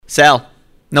Sell.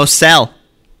 No, sell.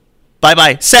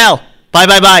 Bye-bye. Sell.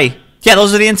 Bye-bye-bye. Yeah,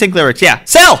 those are the NSYNC lyrics. Yeah.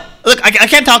 Sell! Look, I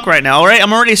can't talk right now, all right?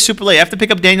 I'm already super late. I have to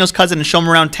pick up Daniel's cousin and show him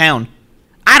around town.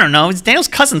 I don't know. It's Daniel's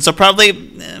cousin, so probably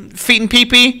feet and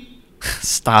pee-pee.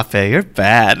 Stop it. You're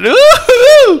bad.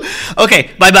 Ooh-hoo-hoo.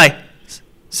 Okay, bye-bye.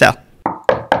 Sell.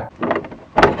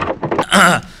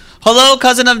 Hello,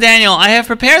 cousin of Daniel. I have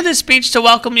prepared this speech to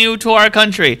welcome you to our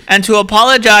country and to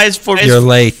apologize for... You're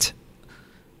late.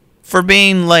 For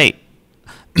being late.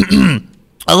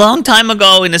 A long time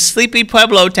ago in a sleepy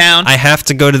Pueblo town... I have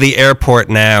to go to the airport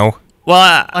now.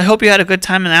 Well, I hope you had a good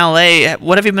time in L.A.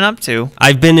 What have you been up to?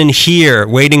 I've been in here,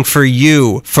 waiting for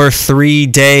you, for 3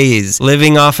 days,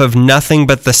 living off of nothing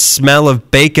but the smell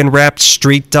of bacon-wrapped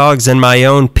street dogs and my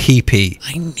own pee-pee.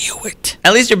 I knew it.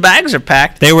 At least your bags are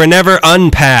packed. They were never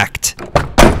unpacked.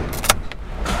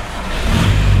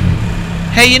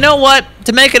 Hey, you know what?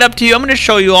 To make it up to you, I'm going to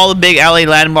show you all the big LA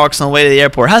landmarks on the way to the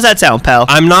airport. How's that sound, pal?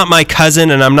 I'm not my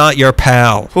cousin and I'm not your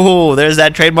pal. Ooh, there's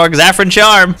that trademark Zaffron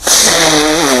charm.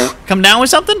 Come down with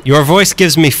something? Your voice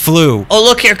gives me flu. Oh,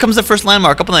 look, here comes the first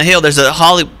landmark. Up on the hill, there's a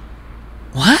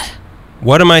What?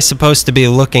 What am I supposed to be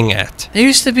looking at? There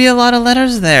used to be a lot of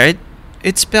letters there.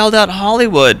 It spelled out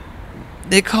Hollywood.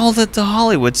 They called it the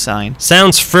Hollywood sign.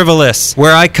 Sounds frivolous.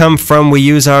 Where I come from, we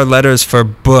use our letters for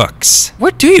books.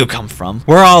 Where do you come from?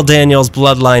 Where all Daniel's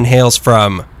bloodline hails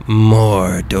from.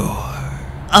 Mordor.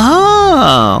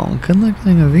 Oh, good luck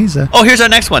getting a visa. Oh, here's our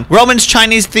next one. Roman's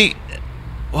Chinese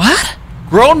What?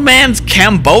 Grown man's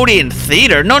Cambodian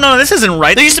theater? No, this isn't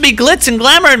right. There used to be glitz and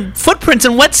glamour and footprints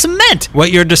and wet cement.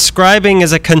 What you're describing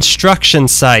is a construction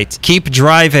site. Keep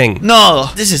driving. No,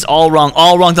 this is all wrong,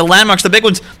 The landmarks, the big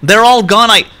ones, they're all gone.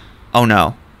 Oh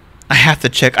no. I have to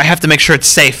check. I have to make sure it's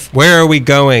safe. Where are we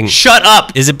going? Shut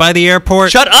up. Is it by the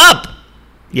airport? Shut up.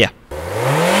 Yeah.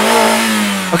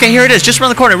 Okay, here it is, just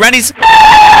around the corner. Randy's...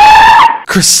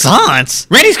 Croissants?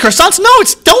 Randy's croissants? No,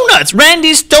 it's donuts.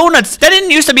 Randy's donuts. That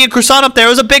didn't used to be a croissant up there. It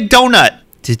was a big donut.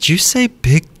 Did you say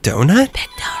big donut? Big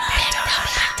donut.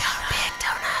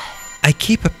 I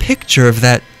keep a picture of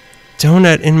that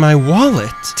donut in my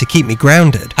wallet to keep me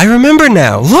grounded. I remember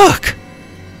now. Look.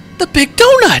 The big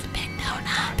donut. Big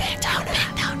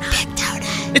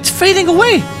donut. It's fading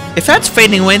away. If that's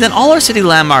fading away, then all our city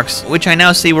landmarks, which I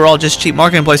now see were all just cheap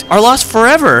marketing plays, are lost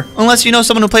forever. Unless you know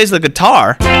someone who plays the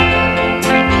guitar.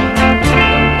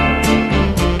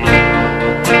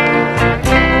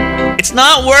 It's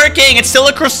not working. It's still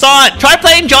a croissant. Try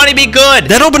playing Johnny Be Good.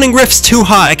 That opening riff's too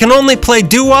high. I can only play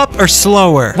doo-wop or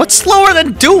slower. What's slower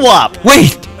than doo-wop?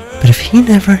 Wait. But if he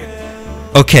never...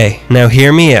 Okay, now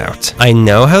hear me out. I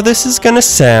know how this is gonna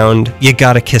sound. You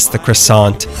gotta kiss the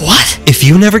croissant. What? If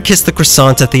you never kiss the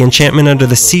croissant at the Enchantment Under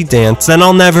the Sea dance, then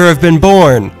I'll never have been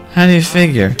born. How do you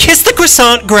figure? Kiss the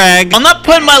croissant, Greg. I'm not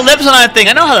putting my lips on that thing.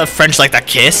 I know how the French like to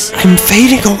kiss. I'm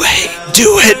fading away.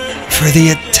 Do it for the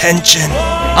attention.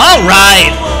 All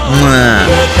right.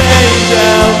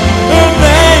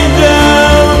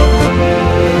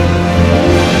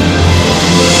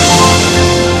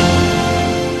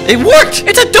 It worked.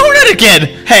 It's a donut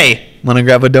again. Hey, wanna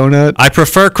grab a donut? I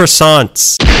prefer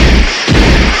croissants.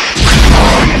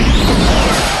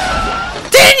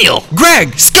 Daniel!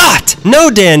 Greg! Scott! No,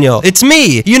 Daniel. It's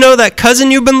me. You know that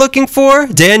cousin you've been looking for?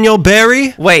 Daniel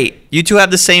Barry? Wait, you two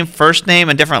have the same first name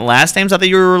and different last names? I thought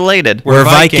you were related. We're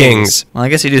Vikings. Well, I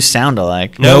guess you do sound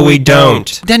alike. No, we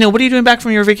don't. Daniel, what are you doing back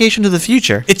from your vacation to the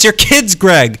future? It's your kids,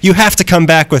 Greg. You have to come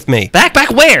back with me. Back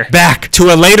where? Back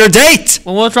to a later date!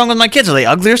 Well, what's wrong with my kids? Are they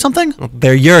ugly or something?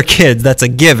 They're your kids. That's a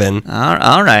given.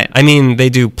 All right. I mean, they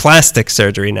do plastic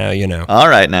surgery now, you know. All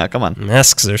right, now, come on.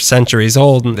 Masks are centuries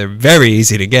old, and they're very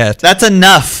easy to get. That's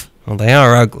enough. Well, they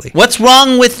are ugly. What's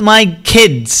wrong with my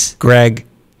kids? Greg,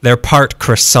 they're part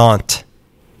croissant.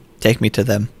 Take me to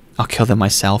them. I'll kill them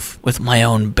myself with my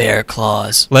own bear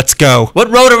claws. Let's go.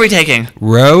 What road are we taking?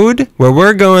 Road? Where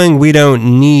we're going, we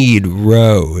don't need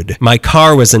road. My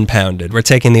car was impounded. We're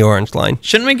taking the Orange Line.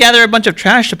 Shouldn't we gather a bunch of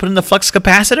trash to put in the flux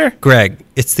capacitor? Greg,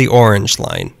 it's the Orange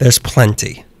Line. There's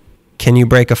plenty. Can you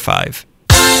break a 5?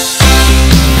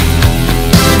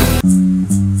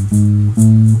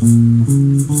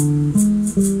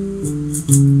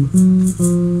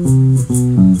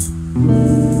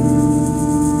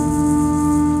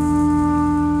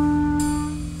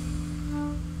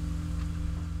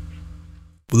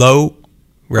 Low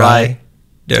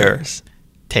riders.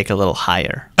 Take a little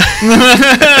higher.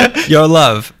 Your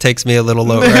love takes me a little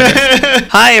lower.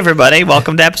 Hi, everybody.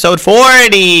 Welcome to episode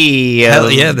 40. Hell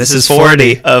yeah, this is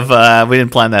 40. Of, we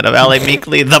didn't plan that, of LA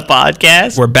Meekly, the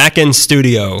podcast. We're back in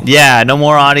studio. Yeah, no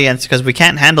more audience because we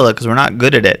can't handle it because we're not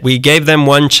good at it. We gave them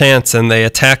one chance and they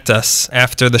attacked us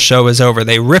after the show was over.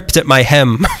 They ripped at my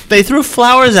hem. They threw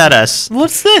flowers at us.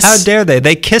 What's this? How dare they?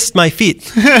 They kissed my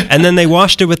feet and then they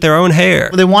washed it with their own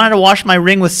hair. They wanted to wash my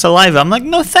ring with saliva. I'm like,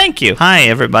 no, thank you. Hi,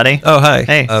 everybody. Oh, hi.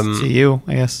 Hey, to you,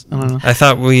 I guess. I don't know. I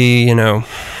thought we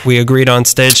agreed on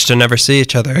stage to never see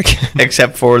each other again.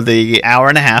 Except for the hour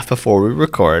and a half before we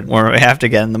record, where we have to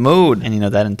get in the mood. And you know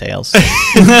that entails.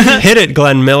 Hit it,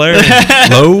 Glenn Miller.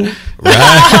 Low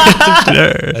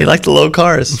rider. He liked the low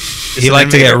cars. He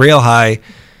liked to get real high.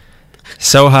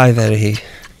 So high that he...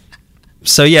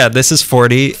 So yeah, this is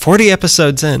 40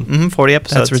 episodes in. 40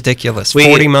 episodes. That's ridiculous.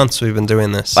 40 months we've been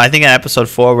doing this. I think in episode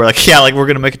 4, we're like, we're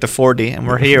going to make it to 40, and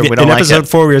we're here. We don't in like episode it.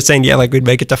 4, we were saying, like we'd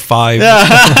make it to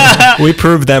 5. We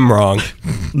proved them wrong.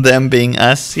 Them being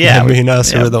us. Yeah. Them being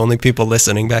us, who were the only people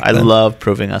listening back then. I love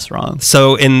proving us wrong.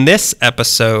 So in this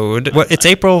episode, it's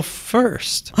April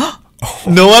 1st.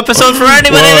 No episode for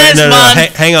anybody this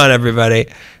month. Hang on, everybody.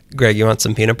 Greg, you want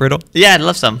some peanut brittle? Yeah, I'd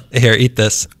love some. Here, eat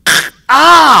this.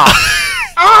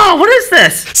 Oh, what is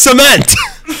this? Cement!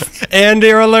 And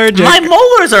you're allergic. My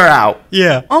molars are out.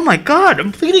 Yeah. Oh my God,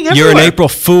 I'm bleeding everywhere. You're an April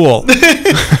Fool.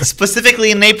 Specifically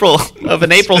in April, of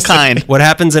an April kind. What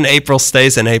happens in April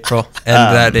stays in April,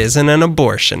 and that isn't an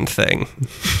abortion thing.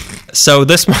 So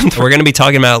this month, we're going to be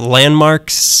talking about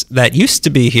landmarks that used to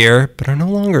be here, but are no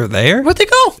longer there. Where'd they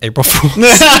go? April Fools.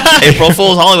 April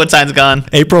Fools, Hollywood sign's gone.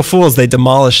 April Fools, they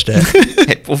demolished it.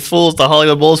 April Fools, the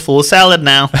Hollywood Bowl's full of salad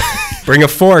now. Bring a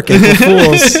fork, April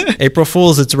Fools. April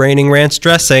Fools, it's raining ranch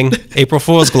dressing. April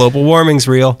Fools, global warming's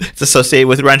real. It's associated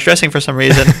with ranch dressing for some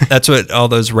reason. That's what all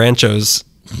those ranchos,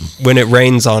 when it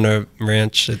rains on a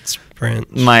ranch, it's ranch.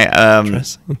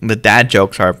 The dad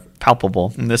jokes are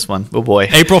palpable in this one. Oh boy.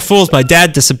 April Fools, my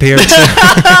dad disappeared.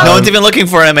 No one's even looking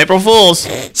for him. April Fools.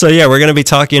 So yeah, we're going to be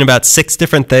talking about 6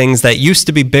 different things that used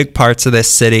to be big parts of this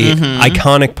city,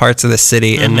 iconic parts of this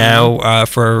city, and now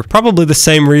for probably the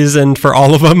same reason for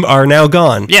all of them are now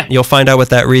gone. Yeah. You'll find out what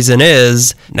that reason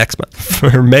is next month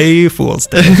for May Fool's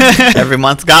Day. Every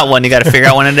month's got one. You got to figure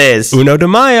out when it is. Uno de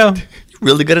Mayo.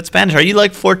 Really good at Spanish. Are you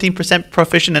like 14%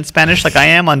 proficient in Spanish like I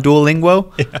am on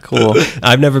Duolingo? Yeah. Cool.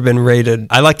 I've never been rated.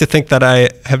 I like to think that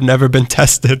I have never been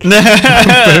tested. You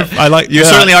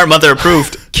certainly are mother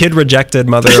approved. Kid rejected,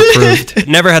 mother approved.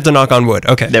 Never had to knock on wood.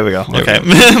 Okay. There we go. Okay.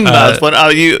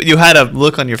 You had a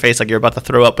look on your face like you're about to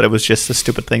throw up, but it was just a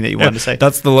stupid thing that you wanted to say.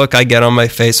 That's the look I get on my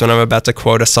face when I'm about to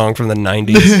quote a song from the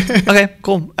 90s. Okay,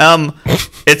 cool.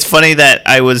 It's funny that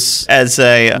I was, as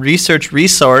a research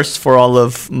resource for all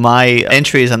of my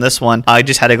entries on this one, I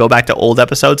just had to go back to old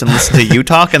episodes and listen to you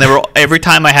talk, and every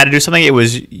time I had to do something, it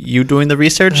was you doing the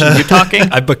research and you talking.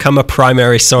 I've become a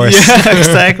primary source. Yeah,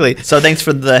 exactly. So thanks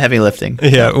for the heavy lifting.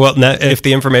 Yeah, well, if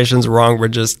the information's wrong, we're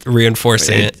just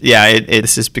reinforcing it. Yeah,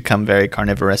 this has become very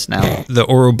carnivorous now. The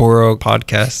Ouroboros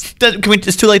podcast.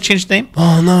 It's too late to change the name?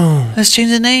 Oh, no. Let's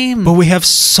change the name. But we have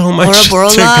so much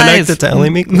Ouroboros to Live. connect it to LA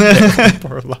Meekly.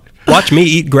 Watch me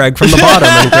eat Greg from the bottom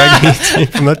and Greg eats me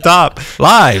from the top.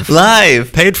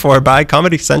 Live. Paid for by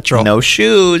Comedy Central. No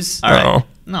shoes. All No. right.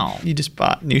 No, you just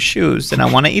bought new shoes and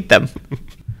I want to eat them.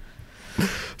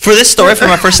 For this story,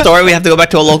 from our first story, we have to go back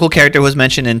to a local character who was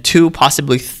mentioned in 2,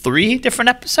 possibly 3 different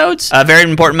episodes. A very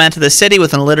important man to the city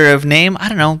with an alliterative name. I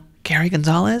don't know. Gary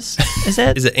Gonzalez? Is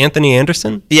it? Is it Anthony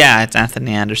Anderson? Yeah, it's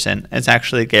Anthony Anderson. It's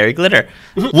actually Gary Glitter.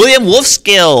 William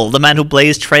Wolfskill, the man who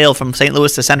blazed trail from St.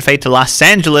 Louis to Santa Fe to Los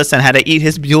Angeles and had to eat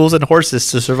his mules and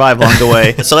horses to survive along the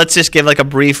way. So let's just give like a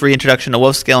brief reintroduction to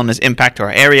Wolfskill and his impact to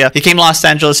our area. He came to Los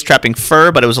Angeles trapping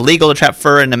fur, but it was illegal to trap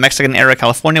fur in the Mexican-era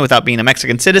California without being a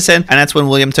Mexican citizen. And that's when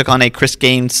William took on a Chris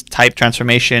Gaines-type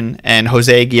transformation and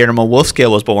Jose Guillermo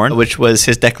Wolfskill was born, which was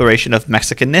his declaration of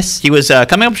Mexicanness. He was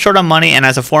coming up short on money, and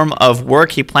as a form of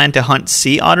work, he planned to hunt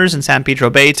sea otters in San Pedro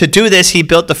Bay. To do this, he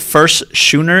built the first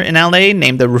schooner in LA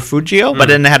named the Refugio, but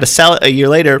then had to sell it a year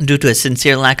later due to a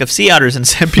sincere lack of sea otters in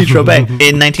San Pedro Bay.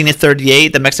 In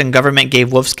 1938, the Mexican government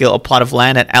gave Wolfskill a plot of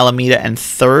land at Alameda and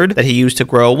 3rd that he used to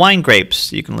grow wine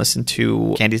grapes. You can listen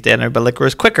to Candy's Dander, but Liquor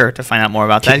is Quicker to find out more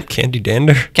about that. Candy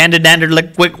Dander? Candy Dander,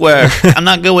 Quick Word. I'm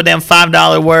not good with them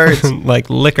 $5 words. Like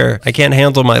liquor. I can't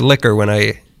handle my liquor when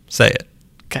I say it.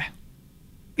 Okay.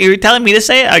 You're telling me to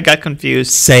say it? I got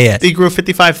confused. Say it. He grew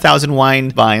 55,000 wine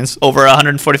vines over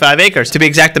 145 acres. To be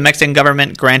exact, the Mexican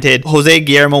government granted Jose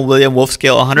Guillermo William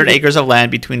Wolfskill 100 acres of land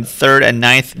between 3rd and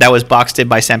 9th that was boxed in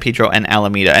by San Pedro and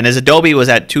Alameda. And his adobe was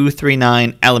at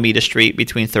 239 Alameda Street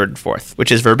between 3rd and 4th,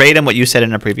 which is verbatim what you said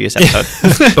in a previous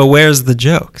episode. But where's the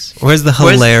jokes? Where's the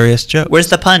hilarious jokes? Where's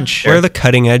the punch? Where are the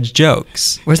cutting edge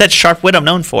jokes? Where's that sharp wit I'm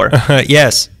known for?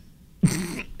 Yes.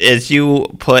 As you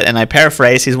put, and I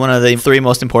paraphrase, he's one of the 3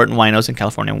 most important winos in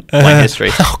California wine history.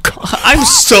 Oh, God. I'm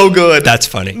so good. That's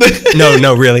funny.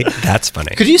 No, really. That's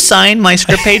funny. Could you sign my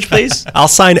script page, please? I'll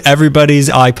sign everybody's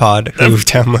iPod who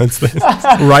downloads this.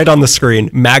 Right on the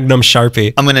screen. Magnum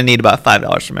Sharpie. I'm going to need about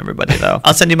 $5 from everybody, though.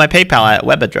 I'll send you my PayPal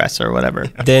web address or whatever.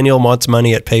 Daniel wants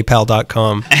money at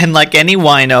paypal.com. And like any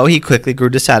wino, he quickly grew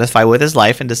dissatisfied with his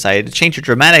life and decided to change it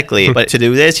dramatically. But to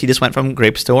do this, he just went from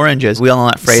grapes to oranges. We all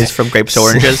know that phrase, from grapes to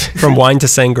oranges. From wine to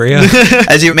sangria.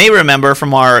 As you may remember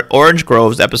from our Orange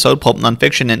Groves episode, Pulp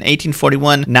Nonfiction, in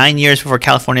 1841, 9 years before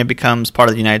California becomes part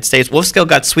of the United States, Wolfskill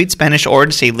got sweet Spanish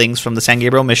orange seedlings from the San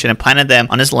Gabriel Mission and planted them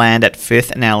on his land at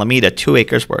 5th and Alameda, 2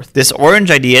 acres worth. This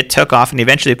orange idea took off and he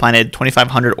eventually planted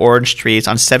 2,500 orange trees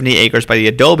on 70 acres by the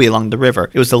Adobe along the river.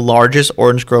 It was the largest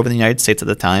orange grove in the United States at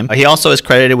the time. He also is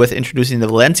credited with introducing the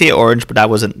Valencia orange, but that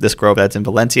wasn't this grove, that's in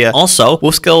Valencia. Also,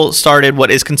 Wolfskill started what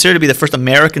is considered to be the first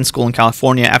American school in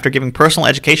California after giving personal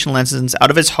education lessons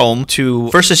out of his home to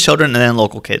first his children and then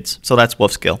local kids. So that's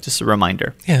Wolfskill, just a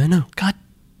reminder. Yeah, I know. God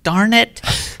darn it.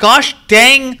 Gosh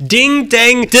dang. Ding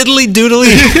dang diddly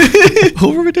doodly.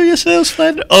 Who were we doing yesterday? Was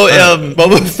Flanders?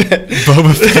 Boba Fett.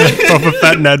 Boba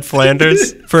Fett Ned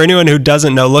Flanders. For anyone who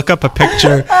doesn't know, look up a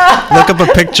picture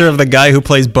of the guy who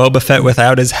plays Boba Fett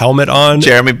without his helmet on.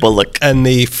 Jeremy Bullock. And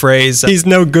the phrase, he's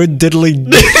no good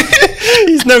diddly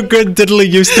he's no good diddly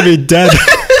used to be dead.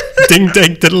 Ding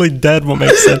dang diddly dead will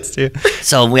make sense to you.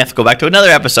 So we have to go back to another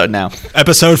episode now.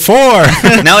 Episode 4.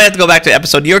 Now we have to go back to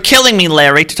episode You're Killing Me,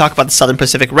 Larry, to talk about the Southern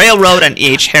Pacific Railroad and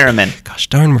E.H. Harriman. Gosh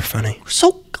darn, we're funny. We're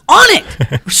so on it.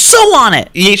 We're so on it.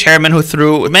 E.H. Harriman, who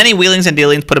through many wheelings and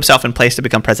dealings put himself in place to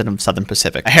become president of Southern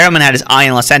Pacific. Harriman had his eye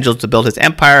in Los Angeles to build his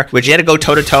empire, which he had to go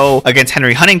toe-to-toe against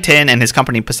Henry Huntington and his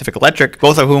company Pacific Electric,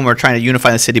 both of whom were trying to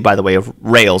unify the city by the way of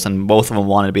rails, and both of them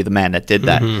wanted to be the man that did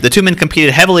that. The two men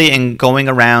competed heavily in going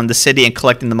around the city and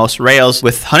collecting the most rails,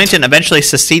 with Huntington eventually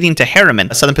succeeding to Harriman.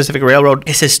 The Southern Pacific Railroad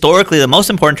is historically the most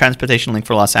important transportation link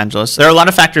for Los Angeles. There are a lot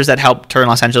of factors that help turn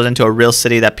Los Angeles into a real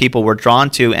city that people were drawn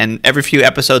to, and every few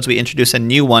episodes we introduce a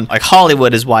new one. Like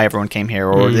Hollywood is why everyone came here,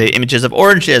 or the images of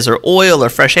oranges, or oil, or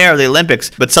fresh air, or the Olympics.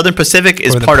 But Southern Pacific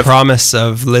is part of the promise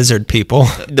of lizard people.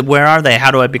 Where are they? How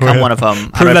do I become one of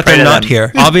them? Prove that they're not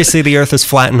here. Obviously, the Earth is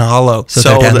flat and hollow. So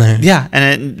they're down there. Yeah,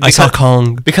 and I saw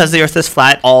Kong. Because the Earth is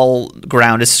flat, all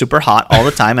ground is super hot all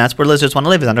the time. That's where lizards want to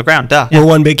live, is underground. Duh. We're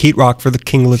one big heat rock for the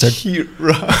king lizard. Heat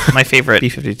rock. My favorite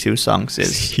B-52 songs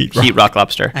is Heat Rock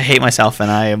Lobster. I hate myself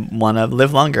and I want to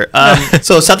live longer.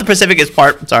 So Southern Pacific is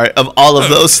part, of all of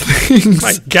those things.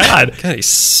 My God, he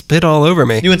spit all over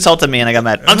me. You insulted me and I got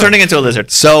mad. I'm turning into a lizard.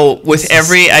 So with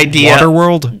every idea,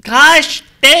 Waterworld. Gosh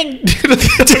dang!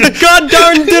 God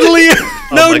darn diddly!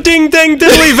 No ding dang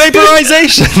diddly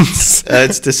vaporizations.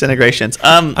 It's disintegrations.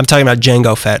 I'm talking about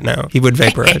Django Fett now. He would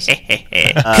vaporize.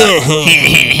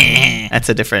 That's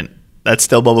a different. That's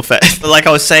still Boba Fett. But like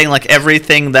I was saying, like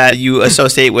everything that you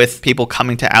associate with people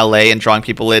coming to LA and drawing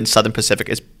people in Southern Pacific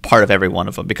is part of every one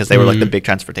of them because they were like the big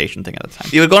transportation thing at the time.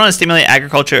 You would go on to stimulate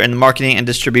agriculture and the marketing and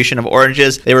distribution of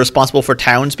oranges. They were responsible for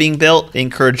towns being built. They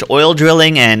encouraged oil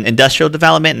drilling and industrial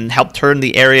development and helped turn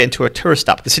the area into a tourist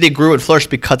stop. The city grew and flourished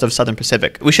because of Southern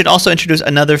Pacific. We should also introduce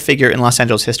another figure in Los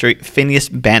Angeles history, Phineas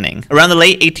Banning. Around the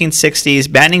late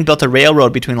 1860s, Banning built a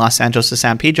railroad between Los Angeles to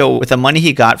San Pedro with the money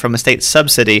he got from a state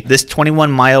subsidy. This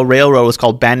 21-mile railroad was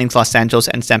called Banning's Los Angeles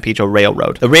and San Pedro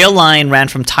Railroad. The rail line ran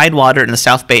from Tidewater in the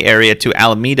South Bay area to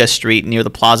Alameda Street near the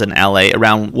plaza in LA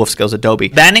around Wolfskill's Adobe.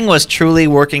 Banning was truly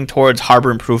working towards harbor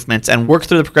improvements and worked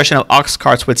through the progression of ox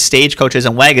carts with stagecoaches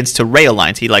and wagons to rail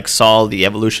lines. He saw the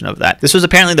evolution of that. This was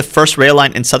apparently the first rail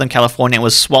line in Southern California and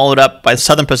was swallowed up by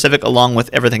Southern Pacific along with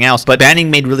everything else. But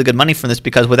Banning made really good money from this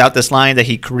because without this line that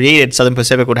he created, Southern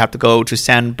Pacific would have to go to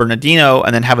San Bernardino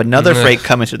and then have another freight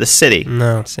come into the city.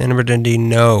 No, San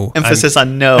Bernardino. Emphasis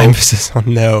on no. Emphasis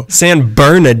on no. San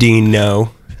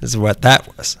Bernardino is what that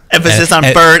was. Emphasis on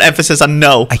bird, emphasis on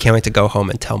no. I can't wait to go home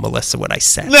and tell Melissa what I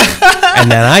said.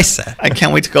 And then I said. I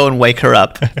can't wait to go and wake her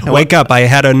up. Wake up. I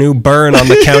had a new burn on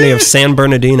the county of San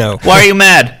Bernardino. Why are you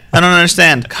mad? I don't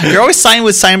understand. God, you're always signing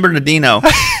with San Bernardino.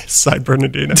 Side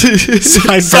Bernardino.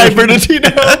 Side Bernardino.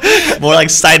 More like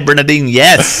Side Bernardine,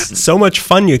 yes. So much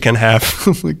fun you can have.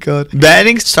 Oh my God.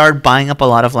 Banning started buying up a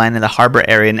lot of land in the harbor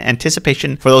area in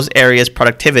anticipation for those areas'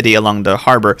 productivity along the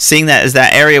harbor, seeing that as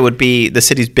that area would be the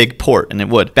city's big port, and it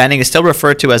would. Banning is still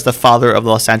referred to as the father of the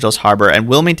Los Angeles harbor, and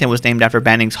Wilmington was named after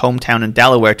Banning's hometown in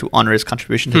Delaware to honor his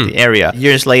contribution to the area.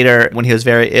 Years later, when he was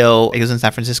very ill, he was in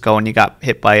San Francisco and he got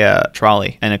hit by a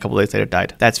trolley, and a couple days later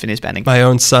died. That's Phineas Banning. My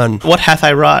own son. What hath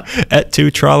I wrought? Et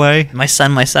tu, trolley? My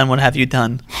son, what have you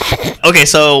done? Okay,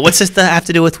 so what's this have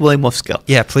to do with William Wolfskill?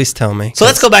 Yeah, please tell me. So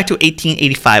let's go back to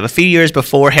 1885. A few years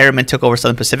before Harriman took over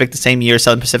Southern Pacific, the same year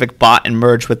Southern Pacific bought and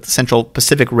merged with the Central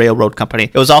Pacific Railroad Company.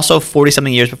 It was also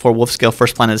 40-something years before Wolfskill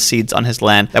first planted the seeds on his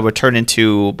land that would turn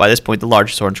into, by this point, the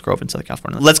largest orange grove in Southern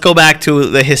California. Let's go back to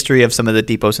the history of some of the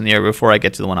depots in the area before I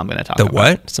get to the one I'm going to talk about. The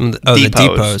what? The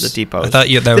depots. The depots. I thought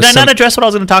that Did was I not address what I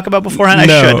was going to talk about beforehand?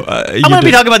 No, I should. I'm going to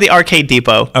be talking about the arcade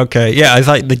depot. Okay, yeah, I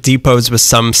thought the depots was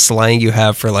some slang you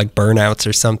have for like burnouts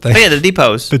or something. Oh, yeah, the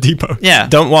depots. The depot. Yeah.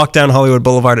 Don't walk down Hollywood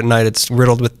Boulevard at night. It's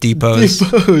riddled with depots. I'm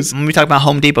going to be talking about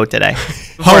Home Depot today.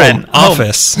 Home.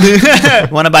 Office.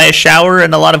 Want to buy a shower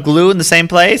and a lot of glue in the same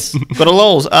place? Go to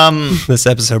Lowe's. This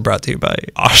episode brought to you by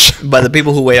Osh. By the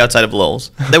people who wait outside of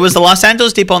Lowe's. There was the Los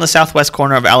Angeles Depot on the southwest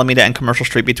corner of Alameda and Commercial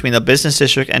Street between the business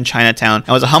district and Chinatown, and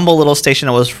was a humble little station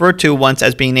that was referred to once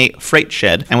as being a freight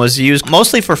shed and was used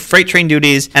mostly for freight train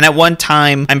duties, and at one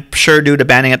time, I'm sure due to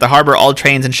banning at the harbor, all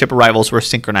trains and ship arrivals were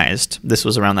synchronized. This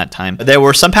was around that time. There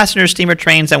were some passenger steamer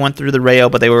trains that went through the rail,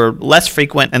 but they were less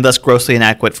frequent and thus grossly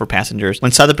inadequate for passengers.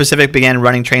 When Southern Pacific began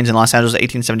running trains in Los Angeles in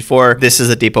 1874, this is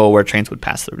the depot where trains would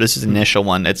pass through. This is the initial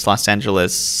one. It's Los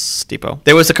Angeles Depot.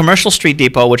 There was the Commercial Street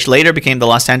Depot, which later became the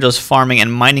Los Angeles Farming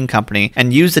and Mining Company,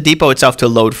 and used the depot itself to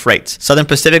load freights. Southern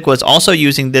Pacific was also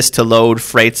using this to load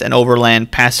freights and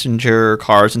overland passenger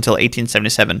cars until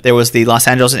 1877. There was the Los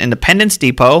Angeles Independence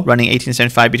Depot, running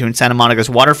 1875 between Santa Monica's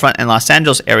waterfront and Los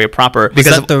Angeles area proper. Was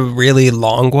that the really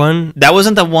long one? That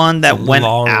wasn't the one that went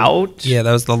out. Yeah,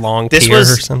 that was the long This pier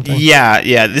was or something.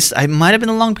 Yeah. This I might have been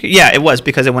the long pier. Yeah, it was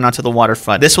because it went out to the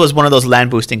waterfront. This was one of those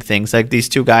land boosting things. Like these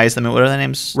two guys. I mean, what are their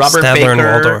names? Robert Stadler Baker and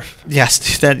Waldorf.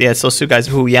 Yes, it's those two guys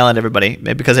who yell at everybody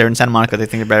because they're in Santa Monica. They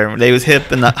think they're better. They was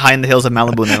hip and high in the hills of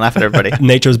Malibu, and they laugh at everybody.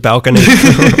 Nature's Balcony,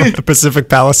 the Pacific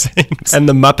Palisades, and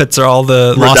the Muppets are all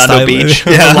the Redondo Beach.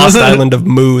 The lost island of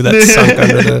Moo that's sunk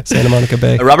under the Santa Monica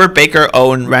Bay. Robert Baker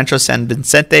owned Rancho San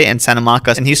Vicente and Santa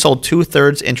Monica, and he sold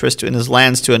 2/3 interest in his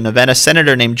lands to a Nevada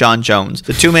senator named John Jones.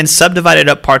 The two men subdivided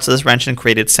up parts of this ranch and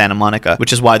created Santa Monica,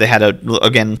 which is why they had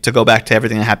again, to go back to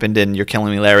everything that happened in You're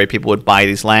Killing Me, Larry, people would buy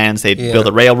these lands, they'd build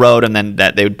a railroad, and then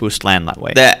they would boost land that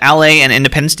way. The LA and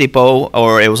Independence Depot,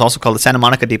 or it was also called the Santa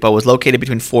Monica Depot, was located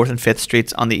between 4th and 5th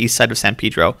Streets on the east side of San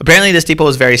Pedro. Apparently, this depot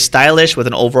was very stylish with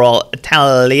an overall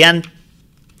Italiente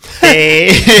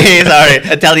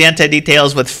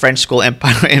details with French school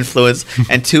empire influence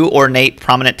and two ornate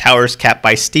prominent towers capped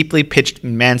by steeply pitched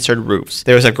mansard roofs.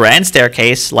 There was a grand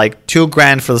staircase, like $2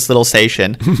 grand for this little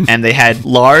station, and they had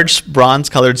large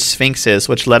bronze-colored sphinxes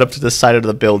which led up to the side of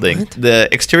the building. What? The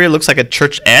exterior looks like a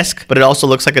church-esque, but it also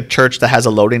looks like a church that has a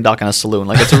loading dock and a saloon.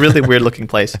 Like, it's a really weird-looking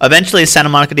place. Eventually, Santa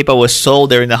Monica Depot was sold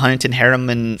during the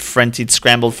Huntington-Harriman frenzied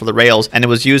scramble for the rails, and it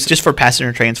was used just for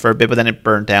passenger trains for a bit, but then it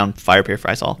burned down. Fire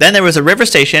purifies all. Then there was a river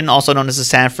station, also known as the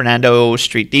San Fernando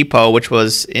Street Depot, which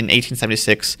was in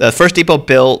 1876. The first depot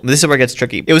built, this is where it gets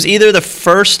tricky. It was either the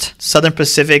first Southern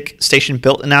Pacific station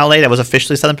built in LA that was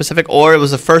officially Southern Pacific, or it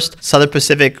was the first Southern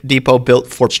Pacific depot built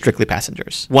for strictly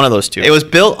passengers. One of those two. It was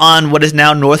built on what is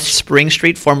now North Spring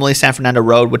Street, formerly San Fernando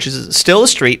Road, which is still a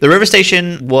street. The river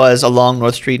station was along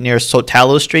North Street near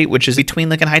Sotelo Street, which is between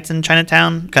Lincoln Heights and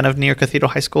Chinatown, kind of near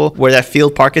Cathedral High School, where that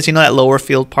field park is. You know that lower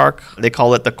field park? They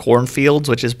call it the cornfields,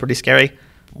 which is pretty scary.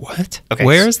 What? Okay.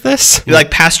 Where is this? You're like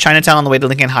past Chinatown on the way to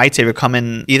Lincoln Heights. If you're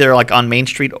coming either like on Main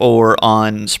Street or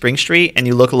on Spring Street, and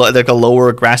you look like a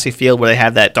lower grassy field where they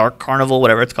have that dark carnival,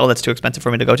 whatever it's called, that's too expensive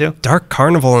for me to go to. Dark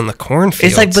carnival in the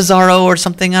cornfields. It's like Bizarro or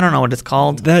something. I don't know what it's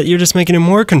called. That you're just making it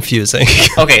more confusing.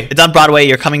 Okay, it's on Broadway.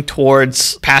 You're coming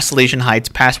towards past Elysian Heights,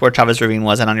 past where Chavez Ravine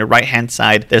was, and on your right-hand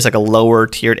side, there's like a lower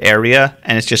tiered area,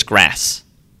 and it's just grass.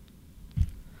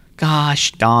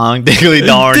 Gosh, dong, diggly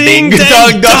darn, ding,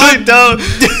 dong, dong, dong,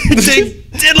 ding,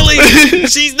 diddly.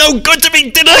 She's no good to be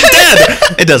diddly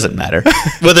dead. It doesn't matter.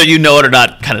 Whether you know it or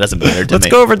not, kind of doesn't matter to me. Let's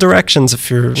go over directions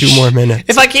for a few more minutes.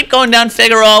 If I keep going down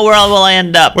Figueroa, where will I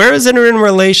end up? Where is it in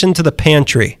relation to the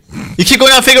pantry? You keep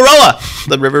going down Figueroa.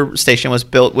 The river station was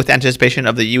built with anticipation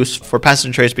of the use for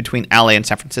passenger trains between LA and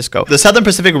San Francisco. The Southern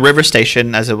Pacific River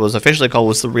Station, as it was officially called,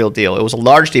 was the real deal. It was a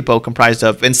large depot comprised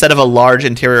of, instead of a large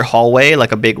interior hallway,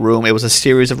 like a big room, it was a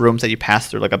series of rooms that you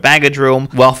passed through, like a baggage room,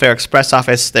 welfare express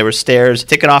office, there were stairs,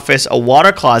 ticket office, a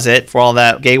water closet for all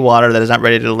that gay water that is not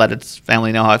ready to let its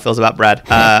family know how it feels about Brad.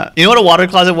 You know what a water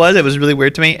closet was? It was really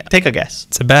weird to me. Take a guess.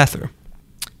 It's a bathroom.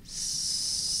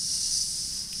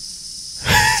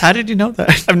 How did you know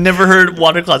that? I've never heard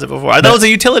water closet before. I thought it was a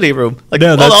utility room. Like,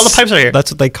 No, all the pipes are here.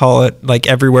 That's what they call it. Like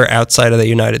everywhere outside of the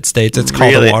United States, it's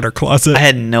called Really? a water closet. I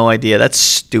had no idea. That's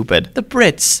stupid. The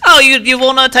Brits. Oh, you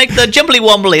want to take the Jimbly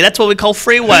Wombly? That's what we call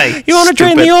freeway. You want to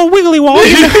drain the old wiggly wall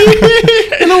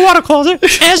in the water closet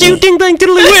as you ding dang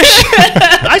diddly wish.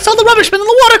 I saw the rubbish bin in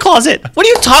the water closet. What are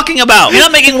you talking about? You're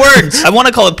not making words. I want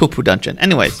to call it Poo Poo Dungeon.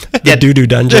 Anyways. Yeah, doo-doo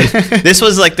dungeon. This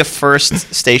was like the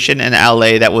first station in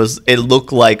LA that was, it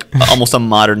looked like almost a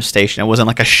modern station. It wasn't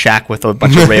like a shack with a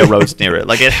bunch of railroads near it.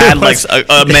 Like it had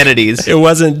amenities. It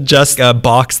wasn't just a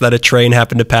box that a train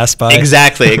happened to pass by.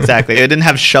 Exactly. It didn't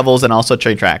have shovels and also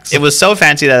train tracks. It was so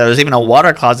fancy that there was even a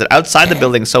water closet outside the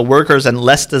building so workers and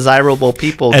less desirable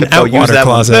people could go use that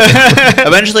closet.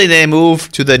 Eventually they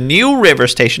moved to the new river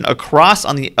station across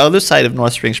on the other side of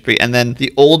North Spring Street, and then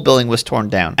the old building was torn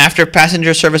down. After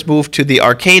passenger service moved to the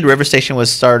arcade, river station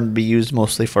was starting to be used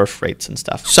mostly for freights and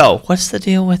stuff. So, what's the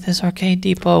deal with this arcade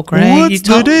depot, Greg? What's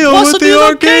the deal with the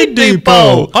arcade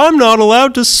depot? I'm not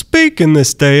allowed to speak in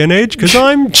this day and age because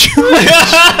I'm Jewish.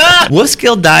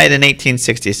 Wolfskill died in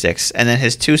 1866, and then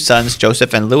his two sons,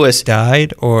 Joseph and Louis,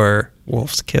 Died or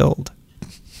wolves killed?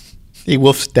 The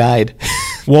wolves died.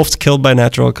 Wolves killed by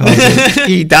natural causes.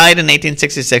 He died in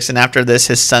 1866, and after this,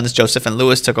 his sons Joseph and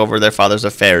Louis took over their father's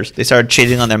affairs. They started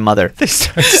cheating on their mother. They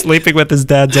started sleeping with his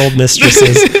dad's old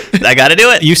mistresses. I gotta do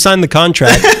it. You signed the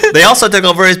contract. They also took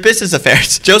over his business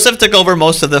affairs. Joseph took over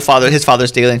most of his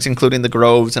father's dealings, including the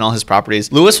groves and all his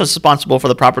properties. Louis was responsible for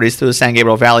the properties through the San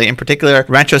Gabriel Valley, in particular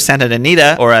Rancho Santa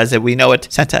Anita, or as we know it,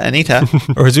 Santa Anita.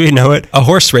 Or as we know it, a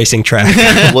horse racing track.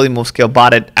 William Wolfskill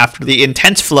bought it after the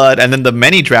intense flood and then the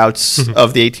many droughts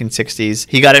of the 1860s.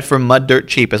 He got it for mud dirt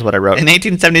cheap, is what I wrote. In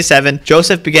 1877,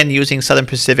 Joseph began using Southern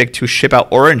Pacific to ship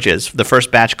out oranges, the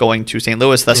first batch going to St.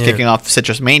 Louis, thus kicking off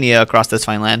citrus mania across this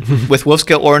fine land. With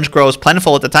Wolfskill orange groves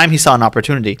plentiful at the time, he saw an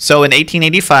opportunity. So in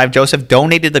 1885, Joseph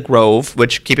donated the grove,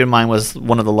 which, keep in mind, was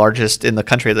one of the largest in the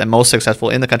country and most successful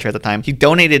in the country at the time. He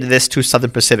donated this to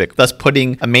Southern Pacific, thus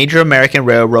putting a major American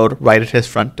railroad right at his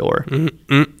front door.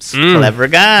 Clever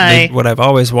guy. What I've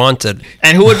always wanted.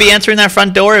 And who would be answering that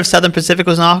front door if Southern Pacific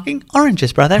was knocking?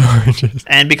 Oranges, brother. Oranges.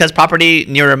 And because property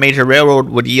near a major railroad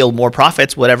would yield more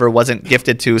profits, whatever wasn't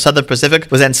gifted to Southern Pacific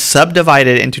was then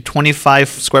subdivided into 25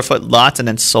 square foot lots and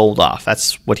then sold off.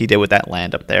 That's what he did with that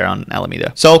land up there on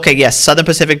Alameda. So, okay, yes, Southern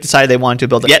Pacific decided they wanted to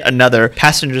build yet another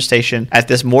passenger station at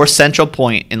this more central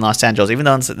point in Los Angeles. Even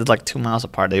though it's like 2 miles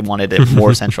apart, they wanted it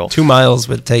more central. 2 miles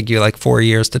would take you like 4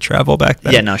 years to travel back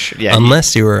then. Yeah, no, sure. Yeah,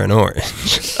 unless you were an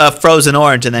orange. A frozen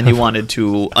orange, and then you wanted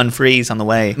to unfreeze on the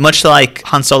way. Much like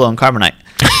Han Solo and Carbonite.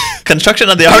 Construction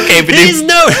of the arcade. He's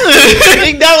not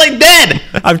like dead.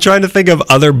 I'm trying to think of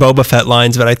other Boba Fett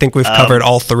lines, but I think we've covered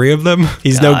all three of them.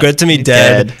 He's no good to me,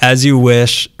 dead. As you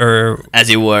wish, or as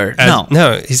you were.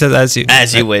 No, he says as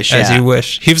you wish. As you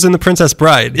wish. He was in The Princess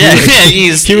Bride. Yeah, he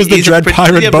was the Dread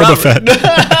Pirate Boba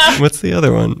Fett. What's the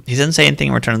other one? He doesn't say anything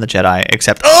in Return of the Jedi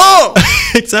except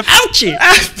except ouchie.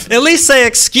 At least say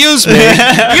excuse me.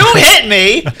 You hit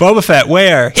me. Boba Fett,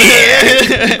 where?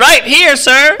 Right here,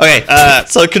 sir. Okay,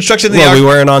 so construction of the we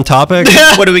weren't on topic.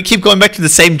 What, do we keep going back to the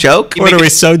same joke? What, are we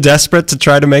so desperate to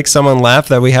try to make someone laugh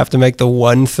that we have to make the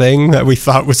one thing that we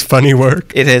thought was funny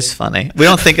work? It is funny. We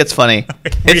don't think it's funny.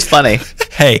 It's funny.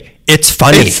 Hey, it's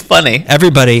funny. It's funny.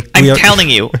 Everybody. I'm telling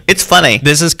you, it's funny.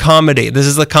 This is comedy. This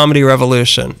is the comedy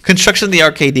revolution. Construction of the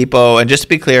arcade depot, and just to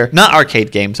be clear, not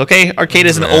arcade games, okay? Arcade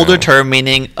is an older term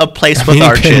meaning a place with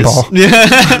arches.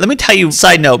 Let me tell you,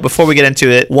 side note, before we get into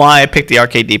it, why I picked the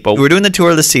arcade depot. We were doing the tour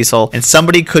of the Cecil, and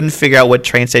somebody couldn't figure out what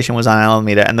train station was on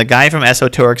Alameda, and the guy from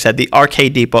Esoteric said the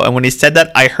arcade depot, and when he said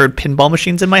that, I heard pinball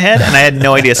machines in my head, and I had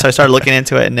no idea, so I started looking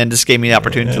into it, and then this gave me the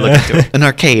opportunity to look into it. An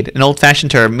arcade, an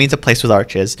old-fashioned term, means a place with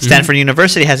arches. Stanford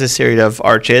University has a series of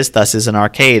arches, thus is an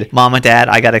arcade. Mom and Dad,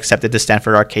 I got accepted to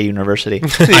Stanford Arcade University.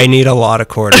 I need a lot of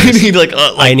quarters.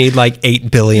 I need like 8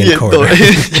 billion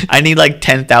quarters. I need like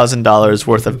 $10,000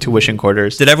 worth of tuition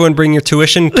quarters. Did everyone bring your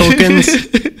tuition tokens?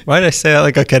 Why did I say that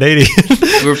like a Canadian?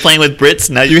 We were playing with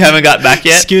Brits. Now you haven't got back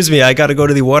yet. Excuse me, I got to go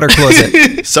to the water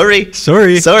closet. Sorry,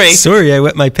 I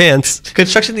wet my pants.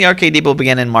 Construction of the arcade depot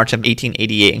began in March of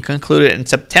 1888 and concluded in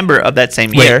September of that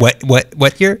same year. Wait,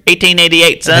 what year?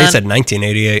 1888, son. They said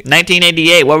 1988.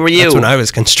 1988. What were you? That's when I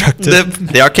was constructed.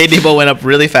 The arcade depot went up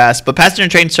really fast, but passenger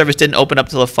train service didn't open up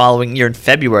until the following year in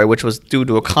February, which was due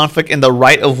to a conflict in the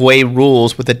right-of-way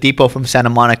rules with the depot from Santa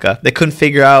Monica. They couldn't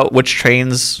figure out which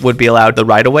trains would be allowed the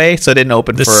right-of-way, so it didn't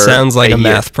open This for sounds like a year.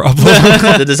 math problem.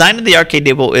 The design of the arcade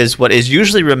depot is what is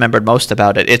usually remembered most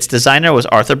about it. Its designer was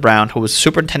Arthur Brown, who was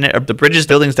superintendent of the Bridges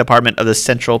Buildings Department of the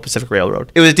Central Pacific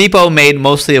Railroad. It was a depot made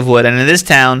mostly of wood, and in this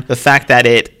town, the fact that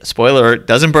it, spoiler alert,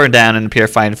 doesn't burn down and appear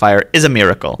fine fire is a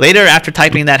miracle. Later, after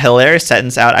typing that hilarious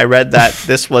sentence out, I read that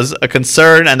this was a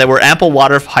concern and there were ample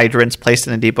water hydrants placed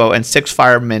in the depot and 6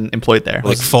 firemen employed there.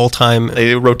 Like full-time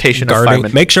A rotation of guarding.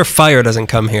 firemen. Make sure fire doesn't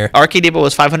come here. Arcade Depot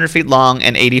was 500 feet long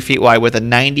and 80 feet wide with a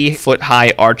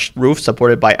 90-foot-high arched roof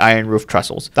supported by iron roof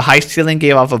trestles. The high ceiling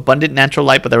gave off abundant natural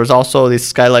light, but there was also these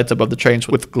skylights above the trains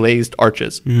with glazed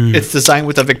arches. It's designed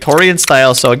with a Victorian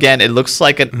style, so again, it looks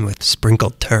like an... With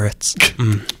sprinkled turrets.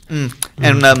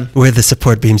 And Where the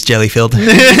support beams, Jellyfield.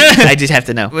 I just have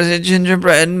to know. Was it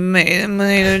gingerbread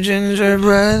made of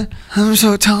gingerbread? I'm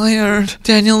so tired.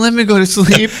 Daniel, let me go to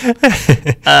sleep.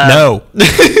 No.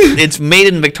 It's made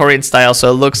in Victorian style,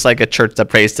 so it looks like a church that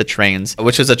prays to trains,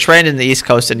 which was a trend in the East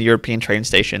Coast and European train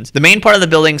stations. The main part of the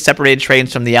building separated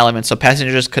trains from the elements, so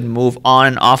passengers could move on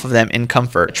and off of them in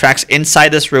comfort. Tracks inside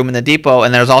this room in the depot,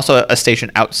 and there was also a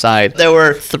station outside. There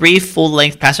were 3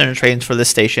 full-length passenger trains for this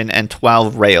station and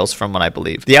 12 rails, from what I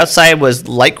believe. The outside was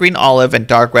light green olive and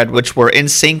dark red, which were in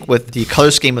sync with the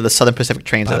color scheme of the Southern Pacific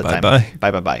trains at the time.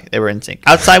 Bye. They were in sync.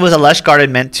 Outside was a lush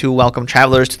garden meant to welcome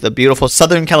travelers to the beautiful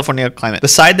Southern California climate.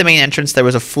 Beside the main entrance, there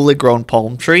was a fully grown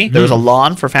palm tree. There was a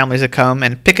lawn for families to come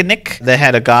and picnic. They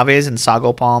had agaves and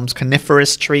sago palms,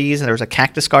 coniferous trees, and there was a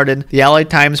cactus garden. The LA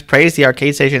Times praised the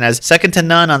arcade station as second to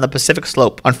none on the Pacific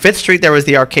Slope. On 5th Street, there was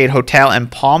the Arcade Hotel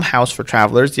and Palm House for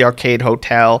travelers. The Arcade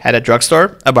Hotel had a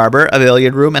drugstore, a barber, a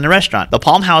billiard room, and a restaurant. The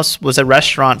Palm House was a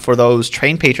restaurant for those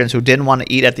train patrons who didn't want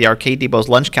to eat at the Arcade Depot's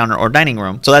lunch counter or dining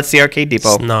room. So that's the Arcade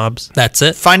Depot. Snobs. That's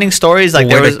it. Finding stories like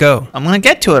Where'd it go? I'm going to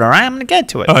get to it, all right? I'm going to get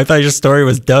to it. Oh, I thought your story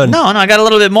was done. No, I got a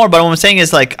little bit more, but what I'm saying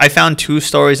is, like, I found 2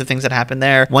 stories of things that happened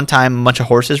there. One time, a bunch of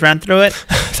horses ran through it,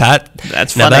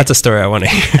 That's funny. Now that's a story I want to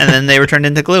hear. and then they were turned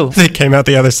into glue. They came out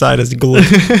the other side as glue.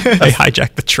 They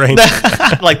hijacked the train.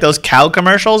 Like those cow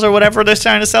commercials or whatever they're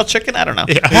trying to sell chicken. I don't know.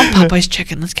 Yeah. I want Popeye's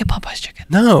chicken. Let's get Popeye's chicken.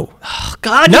 No. Oh,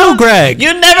 God. No, you Greg.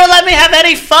 You never let me have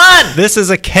any fun. This is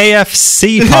a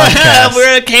KFC podcast.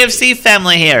 We're a KFC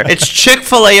family here. It's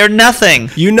Chick-fil-A or nothing.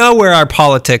 You know where our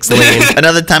politics lean.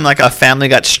 Another time, like, a family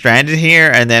got stranded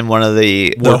here, and then one of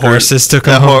the horses took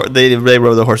them home. They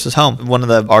rode the horses home. One of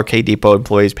the Arcade Depot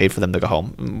employees paid for them to go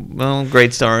home. Well,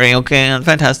 great story. Okay,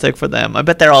 fantastic for them. I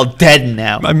bet they're all dead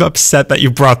now. I'm upset that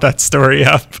you brought that story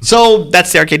up. So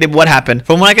that's the Arcade Depot. What happened?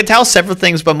 From what I could tell, several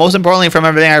things, but most importantly, from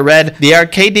everything I read, the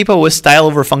Arcade Depot was style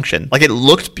over function. Like, it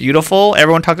looked beautiful.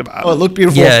 Everyone talked about, oh, it looked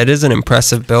beautiful. Yeah, it is an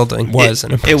impressive building.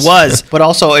 It was, but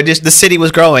also the city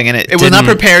was growing, and it was not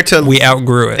prepared to. We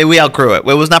outgrew it. We outgrew it.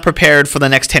 It was not prepared for the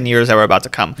next 10 years that were about to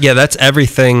come. Yeah, that's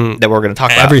everything That we're going to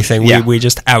talk about. Everything. Yeah. We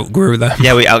just outgrew them.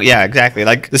 Yeah, exactly.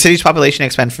 Like, the city's population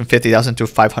expanded from 50,000 to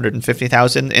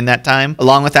 550,000 in that time.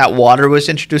 Along with that, water was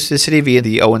introduced to the city via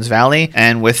the Owens Valley,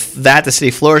 and with that, the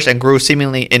city flourished and grew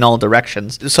seemingly in all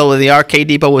directions. So the Arcade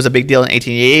Depot was a big deal in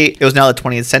 1888. It was now the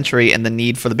 20th century, and the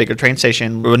need for the bigger train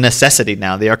station was a necessity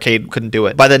now. The arcade couldn't do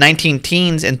it. By the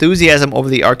 19-teens, enthusiasm over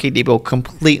the Arcade Depot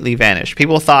completely vanished.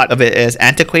 People thought of it as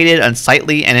antiquated,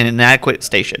 unsightly, and an inadequate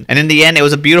station. And in the end, it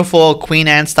was a beautiful Queen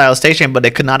Anne style station, but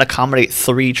it could not accommodate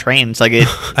 3 trains. Like, it,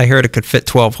 I heard it could fit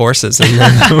 12 horses in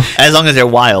there. as long as they're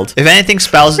wild. If anything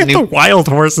spells Where the new. wild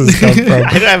horses come from?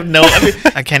 I have no.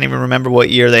 I can't even remember what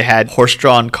year they had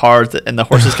horse-drawn cars, and the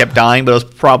horses kept dying, but it was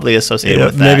probably associated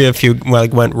with that. Maybe a few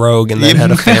went rogue and then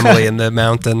had a family in the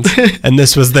mountains, and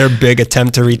this was their big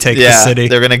attempt to retake the city.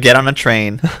 They're gonna get on a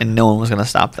train, and no one was gonna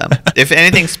stop them. If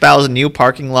anything spells a new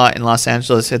parking lot in Los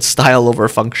Angeles, it's style over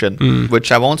function,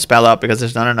 which I won't spell out because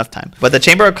there's not enough time. But the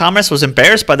Chamber of Commerce was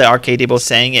embarrassed by the Arcade Depot,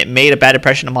 saying it made a bad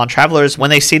impression upon travelers. When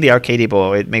they see the Arcade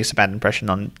Depot, it makes a bad impression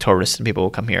on tourists and people who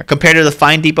come here. Compared to the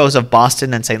fine depots of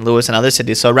Boston and St. Louis and other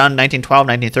cities, so around 1912,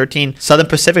 1913, Southern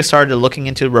Pacific started looking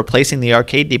into replacing the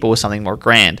Arcade Depot with something more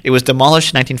grand. It was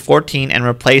demolished in 1914 and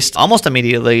replaced almost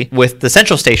immediately with the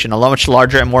Central Station, a much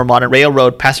larger and more modern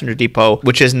railroad passenger depot,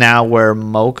 which is now where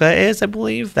Mocha is, I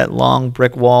believe, that long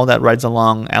brick wall that rides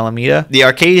along Alameda. The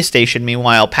Arcade Station,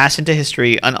 meanwhile, passed into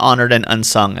history unhonored and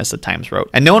unsung, as the Times wrote.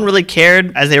 And no one really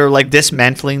cared, as they were like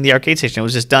dismantling the Arcade Station. It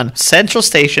was just done. Central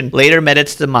Station later met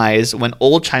its demise when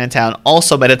Old Chinatown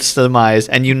also met its demise,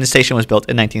 and Union Station was built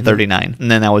in 1939.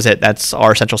 And then that was it. That's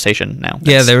our Central Station now.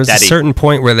 Yeah, there was a certain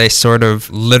point where they sort of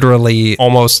literally literally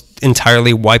almost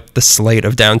entirely wiped the slate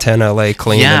of downtown LA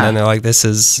clean. Yeah. And then they're like, this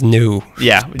is new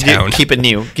town. Keep it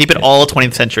new. Keep it all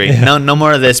 20th century. No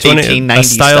more of this 1890s a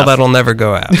style stuff. that'll never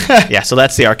go out. Yeah, so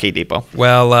that's the Arcade Depot.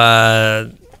 Well,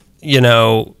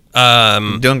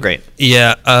 Doing great.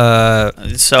 yeah.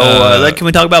 So, can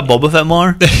we talk about Boba Fett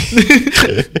more?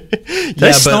 Did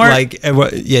I snort?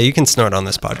 You can snort on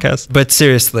this podcast. But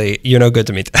seriously, you're no good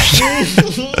to me.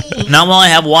 Not while I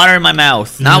have water in my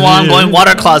mouth. Not while I'm going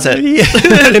water closet.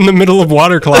 In the middle of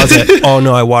water closet. Oh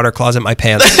no, I water closet my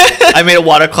pants. I made a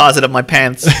water closet of my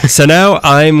pants. So now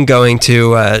I'm going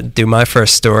to do my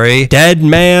first story. Dead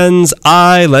Man's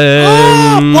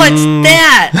Island. What's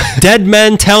that? Dead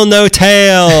men tell no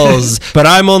tales, but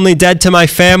I'm only dead to my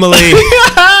family.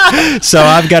 So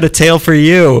I've got a tale for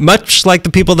you. Much like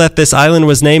the people that this island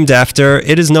was named after,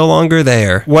 it is no longer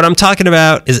there. What I'm talking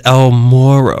about is El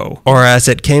Morro, or as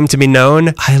it came to be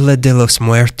known, Isla de los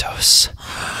Muertos.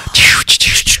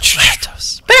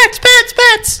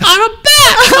 Bats. I'm a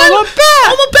bat.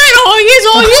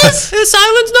 Oh, yes. This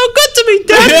island's no good to me,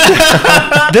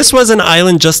 Dad. This was an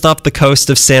island just off the coast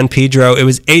of San Pedro. It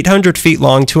was 800 feet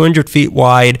long, 200 feet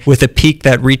wide, with a peak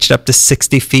that reached up to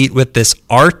 60 feet with this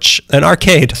arch, an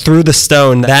arcade, through the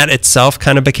stone. That itself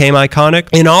kind of became iconic.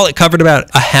 In all, it covered about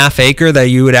a half acre that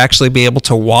you would actually be able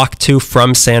to walk to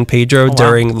from San Pedro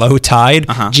during low tide.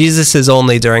 Jesus is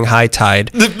only during high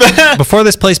tide. Before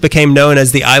this place became known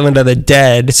as the Island of the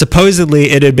Dead,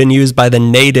 supposedly it had been used by the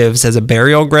natives as a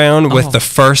burial ground, with the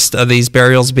first of these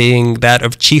burials being that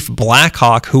of Chief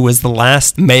Blackhawk, who was the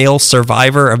last male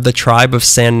survivor of the tribe of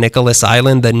San Nicolas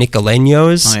Island, the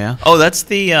Nicoleños. Oh, yeah. Oh, that's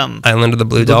the... Island of the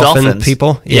Blue Dolphin Dolphins.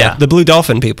 people? Yeah. The Blue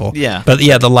Dolphin people. Yeah. But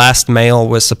yeah, the last male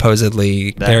was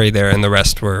supposedly buried there, and the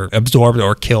rest were absorbed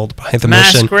or killed by the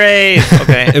mass mission. grave.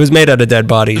 Okay. It was made out of dead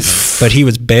bodies, but he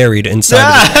was buried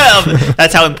inside of it.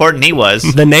 That's how important he was.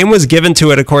 The name was given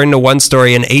to it, according to one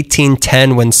story, in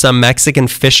 1810 when some Mexican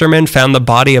fishermen found the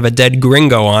body of a dead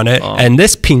gringo on it. And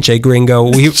this pinche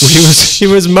gringo, he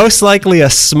was most likely a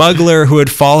smuggler who had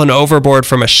fallen overboard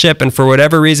from a ship, and for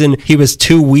whatever reason, he was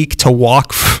too weak to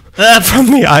walk from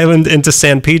the island into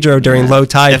San Pedro during low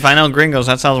tide. If I know gringos,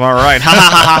 that sounds about right.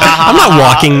 I'm not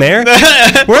walking there.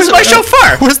 Where's my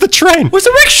chauffeur? Where's the train? Where's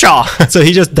the rickshaw? So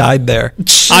he just died there.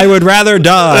 I would rather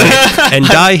die. And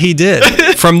die he did.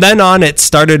 From then on, it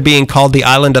started being called the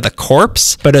Island of the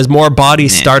Corpse, but as more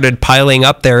bodies started piling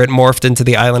up there, it morphed into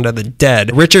the Island of the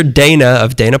Dead. Richard Dana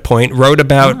of Dana Point wrote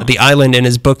about the island in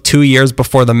his book 2 years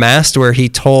before the mast, where he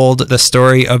told the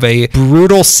story of a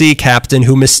brutal sea captain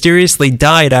who mysteriously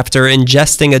died after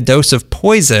ingesting a dose of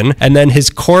poison, and then his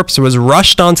corpse was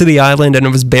rushed onto the island and it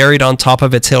was buried on top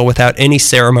of its hill without any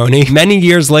ceremony. Many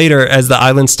years later, as the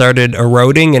island started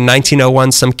eroding in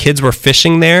 1901, some kids were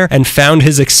fishing there and found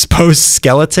his exposed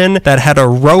skeleton that had a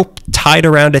rope tied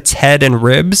around its head and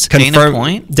ribs. Dana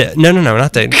Point? No,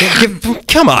 not Dana.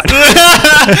 Come on.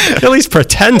 At least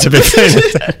pretend to be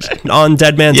on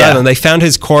Dead Man's Island. They found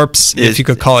his corpse, if you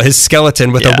could call it, his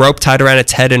skeleton with a rope tied around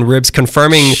its head and ribs,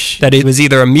 confirming that it was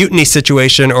either a mutiny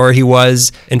situation or he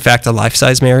was, in fact, a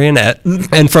life-size marionette.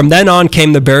 And from then on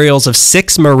came the burials of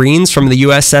 6 Marines from the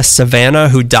USS Savannah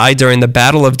who died during the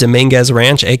Battle of Dominguez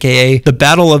Ranch, aka the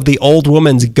Battle of the Old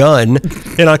Woman's Gun,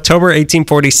 in October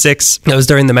 1846. That was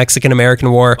during the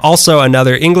Mexican-American War. Also,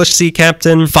 another English sea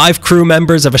captain, 5 crew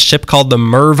members of a ship called the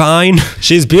Mervine.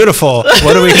 She's beautiful.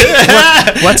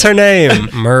 What's her name?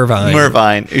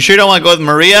 Mervine. You sure you don't want to go with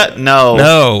Maria?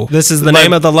 No. This is the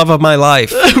name of the love of my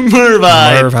life.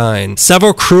 Mervine.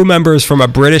 Several crew members from a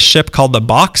British ship called the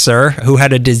Boxer, who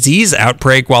had a disease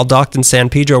outbreak while docked in San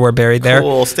Pedro, were buried there.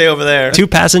 Cool. Stay over there. 2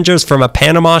 passengers from a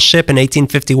Panama ship in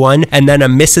 1851, and then a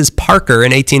Mrs. Parker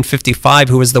in 1855,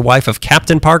 who was the wife of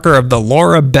Captain Parker of the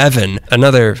Laura Bevan,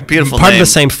 another beautiful part name. of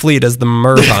the same fleet as the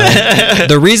Mervine.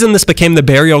 The reason this became the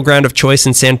burial ground of choice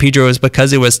in San Pedro is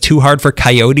because it was too hard for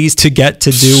coyotes to get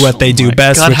to do what they do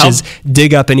best, which is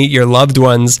dig up and eat your loved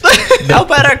ones. How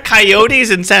bad are coyotes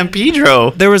in San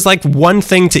Pedro? There was like one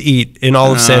thing to eat in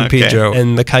all of San Pedro,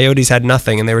 and the coyotes had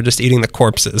nothing, and they were just eating the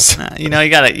corpses. You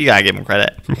gotta give them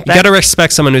credit. You gotta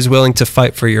respect someone who's willing to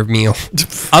fight for your meal.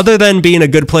 Other than being a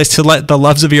good place to let the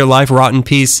loves of your life rot in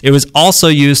peace, it was also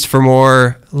used for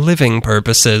more living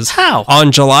purposes. How? On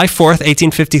July 4th,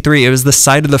 1853, it was the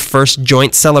site of the first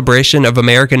joint celebration of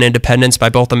American independence by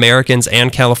both Americans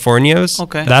and Californios.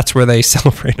 Okay. That's where they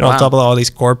celebrated on top of all these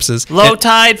corpses. Low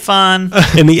tide fun.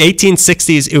 In the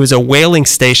 1860s, it was a whaling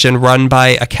station run by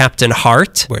a Captain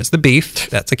Hart. Where's the beef?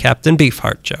 That's a Captain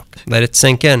Beefheart joke. Let it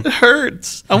sink in. It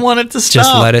hurts. I want it to stop.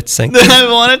 Just let it sink in.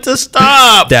 I want it to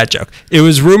stop. Dad joke. It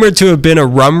was rumored to have been a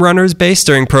rum runner's base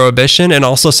during Prohibition and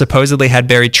also supposedly had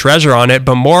buried treasure on it,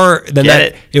 but more than Get that,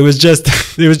 it? it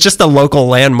was just a local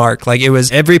landmark. Like, it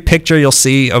was every picture you'll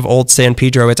see of old San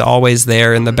Pedro, it's always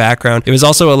there in the background. It was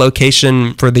also a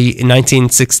location for the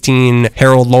 1916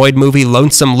 Harold Lloyd movie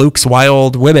Lonesome Luke's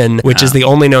Wild Women, which is the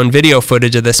only known video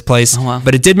footage of this place. Oh, wow.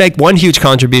 But it did make one huge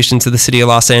contribution to the city of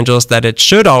Los Angeles that it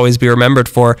should always be remembered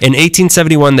for. In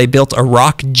 1871, they built a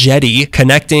rock jetty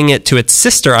connecting it to its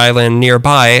sister island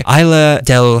nearby, Isla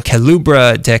del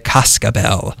Calubra de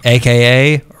Cascabel,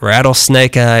 aka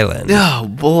Rattlesnake Island. Oh,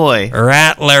 boy.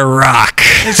 Rattler Rock.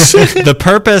 The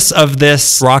purpose of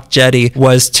this rock jetty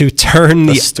was to turn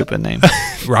That's the a stupid name.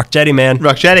 rock jetty, man.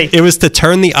 Rock jetty. It was to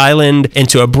turn the island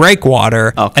into a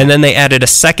breakwater, Okay. and then they added a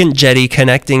second jetty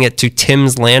connecting it to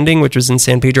Tim's Landing, which was in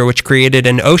San Pedro, which created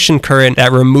an ocean current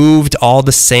that removed all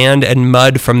the sand and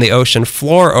mud from the ocean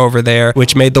floor over there,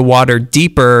 which made the water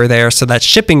deeper there so that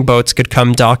shipping boats could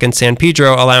come dock in San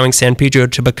Pedro, allowing San Pedro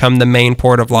to become the main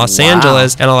port of Los Wow.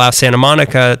 Angeles and allow Santa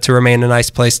Monica to remain a nice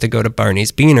place to go to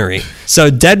Barney's Beanery. So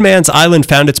Dead Man's Island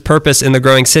found its purpose in the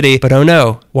growing city, but oh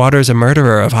no, water's a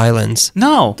murderer of islands.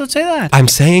 No, don't say that. I'm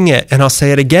saying it, and I'll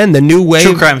say it again. The new wave.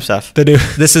 True crime stuff.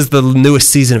 This is the newest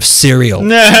season of Serial.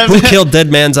 Who killed Dead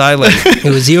Man's Island? It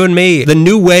was you and me. The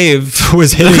new wave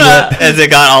was hitting it. As it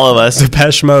got all of us.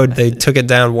 Depeche Mode, they took it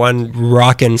down one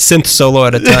rockin' synth solo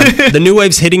at a time. The new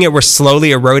waves hitting it were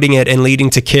slowly eroding it and leading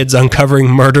to kids uncovering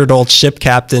murdered old ship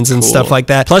captains and stuff like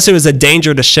that. Plus, it was a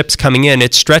danger to ships coming in.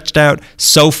 It stretched out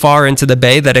so far into the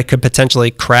bay that it could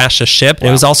potentially crash a ship.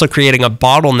 It was also creating a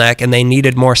bottleneck, and they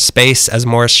needed more space as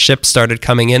more ships started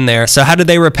coming in there. So how did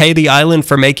they repay the island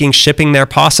for making shipping there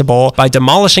possible? By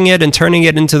demolishing it and turning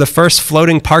it into the first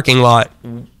floating parking lot.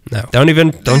 No,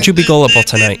 don't you be gullible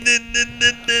tonight.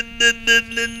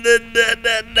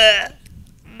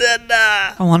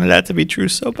 I wanted that to be true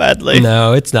so badly.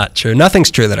 No, it's not true. Nothing's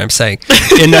true that I'm saying.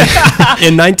 In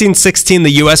 1916,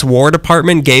 the U.S. War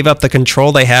Department gave up the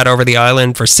control they had over the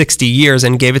island for 60 years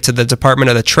and gave it to the Department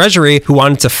of the Treasury, who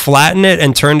wanted to flatten it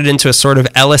and turn it into a sort of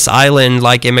Ellis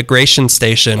Island-like immigration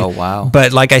station. Oh, wow.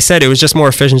 But like I said, it was just more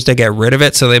efficient to get rid of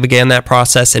it, so they began that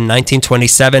process in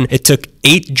 1927. It took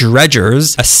 8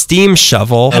 dredgers, a steam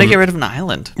shovel. How to get rid of an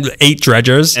island? 8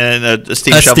 dredgers. And a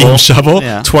steam A shovel. steam shovel,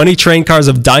 Yeah. 20 train cars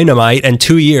of dynamite, and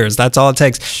 2 years. That's all it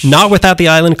takes. Not without the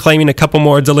island claiming a couple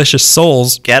more delicious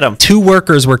souls. Get 'em. 2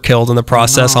 workers were killed in the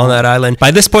process on that island.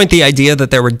 By this point, the idea that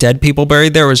there were dead people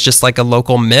buried there was just like a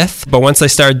local myth. But once they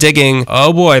started digging,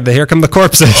 oh boy, here come the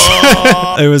corpses.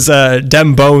 It was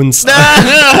dem bones.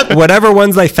 Whatever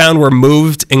ones they found were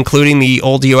moved, including the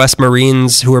old U.S.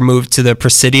 Marines who were moved to the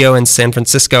Presidio in San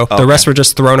Francisco. The rest were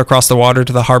just thrown across the water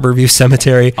to the Harbor View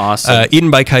Cemetery, Awesome. eaten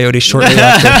by coyotes shortly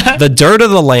after. The dirt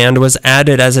of the land was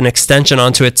added as an extension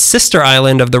onto its sister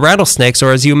island of the Rattlesnakes,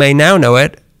 or as you may now know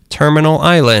it, Terminal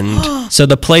Island. So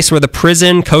the place where the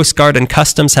prison, Coast Guard, and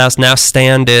Customs House now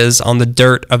stand is on the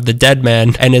dirt of the dead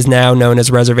man and is now known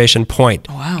as Reservation Point.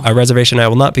 Wow. A reservation I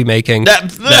will not be making.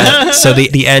 So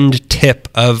the end tip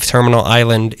of Terminal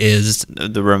Island is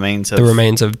The remains of... the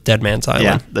remains of Dead Man's Island.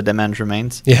 Yeah, the dead man's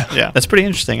remains. Yeah. Yeah. That's pretty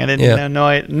interesting. I didn't Yeah.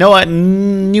 know. I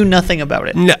knew nothing about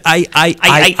it. No, I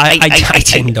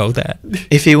didn't know that.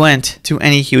 If you went to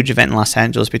any huge event in Los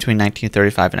Angeles between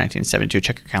 1935 and 1972,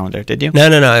 check your calendar, did you? No,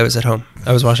 I was at home.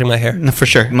 I was washing my hair. No, for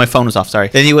sure. My phone was off, sorry.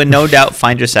 Then you would no doubt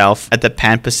find yourself at the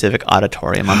Pan Pacific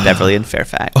Auditorium on Beverly and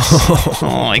Fairfax.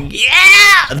 Oh,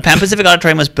 yeah! The Pan Pacific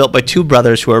Auditorium was built by 2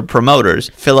 brothers who were promoters,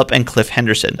 Philip and Cliff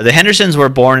Henderson. The Hendersons were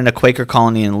born in a Quaker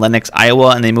colony in Lenox, Iowa,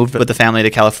 and they moved with the family to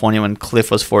California when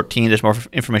Cliff was 14. There's more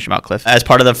information about Cliff. As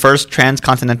part of the first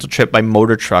transcontinental trip by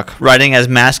motor truck, riding as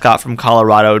mascot from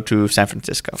Colorado to San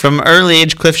Francisco. From an early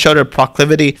age, Cliff showed a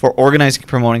proclivity for organizing and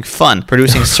promoting fun,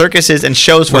 producing circuses and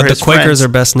shows for What his the Quakers friends. are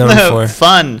best known for.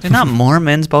 Fun. They're not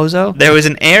Mormons, bozo. There was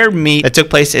an air meet that took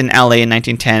place in LA in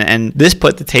 1910, and this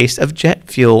put the taste of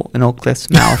jet fuel in Oak Cliff's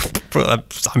mouth.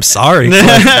 I'm sorry.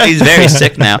 He's very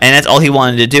sick now, and that's all he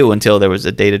wanted to do until there was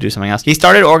a day to do something else. He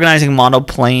started organizing model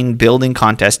plane building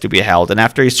contests to be held, and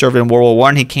after he served in World War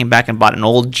I, he came back and bought an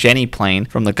old Jenny plane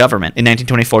from the government. In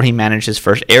 1924, he managed his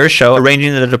first air show,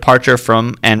 arranging the departure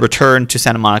from and return to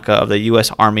Santa Monica of the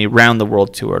U.S. Army Round the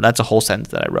World Tour. That's a whole sentence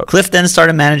that I wrote. Cliff then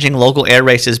started managing local air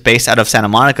races based out of Santa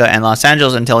Monica and Los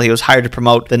Angeles until he was hired to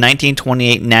promote the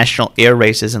 1928 National Air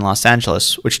Races in Los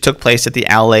Angeles, which took place at the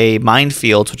LA Minefield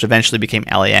Fields, which eventually became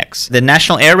LAX. The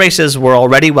national air races were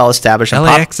already well established.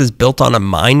 LAX is built on a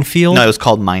minefield? No, it was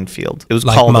called Minefield. It was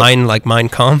like called mine, like Mein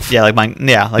Kampf? Yeah, like mine.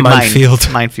 Yeah, like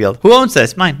Minefield. Minefield. Who owns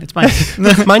this? Mine. It's mine.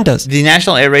 Mine does. The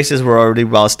national air races were already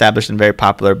well established and very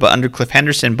popular, but under Cliff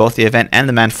Henderson, both the event and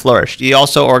the man flourished. He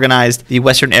also organized the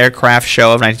Western Aircraft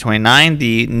Show of 1929,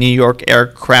 the New York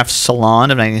Aircraft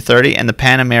Salon of 1930, and the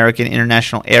Pan American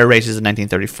International Air Races of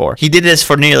 1934. He did this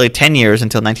for nearly 10 years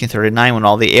until 1939, when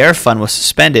all the air fun was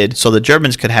suspended, so the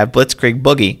Germans could have Blitzkrieg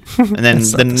Boogie. And then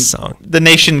the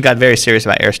nation got very serious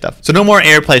about air stuff. So no more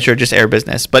air pleasure, just air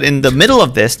business. But in the middle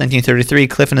of this, 1933,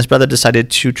 Cliff and his brother decided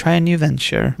to try a new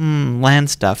venture. Land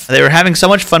stuff. They were having so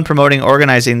much fun promoting,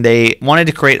 organizing, they wanted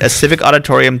to create a civic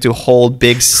auditorium to hold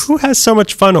big... Who has so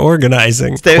much fun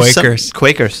organizing? Quakers.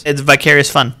 Quakers. It's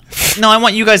vicarious fun. No, I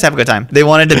want you guys to have a good time. They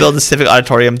wanted to build a civic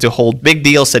auditorium to hold big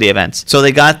deal city events. So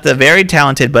they got the very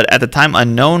talented, but at the time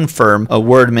unknown firm,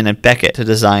 Wordman and Beckett, to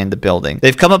design the building.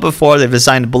 They've come up before. They've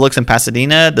designed Bullocks in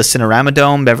Pasadena, the Cinerama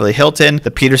Dome, Beverly Hilton,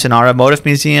 the Peterson Automotive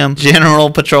Museum, General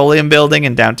Petroleum Building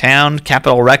in downtown,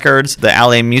 Capitol Records, the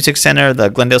LA Music Center, the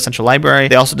Glendale Central Library.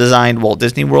 They also designed Walt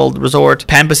Disney World Resort.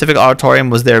 Pan Pacific Auditorium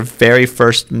was their very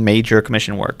first major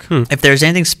commission work. If there's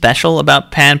anything special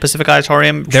about Pan Pacific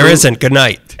Auditorium... There isn't. Good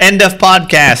night. End of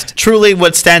podcast. Truly,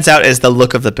 what stands out is the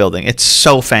look of the building. It's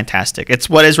so fantastic. It's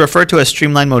what is referred to as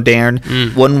streamlined modern.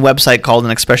 One website called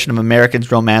an expression of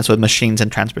Americans' romance with machines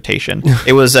and transportation.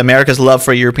 It was America's love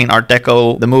for European Art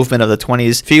Deco, the movement of the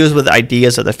 20s, fused with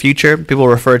ideas of the future. People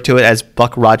refer to it as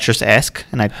Buck Rogers-esque,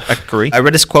 and I agree. I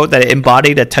read this quote that it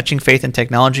embodied a touching faith in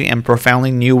technology and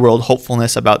profoundly new world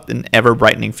hopefulness about an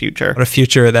ever-brightening future. What a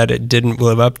future that it didn't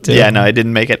live up to. Yeah, no, it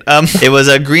didn't make it. It was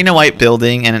a green and white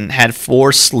building, and it had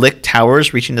 4 slick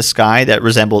towers reaching the sky that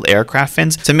resembled aircraft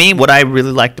fins. To me, what I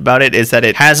really liked about it is that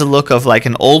it has a look of like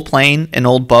an old plane, an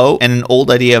old boat, and an old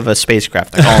idea of a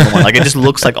spacecraft, like all in one. Like it just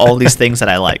looks like all these things that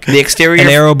I like. The exterior, an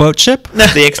aeroboat ship.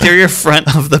 The exterior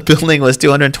front of the building was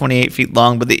 228 feet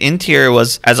long, but the interior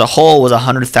was, as a whole, was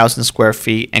 100,000 square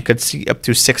feet and could seat up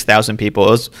to 6,000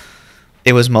 people.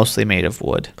 It was mostly made of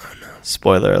wood.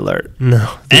 Spoiler alert.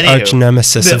 No, the arch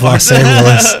nemesis of Los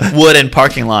Angeles. Wood and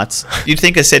parking lots. You'd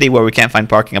think a city where we can't find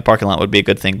parking, a parking lot would be a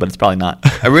good thing, but it's probably not.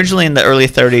 Originally in the early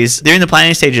 30s, during the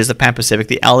planning stages of Pan Pacific,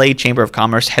 the LA Chamber of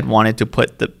Commerce had wanted to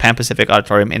put the Pan Pacific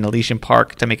Auditorium in Elysian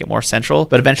Park to make it more central,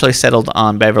 but eventually settled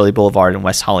on Beverly Boulevard in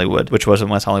West Hollywood, which was in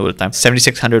West Hollywood at the time.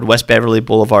 7600 West Beverly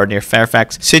Boulevard near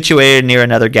Fairfax, situated near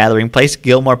another gathering place,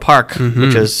 Gilmore Park,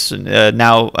 which is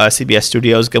now CBS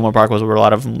Studios. Gilmore Park was where a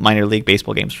lot of minor league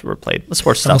baseball games were played.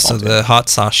 Sports stuff. Also the hot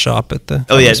sauce shop at the...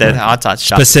 Oh yeah, the hot sauce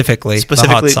shop. Specifically the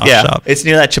hot sauce shop. It's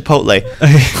near that Chipotle.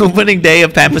 Opening day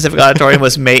of Pan Pacific Auditorium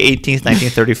was May 18th,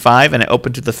 1935, and it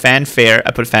opened to the fanfare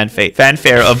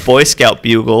of Boy Scout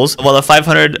bugles, while the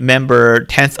 500-member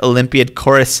 10th Olympiad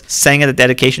Chorus sang at the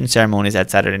dedication ceremonies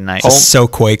that Saturday night. So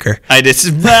Quaker.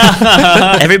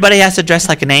 Everybody has to dress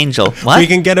like an angel. What? We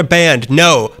can get a band.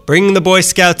 No. Bring the Boy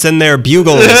Scouts and their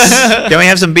bugles. Can we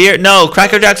have some beer? No.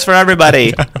 Cracker Jacks for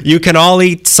everybody. You can all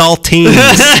eat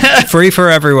saltines. Free for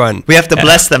everyone. We have to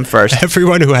bless them first.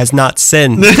 Everyone who has not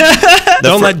sinned.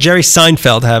 Don't let Jerry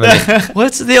Seinfeld have it.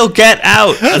 What's the deal? Get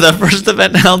out. The first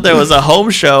event held there was a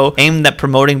home show aimed at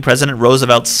promoting President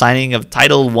Roosevelt's signing of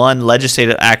Title I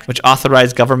Legislative Act, which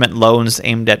authorized government loans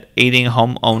aimed at aiding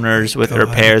homeowners with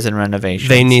repairs and renovations.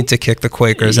 They need to kick the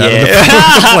Quakers out of the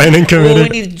planning committee. We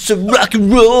need some rock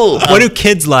and roll. What do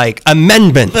kids like?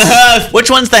 Amendments.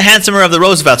 Which one's the handsomer of the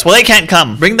Roosevelts? Well, they can't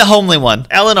come. Bring the homely one.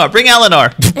 Eleanor. Bring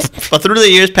Eleanor. But through the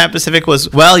years, Pan Pacific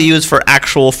was well used for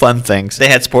actual fun things. They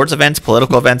had sports events,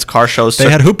 political events, car shows. They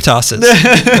had hoop tosses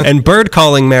and bird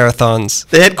calling marathons.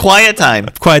 They had quiet time.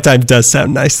 Quiet time does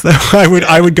sound nice, though.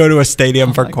 I would go to a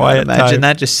stadium for quiet time. Imagine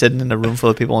that, just sitting in a room full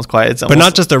of people and it's quiet. It's but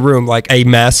not just a room, like a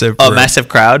massive room. A massive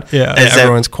crowd. Yeah,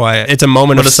 everyone's quiet. It's a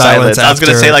moment of silence. I was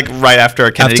going to say like right after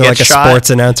a Kennedy gets shot. After like a sports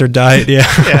announcer died. Yeah.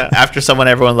 Yeah. After someone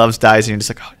everyone loves dies, and you're just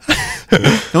like, oh.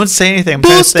 No one's saying anything. I'm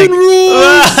Boston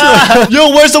rules. Yo,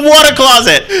 where's the water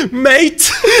closet,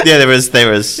 mate? Yeah, there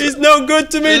was. He's no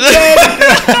good to me,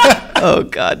 Dad. Oh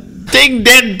God. Ding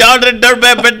ding dong dong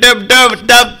dong dong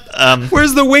dong.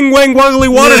 Where's the wing wang woggly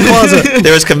water closet?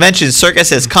 There was conventions,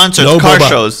 circuses, concerts, no car Bubba.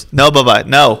 Shows. No Bubba.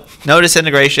 No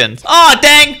disintegration. Oh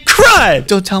dang! Crud!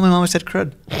 Don't tell my mom I said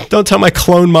crud. Don't tell my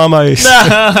clone mama.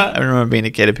 I remember being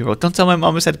a kid and people, don't tell my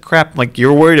mom I said crap. I'm like,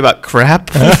 you're worried about crap?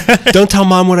 Don't tell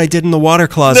mom what I did in the water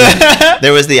closet.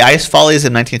 There was the Ice Follies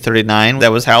in 1939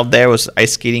 that was held there. It was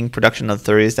ice skating production of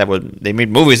the 30s they made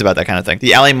movies about that kind of thing.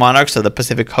 The LA Monarchs of the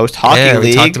Pacific Coast Hockey Yeah, we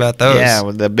League. talked about those. Yeah,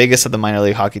 the biggest of the minor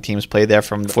league hockey teams played there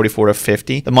from 44 to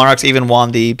 50. The Monarchs even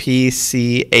won the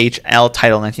PCHL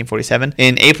title in 1947.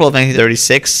 In April of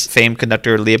 1936, famed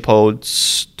conductor Leopold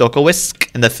Stokowski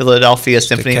and the Philadelphia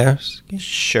Symphony.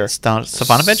 Sure.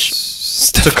 Stefanovich?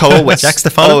 Stokowski. Jack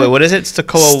Stefanovich? Oh, what is it?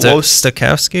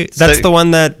 Stokowski? That's the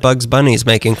one that Bugs Bunny's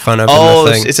making fun of in Oh,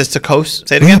 the thing. it's a Stokowski.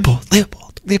 Say it again.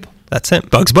 Leopold. That's him.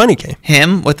 Bugs Bunny came.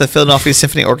 Him, with the Philadelphia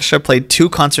Symphony Orchestra, played 2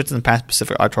 concerts in the Pan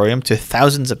Pacific Auditorium to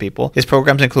thousands of people. His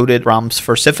programs included Brahms'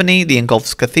 First Symphony, The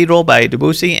Engulfs Cathedral by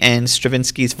Debussy, and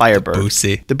Stravinsky's Firebird.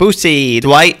 Debussy.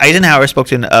 Dwight Eisenhower spoke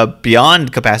to a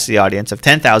beyond capacity audience of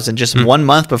 10,000 just 1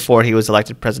 month before he was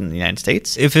elected president of the United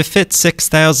States. If it fit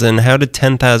 6,000, how did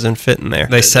 10,000 fit in there?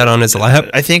 They sat on his lap?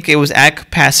 I think it was at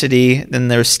capacity, then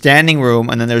there was standing room,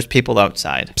 and then there was people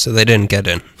outside. So they didn't get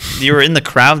in. You were in the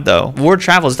crowd, though. Word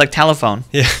travels like telephone.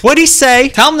 Yeah. What'd he say?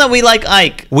 Tell him that we like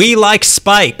Ike. We like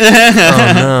Spike.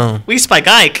 Oh, no. We spike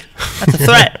Ike. That's a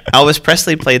threat. Elvis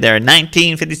Presley played there in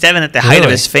 1957 at the height of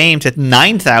Really? his fame to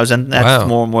 9,000. That's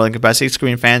Wow. more than capacity.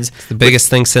 Screen fans. The biggest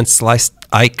thing since Sliced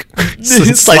Ike.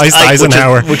 Sliced Ike,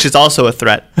 Eisenhower. which is also a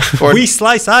threat. Or, We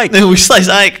slice Ike. we slice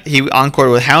Ike. He encored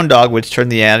with Hound Dog, which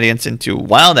turned the audience into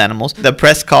wild animals. The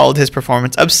press called his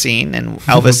performance obscene, and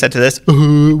Elvis said to this,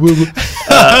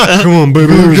 Come on,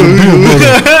 baby.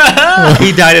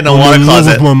 he died in a water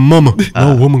closet. My mama.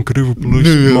 No woman could ever police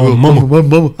my mama.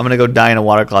 I'm going to go die in a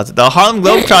water closet. The Harlem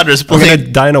Globetrotters I'm going to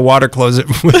played die in a water closet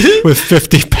with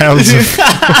 50 pounds of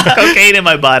cocaine in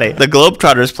my body. The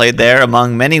Globetrotters played there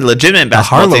among many legitimate the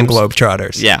basketball Harlem teams.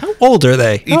 Globetrotters. Yeah. How old are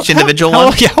they? Each individual how,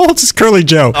 one? How old is Curly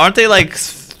Joe? I Aren't they like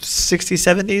 60s,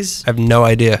 70s? have no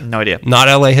idea. No idea. Not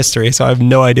LA history, so I have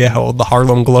no idea how old the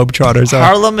Harlem Globetrotters are.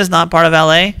 Harlem is not part of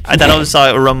LA. I thought it was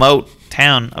a remote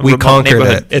town. A We remote conquered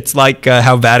neighborhood. it. It's like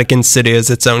how Vatican City is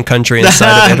its own country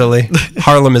inside of Italy.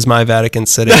 Harlem is my Vatican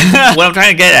City. What I'm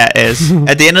trying to get at is,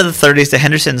 at the end of the 30s, the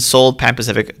Hendersons sold Pan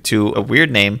Pacific to a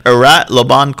weird name, Arat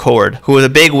Laban Cord, who was a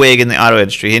big wig in the auto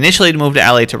industry. He initially moved to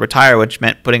LA to retire, which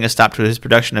meant putting a stop to his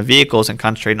production of vehicles and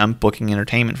concentrating on booking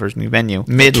entertainment for his new venue.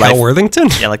 Midlife. Cal Worthington?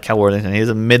 Yeah, like Cal Worthington. He was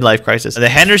a midlife crisis. The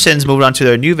Hendersons moved on to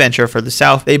their new venture for the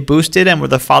South. They boosted and were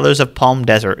the fathers of Palm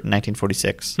Desert in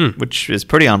 1946, which is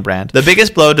pretty on brand. The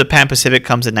biggest blow to Pan Pacific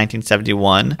comes in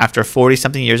 1971, after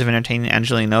 40-something years of entertaining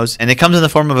Angelinos, and it comes in the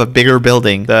form of a bigger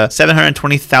building, the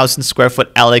 720,000 square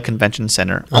foot LA Convention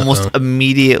Center. Almost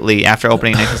immediately after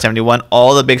opening in 1971,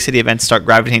 all the big city events start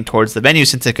gravitating towards the venue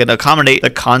since it could accommodate the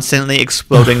constantly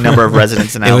exploding number of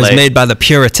residents in LA. It was made by the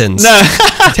Puritans.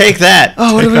 Take that.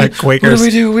 Oh, what do we Quakers. What do we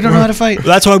do? We don't know how to fight.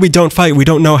 That's why we don't fight. We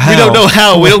don't know how. We don't know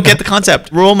how. We don't get the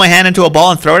concept. Roll my hand into a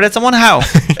ball and throw it at someone? How?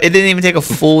 It didn't even take a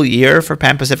full year for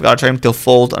Pan Pacific Auditorium to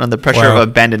fold under the pressure Wow. of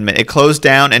abandonment. It closed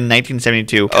down in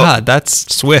 1972. God,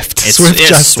 that's swift. It's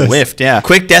justice. swift, yeah.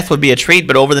 Quick death would be a treat,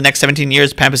 but over the next 17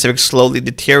 years, Pan Pacific slowly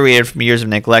deteriorated from years of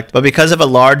neglect. But because of a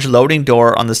large loading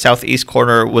door on the southeast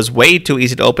corner was way too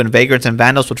easy to open, vagrants and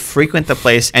vandals would frequent the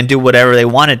place and do whatever they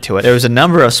wanted to it. There was a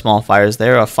number of small fires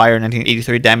there. A fire in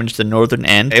 1983 damaged the northern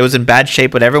end. It was in bad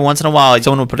shape, but every once in a while,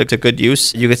 someone would put it to good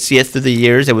use. You could see it through the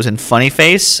years. It was in Funny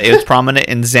Face. It was prominent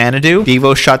in Xanadu.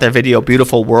 Devo shot their video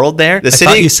Beautiful World there. The I city...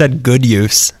 thought you said good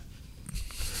use.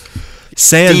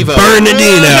 San Devo.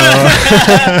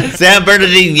 Bernardino. San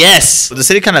Bernardino, yes. The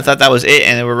city kind of thought that was it,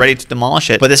 and they were ready to demolish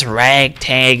it. But this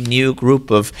ragtag new group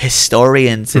of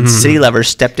historians and city lovers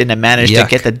stepped in and managed to Yuck.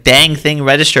 get the dang thing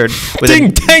registered. With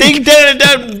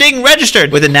ding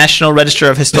registered with the National Register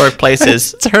of Historic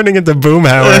Places. Turning into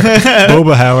Boomhauer.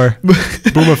 Bobahauer.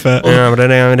 Boomafett.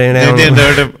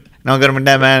 No good with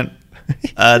that, man.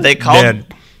 They called... Dad,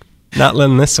 not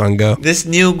letting this one go. This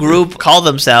new group called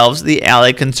themselves the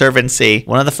LA Conservancy.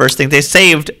 One of the first things they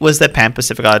saved was the Pan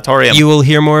Pacific Auditorium. You will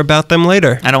hear more about them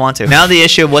later. I don't want to. Now the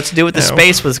issue of what to do with the No.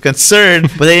 space was concerned,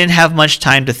 but they didn't have much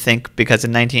time to think because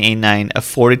in 1989, a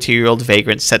 42-year-old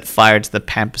vagrant set fire to the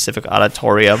Pan Pacific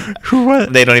Auditorium. Who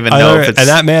what? They don't even know if it's... And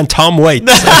that man, Tom Waits.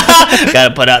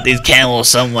 Gotta put out these candles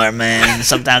somewhere, man.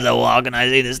 Sometimes I walk and I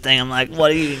see this thing. I'm like,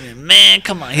 what are you... Man,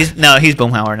 come on. He's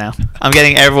Boomhauer now. I'm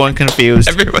getting everyone confused.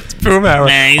 Everyone's Boomhauer.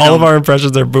 Man, you All know- of our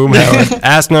impressions are Boomhauer.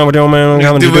 Ask now what you man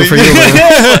coming to do for you,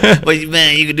 man. What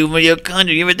man, you can do for your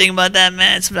country. You ever think about that,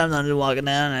 man? Sometimes I'm just walking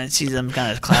down and I see some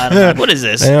kind of cloud. I'm like, what is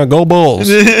this? Yeah, go Bulls.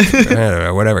 I don't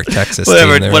know, whatever Texas team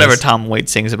there Whatever is. Tom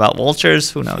Waits sings about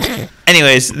vultures, who knows?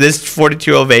 Anyways, this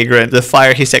 42-year-old vagrant, the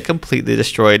fire he said completely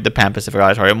destroyed the Pan Pacific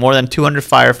Auditorium. More than 200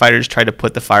 firefighters tried to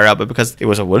put the fire out, but because it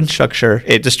was a wooden structure,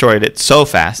 it destroyed it so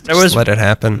fast. Just let it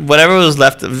happen. Whatever was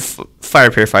left of fire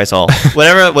purifies all.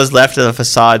 Whatever was left of the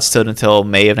facade stood until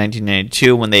May of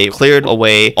 1992 when they cleared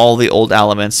away all the old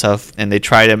elements and they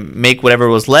tried to make whatever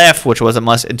was left, which was a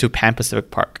must, into Pan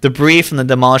Pacific Park. Debris from the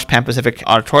demolished Pan Pacific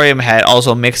Auditorium had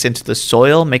also mixed into the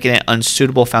soil, making it an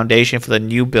unsuitable foundation for the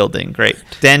new building. Great.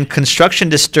 Then construction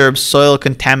disturbed soil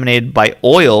contaminated by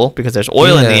oil, because there's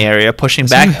oil in the area, pushing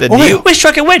back the new... We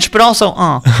struck a witch, but also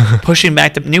pushing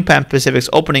back the new Pan Pacific's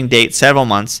opening date several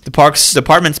months. The parks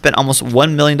department spent almost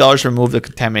 $1 million to remove the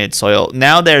contaminated soil.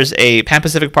 Now there's a Pan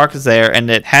Pacific Park is there, and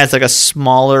it has like a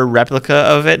smaller replica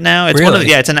of it now. It's really?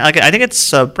 it's I think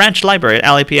it's a branch library,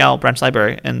 LAPL branch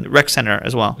library, and rec center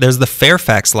as well. There's the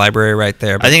Fairfax Library right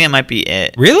there. I think it might be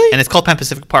it. Really? And it's called Pan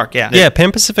Pacific Park, yeah. Yeah,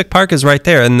 Pan Pacific Park is right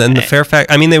there. And then the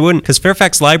Fairfax, they wouldn't, because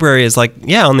Fairfax Library is like,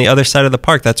 on the other side of the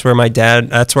park. That's where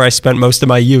that's where I spent most of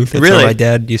my youth. That's where my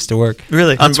dad used to work.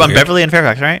 Really? On Beverly and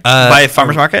Fairfax, right? By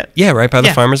Farmer's Market? Yeah, right by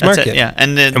the Farmer's Market. It, yeah.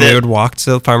 And we would walk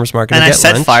to the Farmer's Market and I get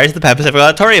set lunch. fire to the Pan Pacific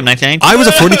Auditorium in 1992. I was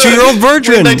a 42-year-old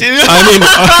virgin.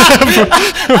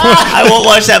 I won't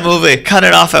watch that movie. Cut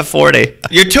it off at 40.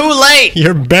 You're too late.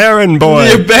 You're barren, boy.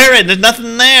 You're barren. There's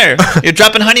nothing there. You're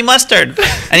dropping honey mustard.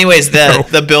 Anyways,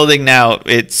 the building now,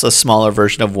 it's a smaller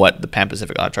version of what the Pan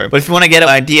Pacific Auditorium. But if you want to get an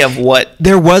idea of what...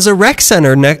 There was a rec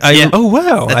center. Oh,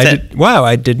 wow. Wow,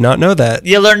 I did not know that.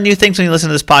 You learn new things when you listen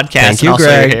to this podcast. Thank you,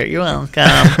 Greg. You're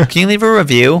welcome. Can you leave a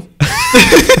review?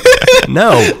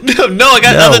 No, I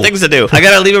got other things to do. I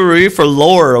gotta leave a review for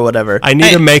lore or whatever. I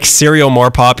need to make cereal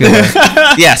more popular.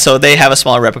 Yeah, so they have a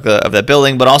smaller replica of that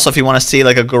building, but also if you want to see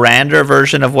like a grander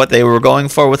version of what they were going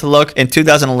for with the look, in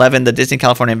 2011, the Disney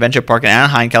California Adventure Park in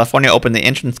Anaheim, California opened the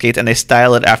entrance gates and they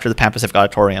style it after the Pan Pacific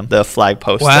Auditorium, the flag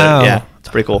post. Wow. Yeah. It's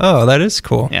pretty cool. Oh, that is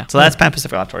cool. Yeah. So that's Pan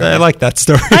Pacific Auditorium. I like that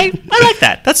story. I like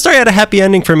that. That story had a happy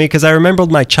ending for me because I remembered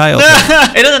my childhood.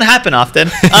 It doesn't happen often.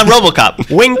 On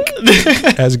RoboCop. Wink.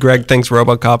 As Greg thinks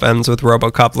RoboCop ends with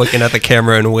RoboCop looking at the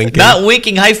camera and winking. Not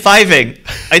winking, high-fiving.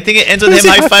 I think it ends with him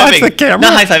high-fiving. The camera?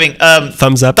 Not high-fiving.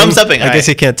 Thumbs up. Thumbs upping. I guess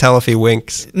you can't tell if he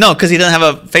winks. No, because he doesn't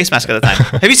have a face mask at the time.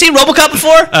 Have you seen RoboCop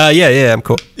before? Yeah, I'm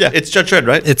cool. Yeah, it's Judge Dredd,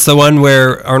 right? It's the one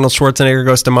where Arnold Schwarzenegger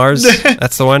goes to Mars.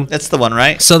 That's the one? That's the one,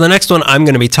 right? So the next one I'm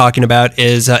going to be talking about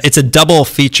is it's a double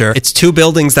feature. It's two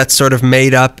buildings that sort of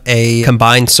made up a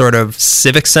combined sort of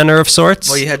civic center of sorts.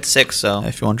 Well, you had 6, so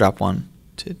if you want to drop one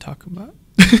to talk about.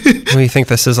 Well, you think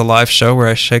this is a live show where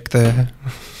I shake the...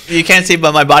 You can't see,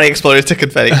 but my body exploded to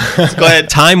confetti. So go ahead.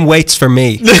 Time waits for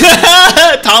me.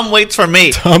 Tom waits for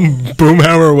me. Tom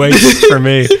Boomhauer waits for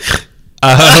me.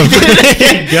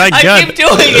 I keep doing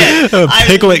it.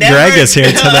 Piglet Greg is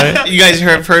here tonight. You guys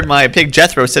have heard my pig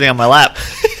Jethro sitting on my lap.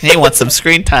 He wants some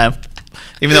screen time,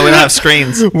 even though we don't have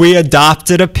screens. We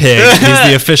adopted a pig. He's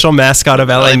the official mascot of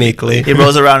LA Meekly. He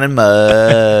rolls around in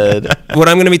mud. What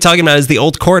I'm going to be talking about is the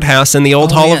old courthouse and the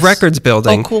old Hall of Records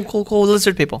building. Oh, cool.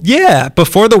 Lizard people. Yeah.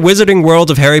 Before the wizarding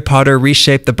world of Harry Potter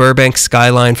reshaped the Burbank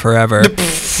skyline forever,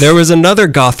 there was another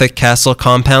Gothic castle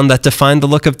compound that defined the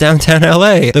look of downtown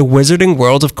LA, the wizarding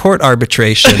world of court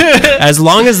arbitration. As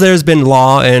long as there's been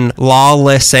law in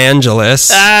lawless Angeles.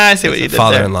 I see what you did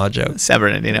Father-in-law joke. San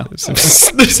Bernardino.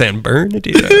 San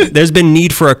Bernardino. There's been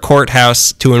need for a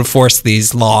courthouse to enforce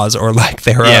these laws or lack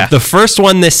thereof. Yeah. The first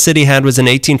one this city had was in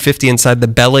 1850 inside the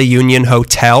Bella Union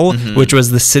Hotel, which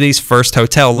was the city's first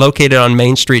hotel, located on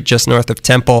Main Street just north of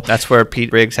Temple. That's where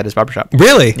Pete Riggs had his barbershop.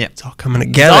 Really? Yeah. It's all coming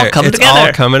together. It's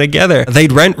all coming together.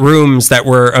 They'd rent rooms that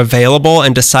were available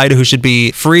and decide who should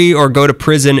be free or go to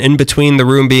prison in between the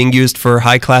room being used for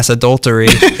high-class adultery.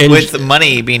 With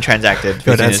money being transacted.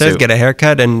 Go downstairs, get a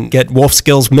haircut, and get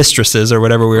Wolfskill's mistresses or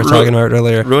whatever we were talking about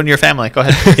earlier. Ruin your family. Go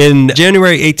ahead. In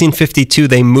January 1852,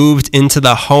 they moved into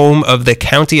the home of the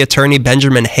county attorney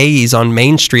Benjamin Hayes on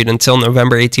Main Street until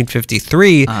November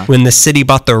 1853, when the city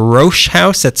bought the Roche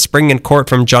House at Spring and Court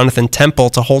from Jonathan Temple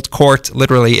to hold court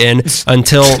literally in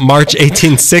until March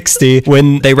 1860,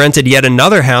 when they rented yet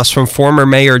another house from former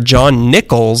Mayor John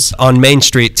Nichols on Main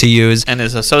Street to use. And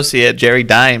his associate, Jerry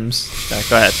Dimes.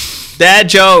 Go ahead. Dad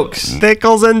jokes.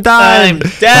 Nichols and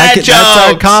Dimes. Dad jokes.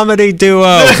 That's our comedy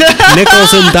duo.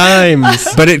 Nichols and Dimes.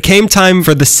 But it came time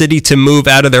for the city to move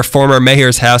out of their former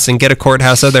mayor's house and get a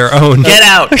courthouse of their own. Get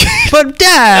out. But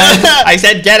Dad. I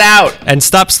said get out. And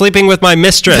stop sleeping with my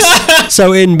mistress.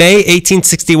 So in May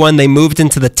 1861, they moved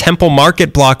into the Temple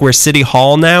Market block where City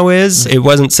Hall now is. It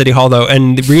wasn't City Hall, though,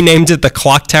 and renamed it the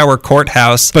Clock Tower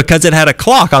Courthouse because it had a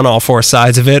clock on all 4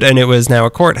 sides of it, and it was now a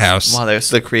courthouse. Wow,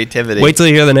 there's the creativity. Wait till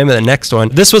you hear the name of the next one.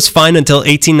 This was fine until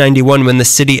 1891 when the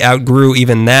city outgrew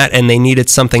even that and they needed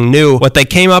something new. What they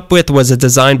came up with was a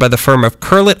design by the firm of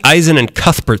Curlett, Eisen, and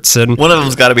Cuthbertson. One of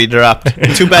them's got to be dropped.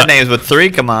 Two bad names, but three,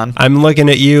 come on. I'm looking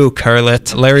at you,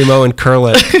 Curlett. Larry Moe and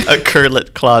Curlett. A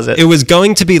Curlett closet. It was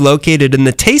going to be located in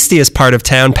the tastiest part of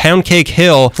town, Pound Cake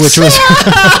Hill, which was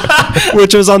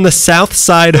which was on the south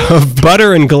side of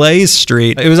Butter and Glaze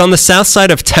Street. It was on the south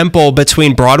side of Temple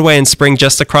between Broadway and Spring,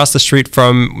 just across the street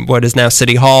from what is now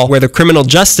City Hall, where the Criminal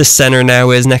Justice Center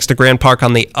now is, next to Grand Park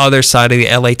on the other side of the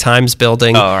LA Times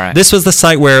building. Oh, all right. This was the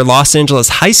site where Los Angeles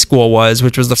High School was,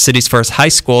 which was the city's first high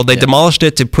school. They demolished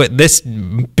it to put this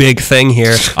big thing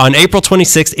here. On April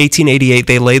 26, 1888,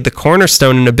 they laid the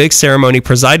cornerstone in a big ceremony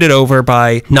presided over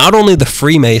by not only the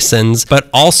Freemasons, but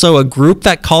also a group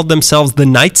that called themselves the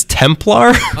Knights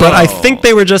Templar. But I think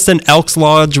they were just an Elks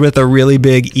Lodge with a really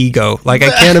big ego. Like, I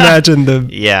can't imagine the...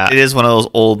 Yeah, it is one of those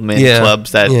old men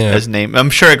clubs that is named... I'm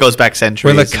sure it goes back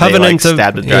centuries. Where the Covenant they,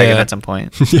 stabbed a dragon at some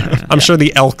point. I'm sure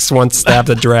the Elks once stabbed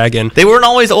a dragon. They weren't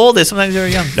always old. Sometimes they were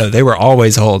young. No, they were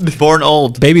always old. Born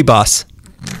old. Baby Boss.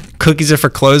 Cookies are for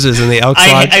closers in the Elks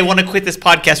Lodge. I want to quit this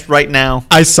podcast right now.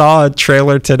 I saw a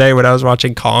trailer today when I was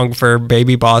watching Kong for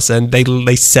Baby Boss, and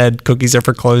they said cookies are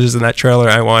for closers in that trailer.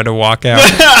 I wanted to walk out.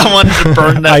 I wanted to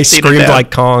burn that. I screamed like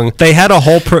Kong. They had a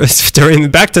whole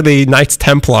back to the Knights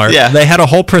Templar. Yeah. They had a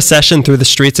whole procession through the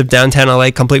streets of downtown LA,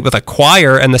 complete with a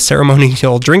choir and the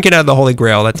ceremonial drinking out of the Holy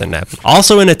Grail. That didn't happen.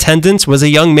 Also in attendance was a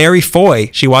young Mary Foy.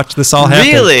 She watched this all happen.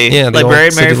 Really? Yeah, the Librarian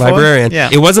old city Mary Foy? librarian. Yeah.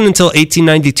 It wasn't until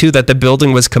 1892 that the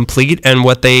building was complete, and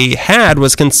what they had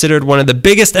was considered one of the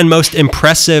biggest and most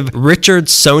impressive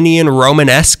Richardsonian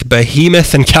Romanesque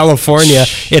behemoth in California.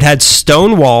 It had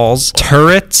stone walls,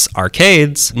 turrets,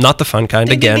 arcades, not the fun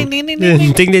kind again. Ding, ding, ding,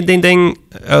 ding, Ding, ding, ding, ding.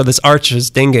 Oh, this arch is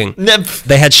dinging. Nip.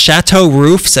 They had chateau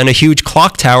roofs and a huge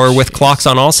clock tower with clocks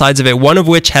on all sides of it, one of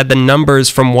which had the numbers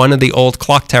from one of the old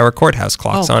clock tower courthouse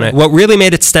clocks on it. What really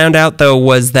made it stand out, though,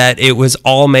 was that it was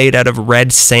all made out of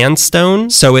red sandstone,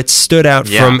 so it stood out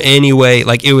from any way.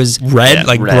 Like, it was red,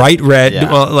 bright red,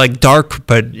 well, like dark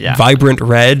but vibrant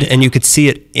red, and you could see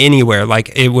it anywhere.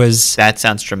 Like, it was... That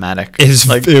sounds dramatic. It was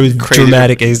crazy.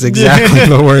 Dramatic is exactly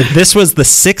the word. This was the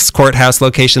 6th courthouse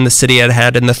location the city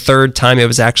had, and the 3rd time it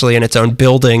was actually in its own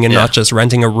building and not just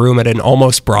renting a room at an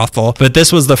almost brothel. But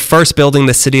this was the first building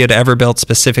the city had ever built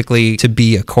specifically to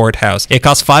be a courthouse. It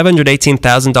cost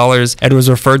 $518,000 and was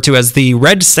referred to as the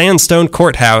Red Sandstone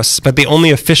Courthouse, but the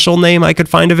only official name I could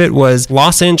find of it was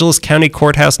Los Angeles County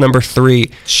Courthouse number 3.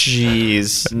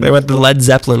 Jeez. They went the Led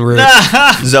Zeppelin route.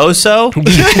 Zoso?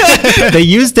 They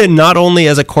used it not only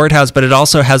as a courthouse, but it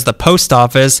also has the post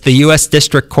office, the U.S.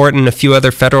 District Court, and a few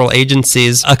other federal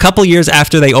agencies. A couple years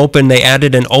after they opened, they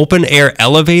added an open-air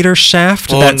elevator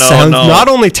shaft that sounds not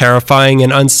only terrifying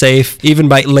and unsafe, even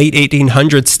by late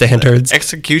 1800s standards.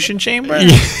 Execution chamber?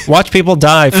 Watch people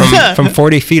die from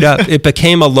 40 feet up. It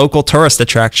became a local tourist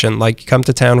attraction. Like, you come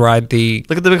to town, ride the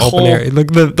Look at the big open hole. air.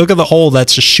 Look at the hole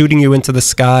that's just shooting you into the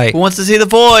sky. Who wants to see the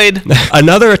void?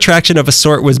 Another attraction of a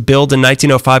sort was built in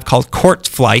 1905 called Quartz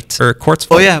Flight. Oh,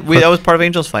 yeah. That was part of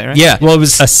Angel's Flight, right? Yeah. Well, it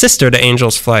was a sister to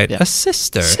Angel's Flight. Yeah. A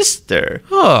sister. Sister.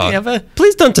 Oh, You have a...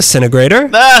 please don't disintegrate her.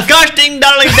 Gosh ding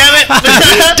darling, damn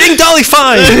it. Ding dolly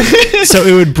fine. So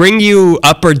it would bring you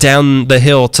up or down the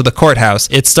hill to the courthouse.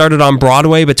 It started on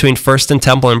Broadway between 1st and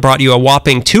Temple and brought you a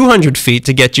whopping 200 feet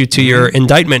to get you to your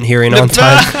indictment hearing on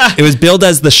time. It was billed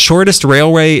as the shortest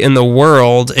railway in the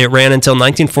world. It ran until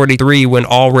 1943 when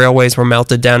all railways were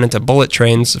melted down into bullet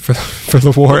trains for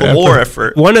the war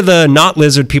effort. One of the not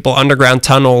lizard people underground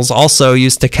tunnels also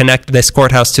used to connect this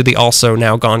courthouse to the also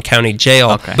now gone county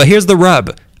jail. Okay. But here's the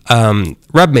rub.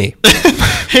 Rub me.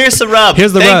 Here's the rub.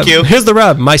 Here's the Thank rub. you. Here's the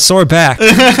rub. My sore back.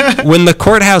 When the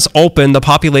courthouse opened, the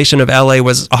population of LA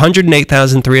was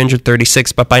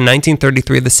 108,336, but by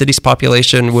 1933, the city's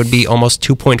population would be almost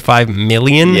 2.5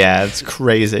 million. Yeah, it's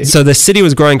crazy. So the city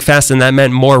was growing fast, and that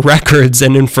meant more records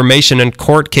and information and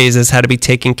court cases had to be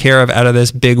taken care of out of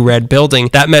this big red building.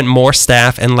 That meant more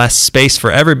staff and less space for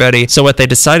everybody. So what they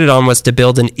decided on was to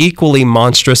build an equally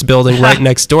monstrous building right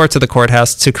next door to the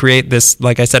courthouse to create this,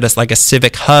 like I said, it's like a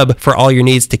civic hub for all your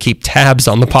needs to keep tabs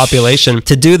on the population.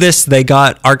 To do this, they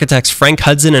got architects Frank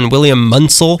Hudson and William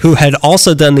Munsell, who had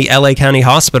also done the LA County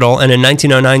Hospital, and in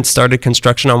 1909 started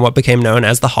construction on what became known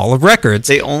as the Hall of Records.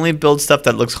 They only build stuff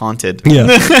that looks haunted.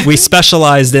 Yeah. We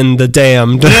specialized in the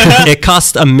damned. It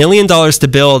cost $1 million to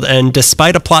build, and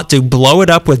despite a plot to blow it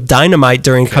up with dynamite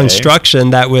during construction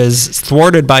that was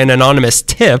thwarted by an anonymous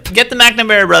tip, Get the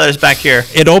McNamara brothers back here.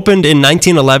 it opened in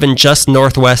 1911 just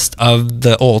northwest of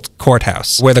the old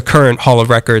courthouse, where the current Hall of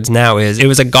Records now is. It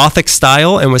was a Gothic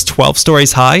style and was 12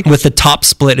 stories high with the top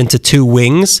split into 2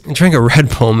 wings. Drink a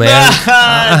Red Bull, man.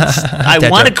 I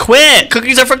want to quit.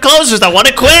 Cookies are for closers. I want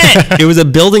to quit. It was a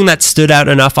building that stood out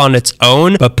enough on its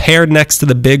own, but paired next to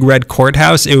the big red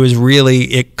courthouse,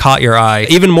 it caught your eye.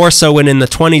 Even more so when in the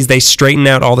 20s they straightened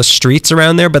out all the streets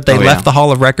around there, but they left the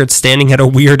Hall of Records standing at a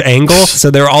weird angle. So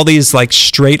there are all these like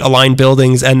straight aligned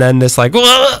buildings and then this like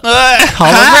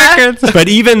Hall of Records. But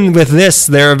even with this,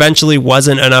 there eventually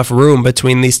wasn't enough room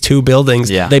between these 2 buildings.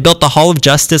 Yeah. They built the Hall of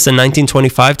Justice in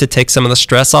 1925 to take some of the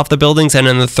stress off the buildings, and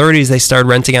in the 30s they started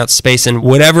renting out space in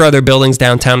whatever other buildings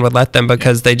downtown would let them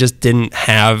because they just didn't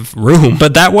have room.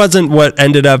 But that wasn't what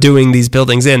ended up doing these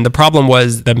buildings in. The problem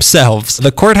was themselves.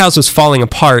 The courthouse was falling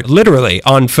apart. Literally,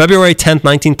 on February 10th,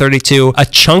 1932, a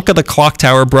chunk of the clock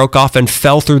tower broke off and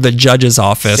fell through the judge's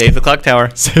office. Save the clock tower.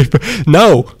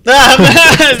 No.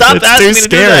 Stop It's asking too me to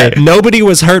do scary. that. Nobody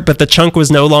was hurt, but the chunk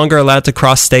was no longer allowed to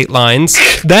cross state lines.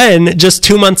 Then, just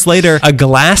 2 months later, a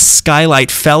glass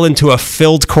skylight fell into a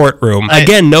filled courtroom.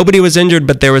 Again, nobody was injured,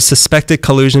 but there was suspected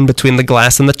collusion between the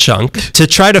glass and the chunk. To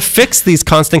try to fix these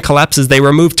constant collapses, they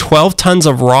removed 12 tons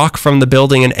of rock from the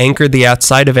building and anchored the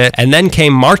outside of it. And then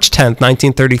came March 10th,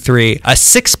 1933. A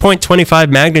 6.25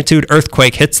 magnitude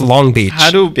earthquake hits Long Beach.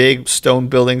 How do big stone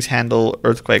buildings handle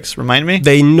earthquakes? Remind me.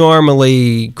 They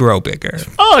normally grow bigger.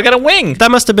 Oh, I got a wing.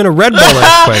 That must have been a Red Bull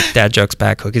earthquake. Dad jokes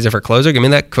back. Cookies are for closer. Give me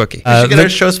that cookie. We should get our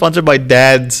show sponsored by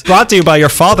Dads. Brought to you by your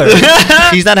father.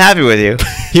 He's not happy with you.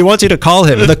 He wants you to call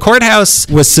him. The courthouse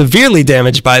was severely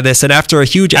damaged by this, and after a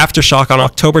huge aftershock on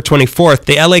October 24th,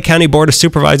 the LA County Board of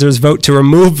Supervisors vote to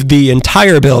remove the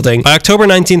entire building. By October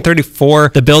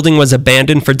 1934, the building was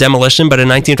abandoned for demolition, but in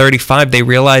 1935, they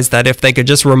realized that if they could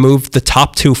just remove the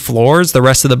top 2 floors, the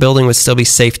rest of the building would still be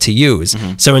safe to use.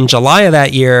 So in July of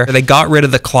that year, they got rid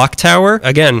of the clock tower.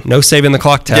 Again, no saving the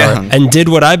clock tower. And did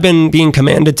what I've been being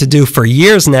commanded to do for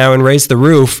years now and raise the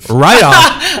roof right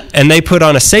off. And they put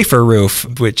on a safer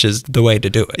roof, which is the way to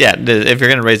do it. Yeah, if you're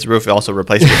going to raise the roof, also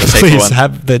replace it with a safer Please one.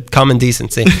 have the common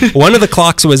decency. One of the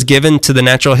clocks was given to the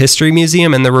Natural History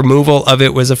Museum, and the removal of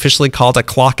it was officially called a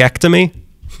clockectomy.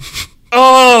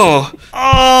 Oh!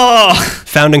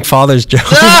 Founding fathers joke.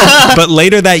 But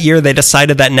later that year, they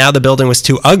decided that now the building was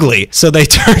too ugly, so they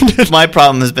turned it. My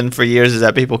problem has been for years is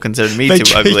that people consider me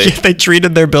too ugly. They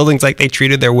treated their buildings like they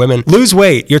treated their women. Lose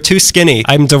weight. You're too skinny.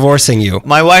 I'm divorcing you.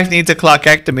 My wife needs a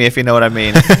clockectomy, if you know what I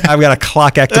mean. I've got a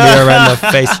clockectomy around the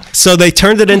face. So they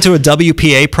turned it into a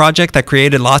WPA project that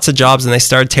created lots of jobs, and they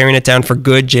started tearing it down for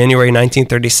good January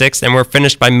 1936, and were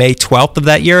finished by May 12th of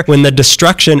that year, when the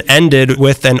destruction ended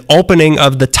with an opening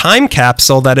of the time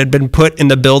capsule that had been put in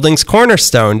the building's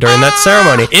cornerstone during that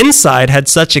ceremony. Inside had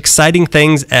such exciting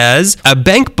things as a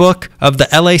bank book of the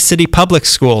LA City Public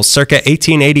Schools circa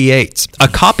 1888, a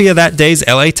copy of that day's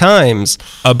LA Times,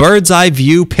 a bird's eye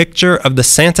view picture of the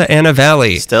Santa Ana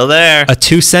Valley, Still there. a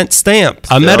 2-cent stamp,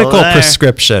 a medical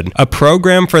prescription, a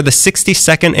program for the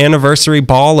 62nd anniversary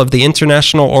ball of the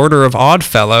International Order of Odd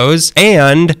Fellows,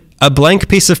 and a blank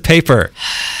piece of paper.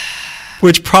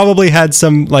 Which probably had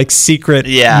some like secret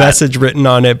message written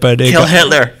on it, but Kill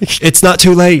Hitler. It's not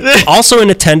too late. Also in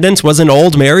attendance was an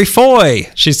old Mary Foy.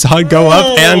 She saw it go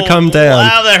up and come down.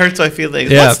 Wow, that hurts my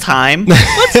feelings. Yeah. What's time?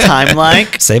 What's time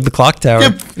like? Save the clock tower.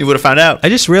 You would have found out. I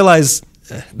just realized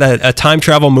that a time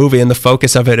travel movie and the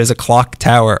focus of it is a clock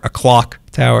tower. A clock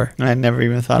tower. I never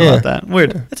even thought about that.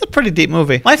 Weird. It's a pretty deep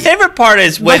movie. My favorite part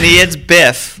is when he hits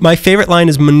Biff. My favorite line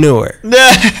is manure.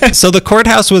 So the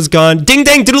courthouse was gone. Ding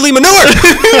dang diddly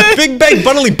manure. Big bang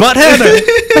buttily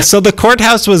butthead. So the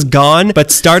courthouse was gone,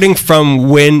 but starting from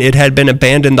when it had been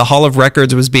abandoned, the Hall of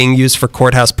Records was being used for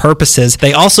courthouse purposes.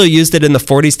 They also used it in the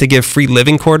 40s to give free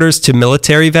living quarters to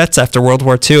military vets after World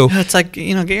War II. It's like,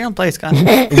 get your own place,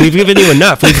 guys. We've given you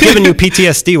enough. We've given you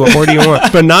PTSD. What more do you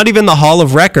want? But not even the Hall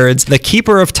of Records, the keeper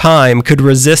of time, could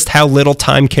resist how little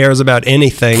time cares about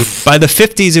anything. By the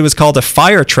 50s, it was called a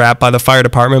fire trap by the fire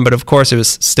department, but of course it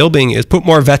was still being used. Put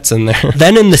more vets in there.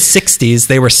 Then in the 60s,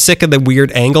 they were sick of the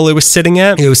weird angle it was sitting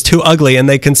at. It was too ugly, and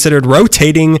they considered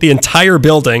rotating the entire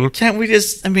building. Can't we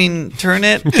just, turn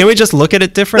it? Can we just look at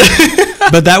it different?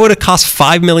 But that would have cost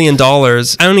 $5 million.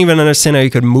 I don't even understand how you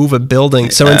could move a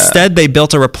building. So instead, they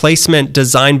built a replacement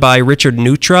designed by Richard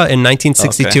Neutra in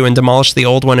 1962 and demolished the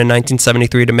old one in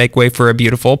 1973 to make way for a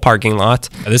beautiful parking lot.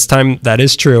 This time, that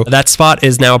is true. That spot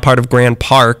is now a part of Grand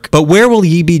Park. But where will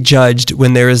ye be judged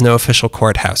when there is no official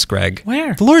courthouse, Greg?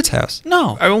 Where? The Lord's house.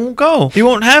 No, I won't go. He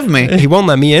won't have me. He won't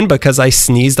let me in because I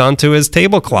sneezed onto his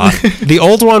tablecloth. The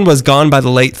old one was gone by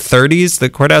the late 30s. The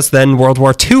courthouse, then World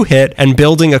War II hit, and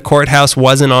building a courthouse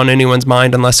wasn't on anyone's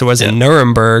mind unless it was in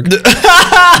Nuremberg.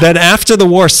 Then after the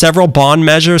war, several bond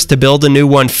measures to build a new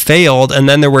one failed, and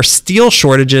then there were steel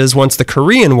shortages once the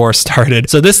Korean War started.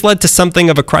 So this led to something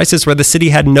of a crisis where the city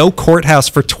had no courthouse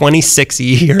for 26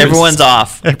 years. Everyone's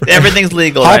off. Everything's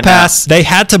legal Hall right pass. They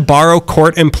had to borrow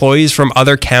court employees from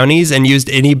other counties and used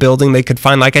any building they could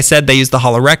find. Like I said, they used the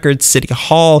Hall of Records, City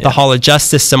Hall, the Hall of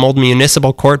Justice, some old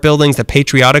municipal court buildings, the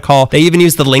Patriotic Hall. They even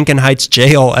used the Lincoln Heights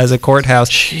Jail as a courthouse.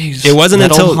 Jeez. It wasn't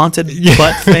that until old haunted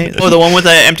butt face. Oh, the one with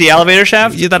the empty elevator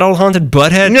shaft? Yeah, that old haunted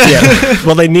butt head? Yeah.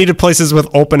 Well, they needed places with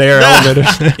open air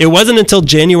elevators. It wasn't until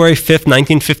January 5th,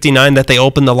 1959 that they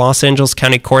opened the Los Angeles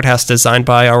County Courthouse designed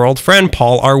by our old friend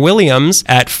Paul R. Williams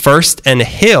at First and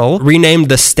Hill, renamed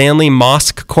the Stanley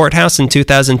Mosque Courthouse in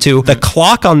 2002. The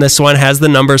clock on this one has the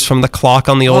numbers from the clock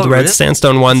on the old red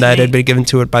sandstone one that had been given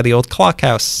to it by the old clock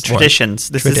house. Traditions.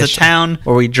 This is a town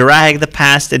where we drag the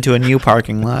past into a new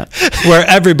parking lot. Where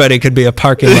everybody could be a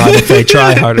parking lot if they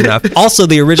try hard enough. Also,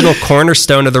 the original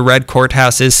cornerstone of the Red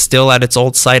Courthouse is still at its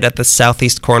old site at the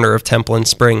southeast corner of Temple and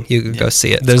Spring. You can go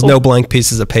see it. There's no blank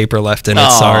pieces of paper left in it.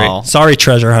 Oh. Sorry,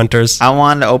 treasure hunters. I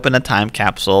wanted to open a time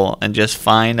capsule and just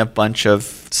find a bunch of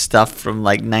stuff from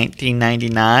like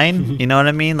 1999. You know what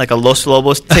I mean? Like a Los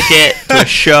Lobos ticket to a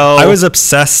show. I was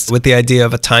obsessed with the idea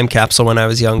of a time capsule when I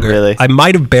was younger. Really? I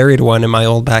might have buried one in my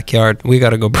old backyard. We got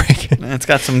to go break it. It's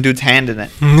got some dude's hand in it.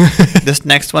 This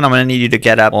next one, I'm going to need you to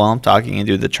get up while I'm talking and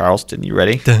do the Charleston. You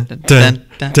ready?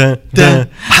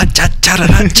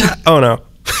 Oh, no.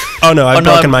 Oh no, I've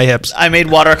broken my hips. I made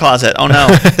water closet. Oh no.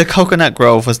 The Coconut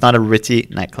Grove was not a ritzy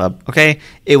nightclub, okay?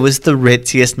 It was the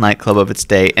ritziest nightclub of its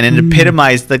day, and it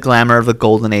epitomized the glamour of the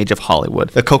golden age of Hollywood.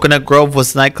 The Coconut Grove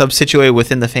was the nightclub situated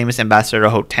within the famous Ambassador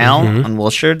Hotel on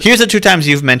Wilshire. Here's the 2 times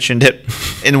you've mentioned it.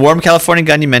 In Warm California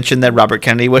Gun, you mentioned that Robert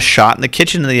Kennedy was shot in the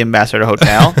kitchen of the Ambassador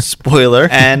Hotel. Spoiler.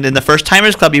 And in the First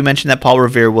Timers Club, you mentioned that Paul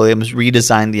Revere Williams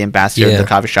redesigned the Ambassador of the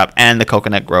coffee shop and the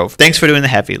Coconut Grove. Thanks for doing the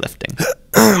heavy lifting.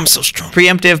 I'm so strong.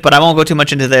 Preemptive, but I won't go too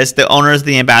much into this. The owners of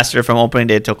the Ambassador from opening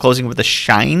day till closing were the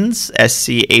Shines,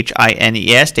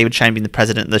 Schines. David Shine being the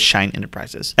president of the Shine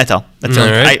Enterprises. That's all. That's all.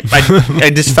 Right.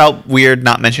 I just felt weird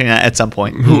not mentioning that at some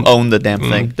point. Who owned the damn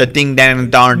thing? The ding dang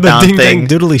darn The ding thing.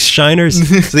 dang doodly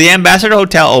shiners. So the Ambassador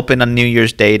Hotel opened on New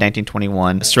Year's Day,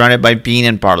 1921, surrounded by bean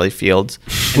and barley fields,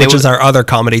 Which is our other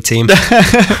comedy team.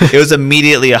 It was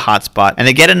immediately a hot spot. And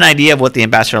to get an idea of what the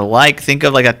Ambassador like, think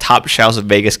of like a top shelves of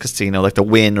Vegas casino, like the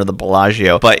Wynn or the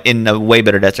Bellagio, but in a way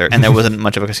better desert. And there wasn't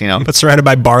much of a casino. But surrounded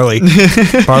by barley.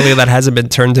 Barley that hasn't been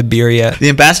turned to beer yet. The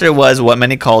Ambassador was what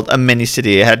many called a mini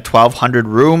city. It had 1,200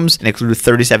 rooms and included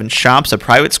 37 shops, a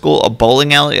private school, a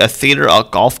bowling alley, a theater, a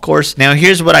golf course. Now,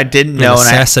 here's what I didn't know. An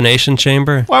assassination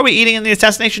chamber? Why are we eating in the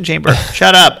assassination chamber?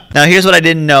 Shut up. Now, here's what I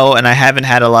didn't know, and I haven't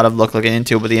had a lot of looking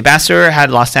into, but the Ambassador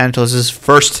had Los Angeles'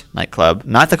 first nightclub,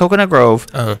 not the Coconut Grove.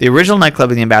 The original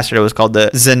nightclub of the Ambassador was called the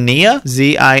Zinnia,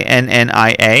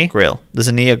 Zinnia Grill. The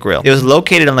Zinnia Grill. It was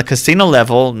located on the casino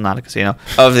level, not a casino,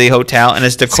 of the hotel, and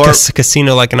its decor... It's a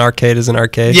casino like an arcade is an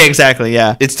arcade. Yeah, exactly,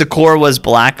 yeah. Its decor was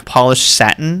black polished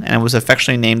satin, and it was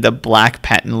affectionately named the Black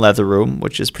Patent Leather Room,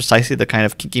 which is precisely the kind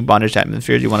of kinky bondage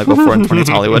atmosphere you want to go for in 20s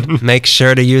Hollywood. Make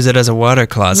sure to use it as a water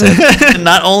closet.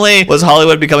 Not only was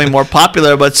Hollywood becoming more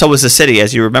popular, but so was the city.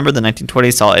 As you remember, the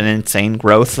 1920s saw an insane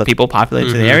growth of people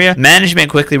populating the area. Management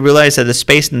quickly realized that the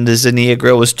space in the Zinnia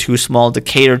Grill was too small to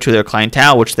cater to their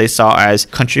clientele, which they saw as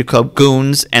country club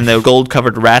goons and the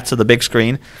gold-covered rats of the big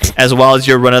screen, as well as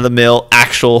your run-of-the-mill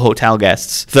actual hotel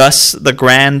guests. Thus, the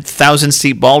grand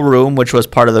 1,000-seat ballroom, which was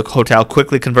part of the hotel,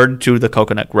 quickly converted to the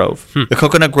Coconut Grove. The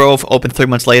Coconut Grove opened 3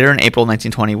 months later in April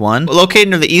 1921. Located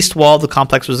near the east wall of the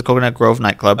complex was the Coconut Grove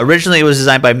nightclub. Originally, it was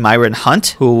designed by Myron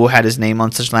Hunt, who had his name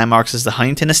on such landmarks as the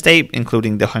Huntington Estate,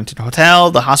 including the Huntington Hotel,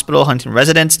 the hospital, Huntington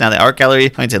Residence, now the Art Gallery,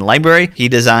 Huntington Library. He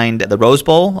designed the Rose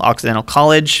Bowl, Occidental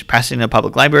College, Pasadena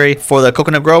Public Library. For the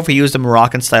Coconut Grove, he used a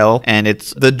Moroccan style, and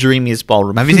it's the dreamiest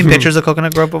ballroom. Have you seen pictures of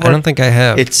Coconut Grove before? I don't think I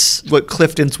have. It's what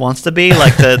Clifton's wants to be,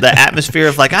 like the atmosphere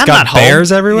of like, I'm not home.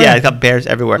 Bears everywhere? Yeah, it's got bears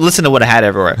everywhere. Listen to what it had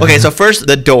everywhere. Okay, so first,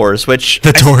 the Doors, which...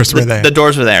 The Doors were there. The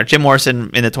Doors were there. Jim Morrison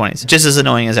in the 20s. Just as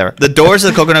annoying as ever. The doors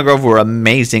of the Coconut Grove were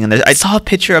amazing, and I saw a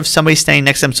picture of somebody standing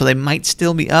next to them, so they might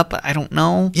still be up. I don't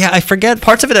know. Yeah, I forget.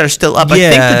 Parts of it are still up. Yeah,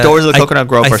 I think the doors of the Coconut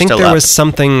Grove are still up. I think there was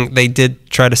something they did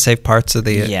try to save parts of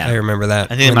the. Yeah. I remember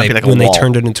that. I think it might be like a when wall. they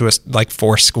turned it into like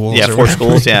 4 schools. Yeah, or 4 whatever.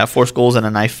 schools. Yeah, 4 schools and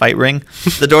a knife fight ring.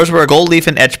 The doors were gold leaf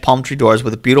and etched palm tree doors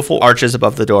with beautiful arches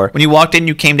above the door. When you walked in,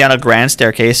 you came down a grand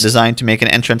staircase designed to make an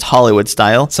entrance Hollywood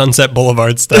style. Sunset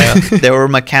Boulevard style. There were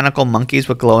mechanical monkeys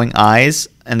with glowing eyes,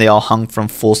 and they all hung from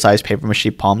full-size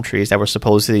papier-mâché palm trees that were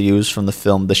supposedly used from the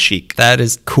film The Sheik. That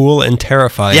is cool and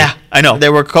terrifying. Yeah, I know.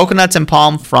 There were coconuts and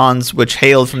palm fronds which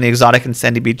hailed from the exotic and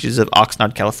sandy beaches of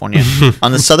Oxnard, California.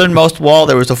 On the southernmost wall,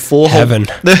 there was a full... Heaven.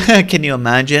 Can you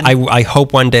imagine? I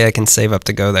hope one day I can save up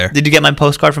to go there. Did you get my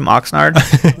postcard from Oxnard?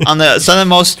 On the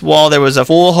southernmost wall, there was a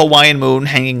full Hawaiian moon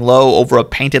hanging low over a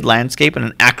painted landscape and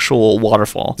an actual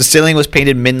waterfall. The ceiling was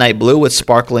painted midnight blue with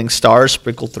sparkling stars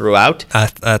sprinkled throughout.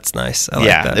 That's nice. I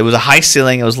like Yeah, that. it was a high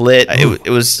ceiling. It was lit. It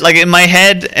was like in my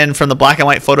head and from the black and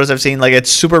white photos I've seen, like it's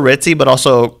super ritzy, but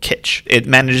also kitsch. It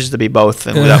manages to be both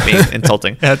and without being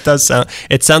insulting. Yeah, it does sound.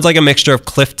 It sounds like a mixture of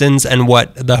Clifton's and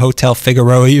what the Hotel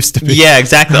Figueroa used to be. Yeah,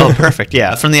 exactly. Oh, perfect.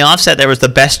 Yeah. From the offset, there was the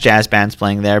best jazz bands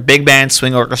playing there. Big bands,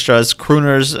 swing orchestras,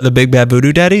 crooners. The Big Bad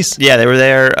Voodoo Daddies. Yeah, they were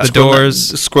there. The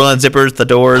Doors. Squirrel and Zippers, The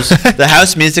Doors. The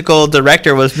house musical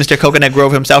director was Mr. Coconut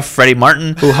Grove himself, Freddie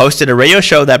Martin, who hosted a radio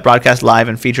show that broadcast live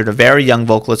and featured a very young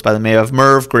vocalist by the name of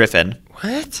Merv Griffin.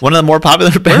 What? One of the more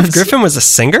popular bands. Merv Griffin was a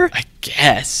singer? I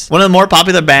guess. One of the more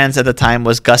popular bands at the time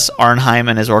was Gus Arnheim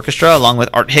and his orchestra, along with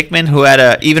Art Hickman, who had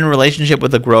an even relationship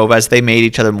with the Grove as they made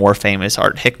each other more famous.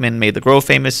 Art Hickman made the Grove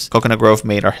famous. Coconut Grove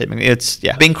made Art Hickman.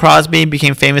 Bing Crosby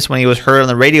became famous when he was heard on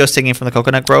the radio singing from the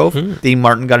Coconut Grove. Dean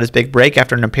Martin got his big break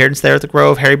after an appearance there at the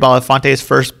Grove. Harry Belafonte's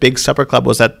first big supper club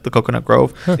was at the Coconut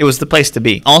Grove. It was the place to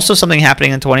be. Also, something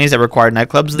happening in the 20s that required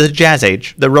nightclubs: the Jazz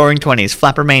Age, the Roaring 20s,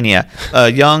 Flappermania.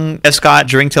 Young F. Scott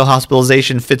drink till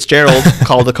hospitalization Fitzgerald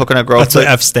called the Coconut Grove. That's what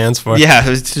F stands for. Yeah, it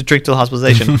was to drink till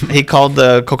hospitalization. He called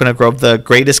the Coconut Grove the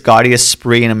greatest, gaudiest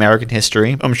spree in American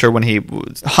history. I'm sure when he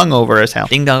was hungover as hell.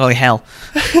 Ding dong, oh hell.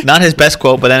 Not his best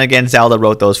quote, but then again, Zelda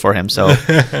wrote those for him. So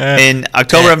in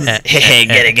October of get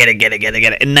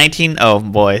it. Oh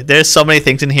boy, there's so many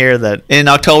things in here that in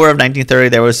October of 1930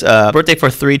 there was a birthday for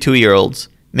 3 2-year-olds: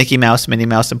 Mickey Mouse, Minnie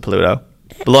Mouse, and Pluto.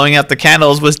 Blowing out the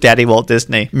candles was Daddy Walt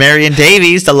Disney. Marion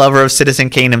Davies, the lover of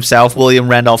Citizen Kane himself, William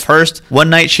Randolph Hearst.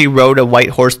 One night she rode a white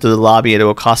horse through the lobby to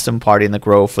a costume party in the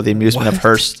Grove for the amusement of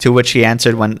Hearst, to which he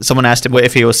answered when someone asked him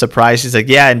if he was surprised. He's like,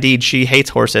 yeah, indeed, she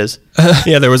hates horses.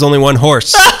 Yeah, there was only one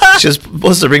horse. She was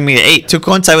supposed to bring me to 8. To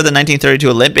coincide with the 1932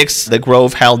 Olympics, the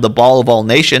Grove held the Ball of All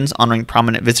Nations, honoring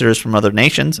prominent visitors from other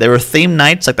nations. There were themed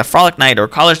nights like the Frolic Night or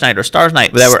College Night or Stars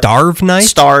Night. Starve Night?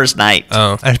 Stars Night.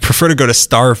 Oh, I'd prefer to go to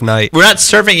Starve Night. We're not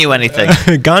serving you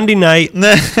anything. Gandhi Night.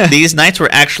 These nights were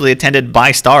actually attended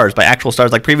by stars, by actual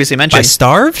stars, like previously mentioned. By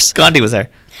Starves? Gandhi was there.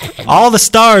 All the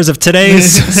stars of today's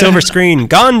silver screen.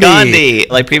 Gandhi.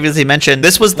 Like previously mentioned,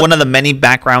 this was one of the many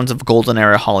backgrounds of golden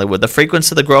era Hollywood. The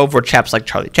frequents of the Grove were chaps like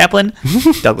Charlie Chaplin,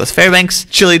 Douglas Fairbanks,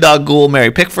 Chili Dog Ghoul Mary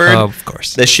Pickford, of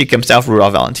course, the Sheik himself,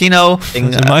 Rudolph Valentino.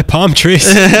 My palm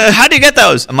trees. How do you get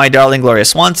those? My darling Gloria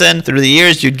Swanson. Through the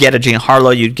years, you'd get a Jean Harlow,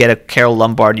 you'd get a Carol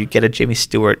Lombard, you'd get a Jimmy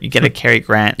Stewart, you'd get a Cary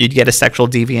Grant, you'd get a sexual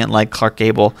deviant like Clark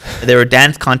Gable. There were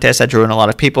dance contests that drew in a lot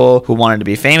of people who wanted to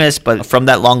be famous, but from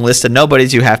that long list of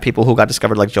nobodies, you have people who got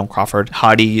discovered like Joan Crawford,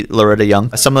 Hottie Loretta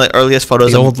Young. Some of the earliest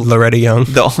photos the old Loretta Young.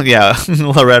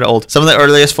 Loretta old. Some of the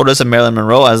earliest photos of Marilyn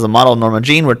Monroe as the model Norma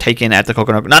Jean were taken at the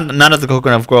Coconut, not at the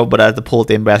Coconut Grove, but at the pool at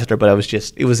the Ambassador. But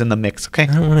it was in the mix. Okay, I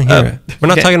don't want to hear it. We're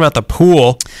not talking about the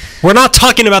pool. We're not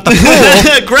talking about the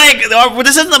pool. Greg,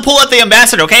 this isn't the pool at the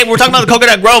Ambassador. Okay, we're talking about the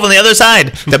Coconut Grove on the other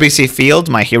side. W.C. Fields,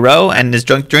 my hero, and his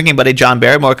drinking buddy John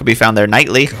Barrymore could be found there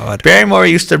nightly. God. Barrymore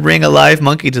used to bring a live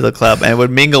monkey to the club and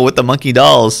would mingle with the monkey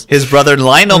dolls. His brother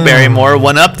Lionel Barrymore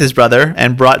one-upped his brother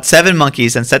and brought 7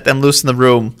 monkeys and set them loose in the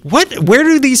room. What? Where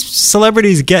do these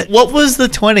celebrities get? What was the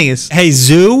 20s? Hey,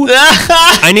 Zoo,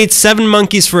 I need 7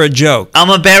 monkeys for a joke. I'm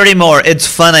a Barrymore. It's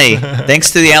funny.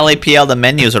 Thanks to the LAPL, the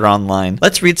menus are online.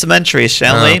 Let's read some entries,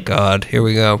 shall we? Oh, God. Here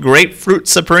we go. Grapefruit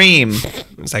Supreme.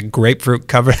 It's like grapefruit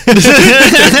covered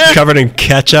in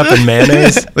ketchup and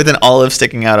mayonnaise. With an olive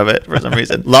sticking out of it for some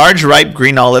reason. Large ripe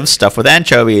green olives stuffed with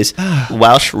anchovies.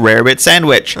 Welsh rarebit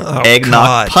sandwich. Eggnog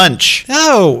God. punch.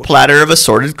 No. Platter of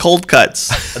assorted cold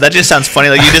cuts. That just sounds funny.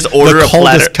 Like you just order The a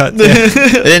platter. coldest cut,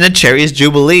 yeah. And then a cherries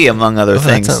jubilee, among other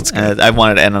things. That sounds good. I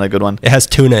wanted to end on a good one. It has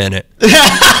tuna in it.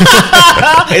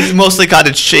 It's mostly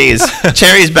cottage cheese.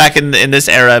 Cherries back in this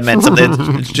era meant something.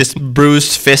 It's just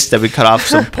bruised fist that we cut off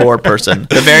some poor person.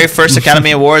 The very first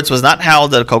Academy Awards was not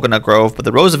held at Coconut Grove, but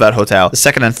the Roosevelt Hotel. The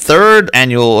second and third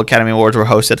annual Academy Awards were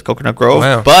hosted at Coconut Grove.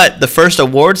 Wow. But the first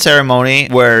award ceremony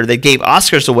where they gave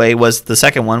Oscars away was the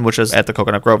second one, which was at the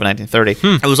Coconut Grove in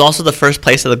 1930. It was also the first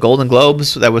place of the Golden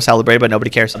Globes that was celebrated, but nobody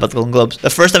cares about the Golden Globes. The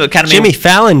first of Academy Jimmy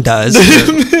Fallon does.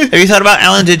 Have you thought about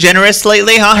Ellen DeGeneres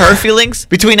lately, huh? Her feelings?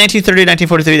 Between 1930 and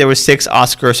 1943, there were 6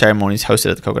 Oscar ceremonies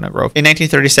hosted at the Coconut Grove. In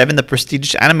 1937, the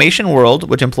prestigious Animation World,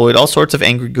 which employed all sorts of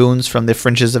angry goons from the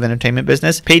fringes of entertainment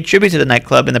business, paid tribute to the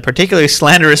nightclub in the particularly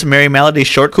slanderous Merry Melody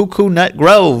short Cuckoo Nut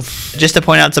Grove. Just to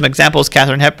point out some examples,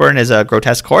 Katharine Hepburn is a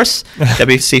grotesque horse.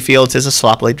 W.C. Fields is a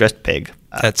sloppily dressed pig.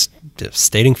 That's just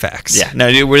stating facts. Yeah, no,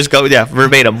 we're just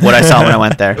verbatim what I saw when I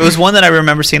went there. It was one that I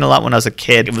remember seeing a lot when I was a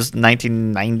kid. It was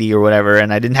 1990 or whatever,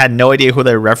 and I had no idea who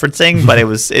they were referencing, but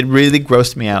it really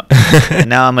grossed me out. And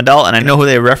now I'm an adult, and I know who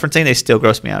they were referencing. They still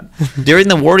gross me out. During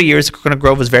the war years, Coconut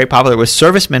Grove was very popular with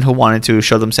servicemen who wanted to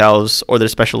show themselves or their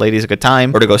special ladies a good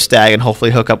time, or to go stag and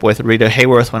hopefully hook up with Rita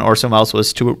Hayworth when Orson Welles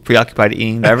was too preoccupied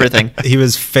eating everything. He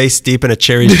was face deep in a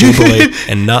Cherry's Jubilee,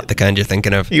 and not the kind you're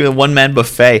thinking of. He was a one-man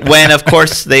buffet. When, of course,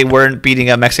 they weren't beating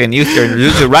up Mexican youth during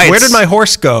the riots. Where did my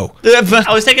horse go?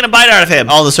 I was taking a bite out of him.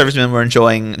 All the servicemen were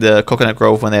enjoying the Coconut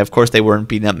Grove when they weren't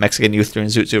beating up Mexican youth during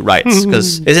Zoot Suit riots.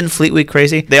 Because isn't Fleetwood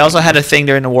crazy? They also had a thing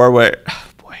during the war where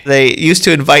they used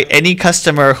to invite any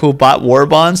customer who bought war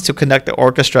bonds to conduct the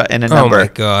orchestra in a number. Oh my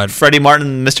God. Freddie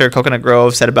Martin, Mr. Coconut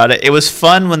Grove, said about it. It was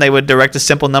fun when they would direct a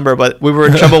simple number, but we were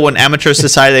in trouble when amateurs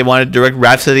decided they wanted to direct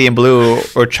Rhapsody in Blue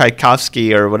or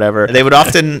Tchaikovsky or whatever. They would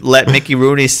often let Mickey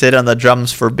Rooney sit on the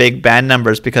drums for big band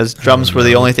numbers because drums were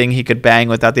the only thing he could bang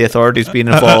without the authorities being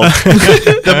involved.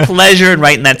 The pleasure in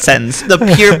writing that sentence. The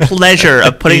pure pleasure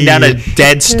of putting down a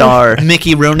dead star.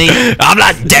 Mickey Rooney. I'm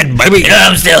not dead, baby.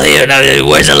 I'm still here.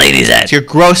 Where's the ladies at? You're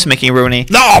gross, Mickey Rooney.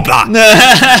 No, blah.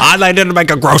 I didn't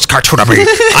make a gross cartoon of me.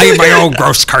 I am my own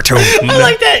gross cartoon. I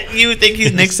like that. You think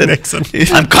he's Nixon.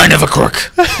 I'm kind of a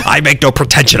crook. I make no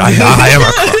pretension. I am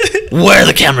a crook. Where are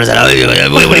the cameras at?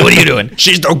 What are you doing?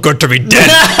 She's no good to me dead.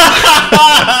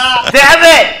 Damn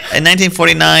it! In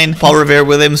 1949, Paul Revere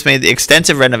Williams made the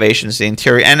extensive renovations to the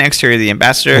interior and exterior of the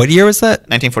Ambassador. What year was that?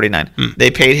 1949. They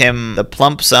paid him the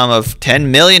plump sum of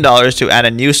 $10 million to add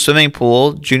a new swimming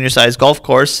pool, junior-sized golf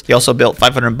course. He also built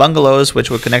 500 bungalows,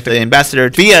 which would connect to the Ambassador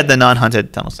via the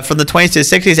non-hunted tunnels. From the 20s to the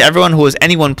 60s, everyone who was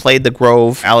anyone played the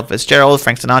Grove. Ella Fitzgerald,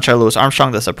 Frank Sinatra, Louis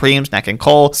Armstrong, The Supremes, Nat King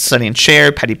Cole, Sonny and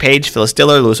Cher, Patti Page, Phyllis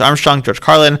Diller, Louis Armstrong, George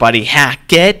Carlin, Buddy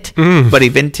Hackett, Bobby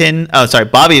Vinton.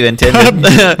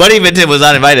 Buddy Vinton was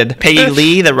not invited. Peggy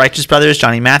Lee, the Righteous Brothers,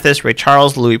 Johnny Mathis, Ray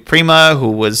Charles, Louis Prima, who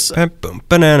was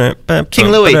King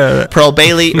Louis, Pearl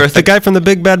Bailey, the guy from the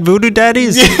Big Bad Voodoo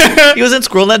Daddies. He was in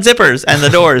Squirrel Nut Zippers and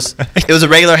The Doors. It was a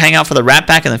regular hangout for the Rat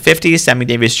Pack in the 50s. Sammy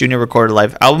Davis Jr. recorded a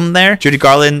live album there. Judy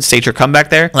Garland staged her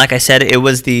comeback there. Like I said, it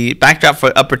was the backdrop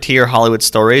for upper tier Hollywood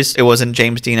stories. It wasn't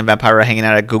James Dean and Vampira hanging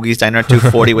out at Googie's Diner at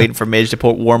 2:40 waiting for Midge to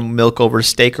put warm milk over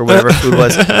steak or whatever food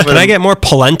was. Can I get more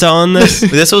polenta on this?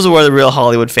 This was where the real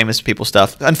Hollywood famous people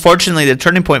stuff. Unfortunately, the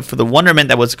turning point for the wonderment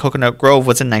that was Coconut Grove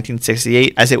was in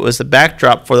 1968, as it was the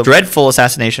backdrop for the dreadful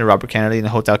assassination of Robert Kennedy in the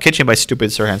hotel kitchen by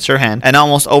stupid Sirhan Sirhan. And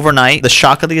almost overnight, the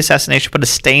shock of the assassination put a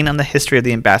stain on the history of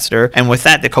the Ambassador, and with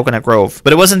that, the Coconut Grove.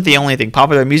 But it wasn't the only thing.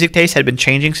 Popular music taste had been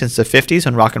changing since the 50s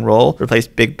when rock and roll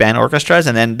replaced big band orchestras,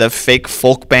 and then the fake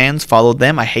folk bands followed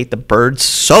them. I hate the Byrds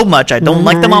so much. I don't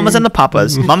like the Mamas and the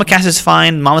Papas. Mama Cass is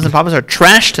fine. Mamas and Papas are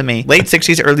trash to me. Late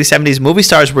 60s, early 70s, movie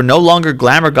stars were no longer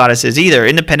glamour goddesses either.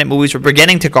 Independent movies were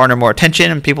beginning to garner more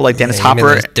attention, and people like Dennis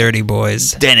Hopper, dirty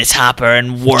boys, Dennis Hopper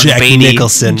and Warren Jack Beatty,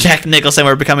 Nicholson. Jack Nicholson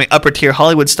were becoming upper tier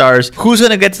Hollywood stars. Who's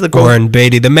gonna get to the Grove? Warren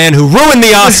Beatty, the man who ruined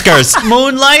the Oscars.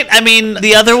 Moonlight. I mean,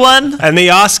 the other one. And the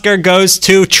Oscar goes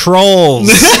to Trolls.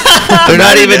 They're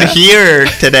not even here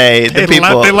today. They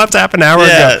left half an hour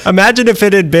ago. Imagine if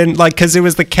it had been like, because it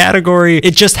was the category,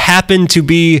 it just happened to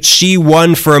be she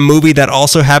won for a movie that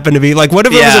also happened to be like, what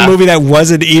if it was a movie that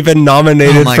wasn't even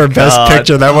nominated for Best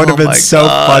Picture? That would have been so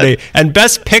funny. And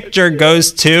Best Picture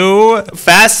goes to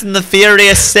Fast and the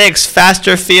Furious 6,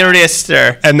 Faster,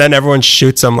 Furiouster. And then everyone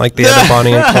shoots them like the other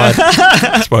Bonnie and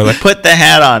Clyde. Spoiler. Put the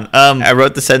hat on. I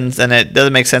wrote the sentence and it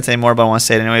doesn't make sense anymore, but I want to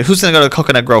say it anyway. Who's going to go to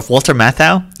Coconut Grove? Walter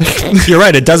Matthau? You're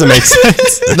right, it doesn't make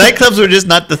sense. Nightclubs were just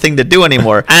not the thing to do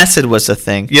anymore. Acid was the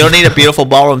thing. You don't need a beautiful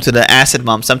ballroom to the acid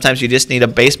mom. Sometimes you just need a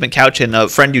basement couch and a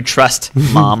friend you trust,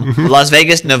 mom. Las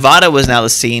Vegas, Nevada was now the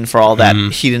scene for all that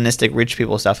hedonistic rich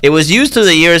people stuff. It was used through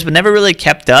the years, but never really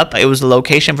kept up. It was the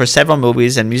location for several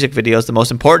movies and music videos, the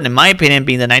most important, in my opinion,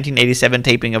 being the 1987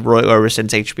 taping of Roy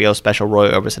Orbison's HBO special,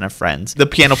 Roy Orbison and Friends. The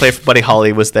piano player for Buddy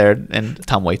Holly was there, and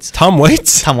Tom Waits. Tom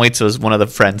Waits? Tom Waits was one of the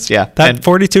friends, yeah. That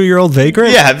 42-year-old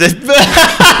vagrant? Yeah.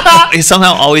 He's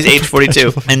somehow always age 42.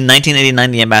 In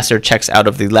 1989, the ambassador checks out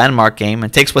of the Landmark game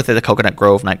and takes with it the Coconut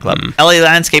Grove nightclub. LA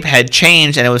landscape had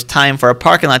changed, and it was time for a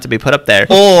parking lot to be put up there.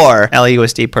 Or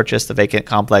LAUSD purchased the vacant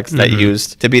complex that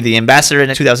used to be the ambassador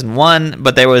in 2001.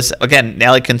 But there was, again, the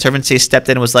LA Conservancy stepped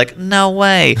in and was like, no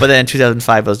way. But then in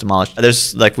 2005, it was demolished.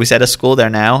 There's, like we said, a school there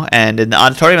now. And in the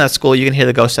auditorium of that school, you can hear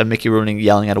the ghost of Mickey Rooney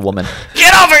yelling at a woman.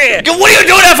 Get over here! What are you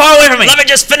doing that far away from me? Let me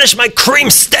just finish my cream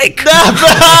steak.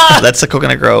 That's the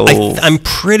Coconut Grove. I'm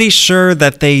pretty sure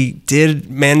that they did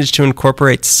manage to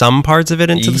incorporate some parts of it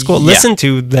into the school. Yeah. Listen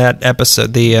to that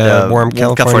episode, the Warm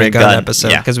California Gun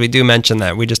episode, yeah. because we do mention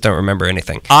that. We just don't remember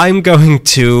anything. I'm going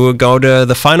to go to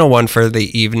the final one for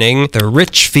the evening, the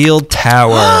Richfield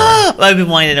Tower. I've been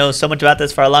wanting to know so much about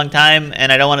this for a long time,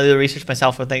 and I don't want to do the research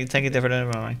myself. So thank you different.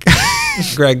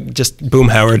 Greg just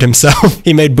boomhauered himself.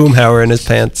 He made boomhauer in his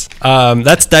pants.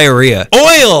 That's diarrhea.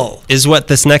 Oil is what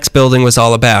this next building was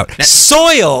all about.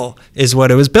 Soil is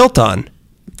what it was built on.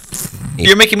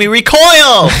 You're making me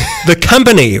recoil. The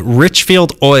company,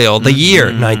 Richfield Oil, the year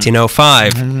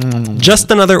 1905. Just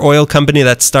another oil company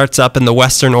that starts up in the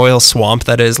western oil swamp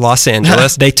that is Los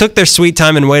Angeles. They took their sweet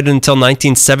time and waited until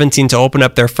 1917 to open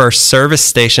up their first service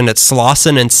station at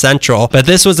Slauson and Central. But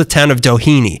this was the town of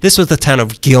Doheny. This was the town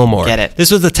of Gilmore. Get it.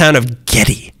 This was the town of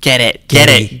Getty. Get it.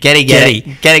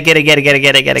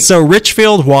 So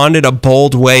Richfield wanted a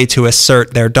bold way to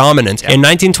assert their dominance. In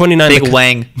 1929, Big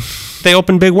Wang. they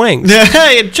opened Big Wings.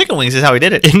 Chicken wings is how he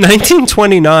did it. In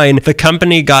 1929, the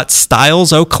company got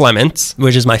Styles O'Clement,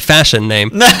 which is my fashion name,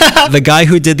 the guy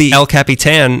who did the El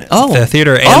Capitan, the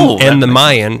theater, and the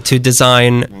Mayan, to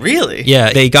design. Really?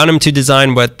 Yeah, they got him to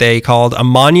design what they called a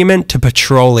monument to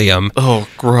petroleum. Oh,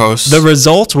 gross. The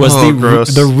result was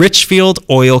gross. the Richfield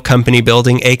Oil Company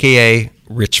building, a.k.a.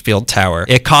 Richfield Tower.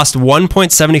 It cost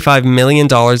 $1.75 million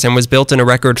and was built in a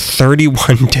record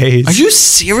 31 days. Are you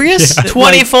serious? Yeah.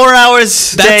 24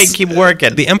 hours a day, keep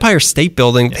working. The Empire State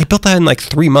Building, they built that in like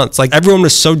 3 months. Like everyone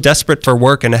was so desperate for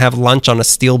work and to have lunch on a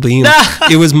steel beam.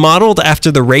 It was modeled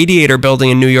after the Radiator Building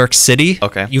in New York City.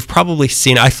 Okay. You've probably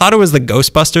seen it. I thought it was the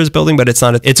Ghostbusters building, but it's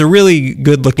not. It's a really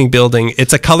good looking building.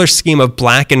 It's a color scheme of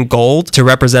black and gold to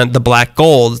represent the black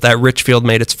gold that Richfield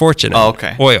made its fortune in. Oh,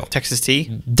 okay. Oil. Texas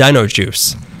tea? Dino juice.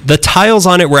 The tiles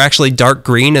on it were actually dark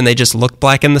green and they just looked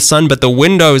black in the sun, but the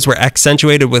windows were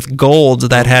accentuated with gold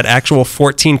that had actual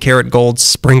 14 karat gold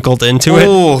sprinkled into it.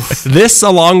 This,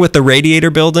 along with the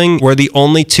Radiator Building, were the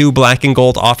only 2 black and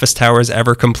gold office towers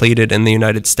ever completed in the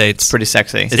United States. Pretty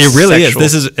sexy. It really is.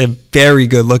 This is a very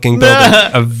good looking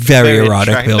building, a very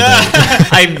erotic building.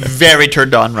 I'm very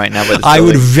turned on right now by this I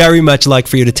would building. very much like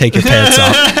for you to take your pants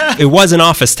off. It was an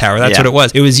office tower. That's what it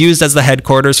was. It was used as the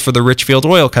headquarters for the Richfield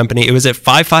Oil Company. It was at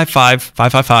 555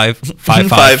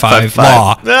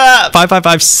 Law,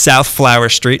 555 South Flower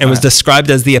Street, and was described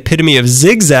as the epitome of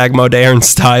zigzag modern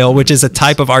style, which is a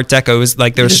type of Art Deco. It was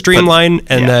like there was streamline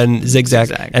and then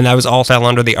zigzag, and that was all fell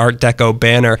under the Art Deco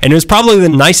banner. And it was probably the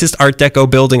nicest Art Deco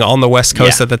building on the West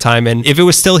Coast at the time. And if it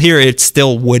was still here, it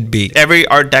still would be. Every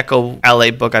Art Deco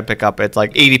LA book I pick up, it's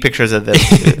like 80 pictures of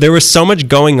this. There was so much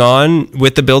going on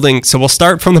with the building. So we'll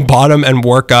start from the bottom and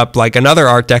work up like another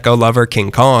Art Deco lover,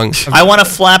 King Kong. I want a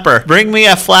flapper. Bring me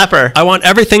a flapper. I want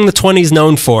everything the 20s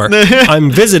known for.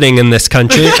 I'm visiting in this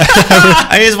country.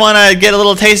 I just want to get a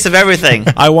little taste of everything.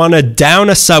 I want to down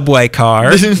a subway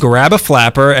car, grab a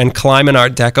flapper, and climb an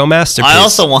Art Deco masterpiece. I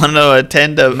also want to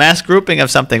attend a mass grouping of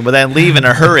something, but then leave in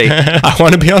a hurry. I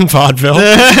want to be on vaudeville.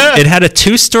 It had a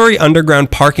 2-story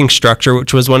underground parking structure,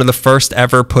 which was one of the first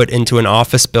ever put into an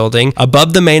office building.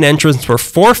 Above the main entrance were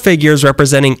 4 figures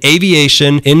representing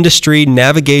aviation, industry,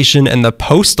 navigation, and the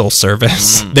postal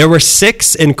service. There were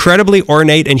 6 incredibly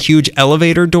ornate and huge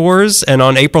elevator doors, and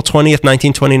on April 20th,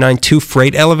 1929, 2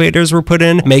 freight elevators were put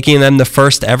in, making them the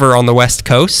first ever on the West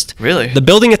Coast. Really? The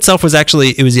building itself was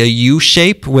actually, it was a U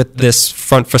shape with this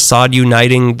front facade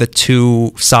uniting the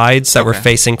 2 sides that were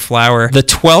facing Flower. The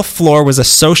 12th floor was a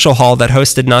social hall that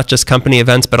hosted not just company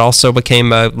events, but also became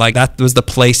that was the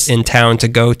place in town to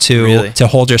go to to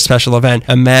hold your special event.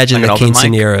 Imagine like the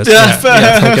quinceañeras.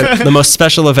 The most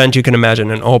special event you can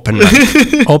imagine, an open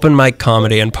mic. Open mic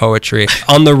comedy and poetry.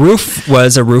 On the roof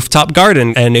was a rooftop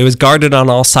garden, and it was guarded on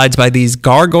all sides by these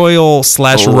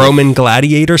gargoyle/Roman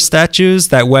gladiator statues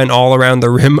that went all around the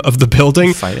rim of the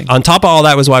building. Fighting. On top of all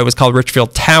that was why it was called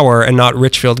Richfield Tower and not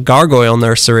Richfield Gargoyle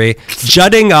Nursery.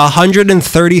 Jutting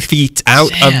 130 feet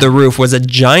out of the roof was a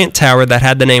giant tower that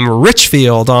had the name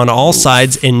Richfield on all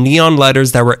sides in neon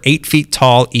letters that were 8 feet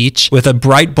tall each, with a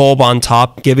bright bulb on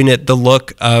top, giving it the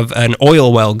look of an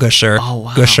oil well gusher. Oh,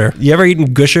 wow. Gusher. You ever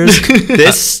eaten gushers?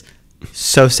 This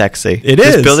So sexy.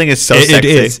 This building is so sexy. It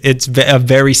is. It's a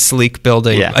very sleek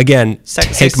building. Yeah. Again,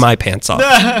 Sexy. take my pants off.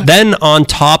 Then on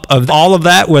top of all of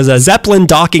that was a Zeppelin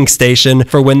docking station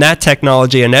for when that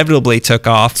technology inevitably took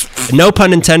off. No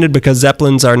pun intended, because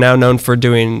Zeppelins are now known for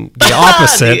doing the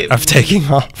opposite of taking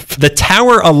off. The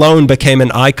tower alone became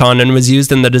an icon and was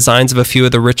used in the designs of a few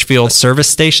of the Richfield service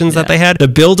stations that they had. The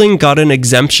building got an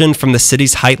exemption from the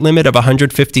city's height limit of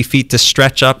 150 feet to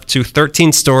stretch up to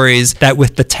 13 stories, that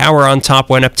with the tower on top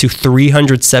went up to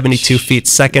 372 feet,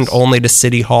 second only to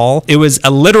City Hall. It was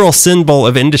a literal symbol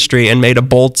of industry and made a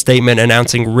bold statement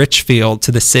announcing Richfield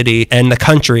to the city and the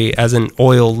country as an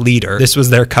oil leader. This was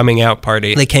their coming out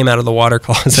party. They came out of the water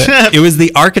closet. It was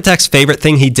the architect's favorite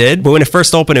thing he did, but when it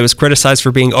first opened, it was criticized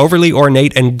for being overly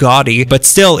ornate and gaudy, but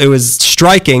still it was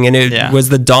striking, and it was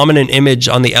the dominant image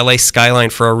on the LA skyline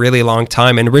for a really long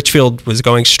time, and Richfield was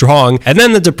going strong, and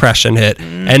then the Depression hit.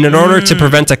 And in order to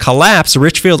prevent a collapse,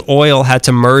 Richfield Oil had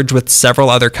to merge with several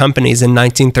other companies in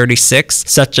 1936,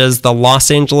 such as the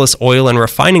Los Angeles Oil and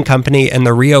Refining Company and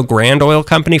the Rio Grande Oil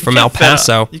Company from El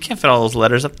Paso. You can't fit all those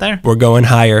letters up there. We're going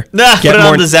higher. Put it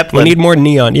on the Zeppelin. We need more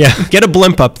neon. Yeah, get a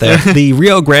blimp up there. The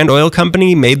Rio Grande Oil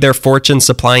Company made their fortune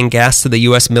supplying gas to the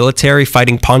U.S. military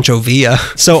fighting Pancho Villa.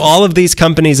 So all of these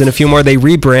companies and a few more, they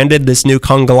rebranded this new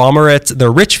conglomerate the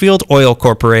Richfield Oil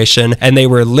Corporation, and they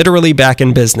were literally back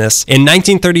in business. In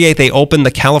 1938, they opened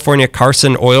the California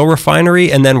Carson Oil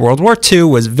Refinery, and then World War II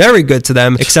was very good to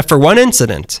them, except for one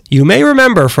incident. You may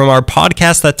remember from our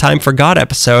Podcast That Time Forgot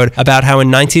episode about how in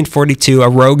 1942, a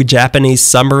rogue Japanese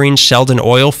submarine shelled an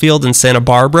oil field in Santa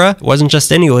Barbara. It wasn't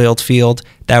just any oil field.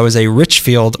 That was a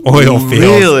Richfield oil field.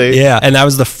 Really? Yeah. And that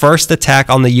was the first attack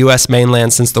on the U.S.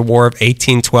 mainland since the War of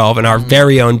 1812 in our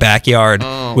very own backyard,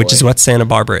 which is what Santa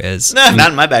Barbara is.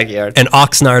 Not in my backyard. And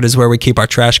Oxnard is where we keep our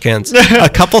trash cans. A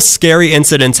couple scary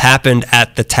incidents happened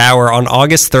at the tower. On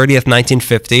August 30th,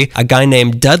 1950, a guy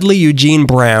named Dudley Eugene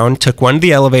Brown took one of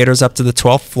the elevators up to the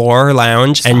 12th floor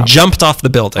lounge and jumped off the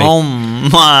building. Oh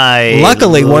my.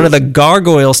 Luckily, one of the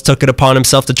gargoyles took it upon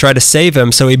himself to try to save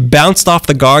him, so he bounced off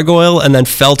the gargoyle and then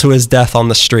fell to his death on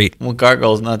the street. Well,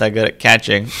 gargoyle's not that good at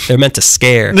catching. They're meant to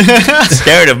scare.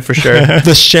 Scared him for sure.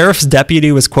 The sheriff's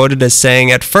deputy was quoted as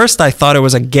saying, "At first I thought it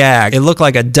was a gag. It looked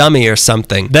like a dummy or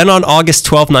something." Then on August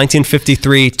 12,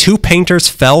 1953, two painters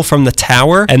fell from the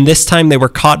tower, and this time they were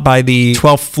caught by the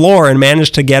 12th floor and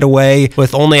managed to get away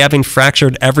with only having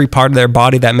fractured every part of their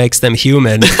body that makes them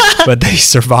human. But they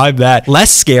survived that.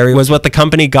 Less scary was what the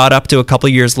company got up to a couple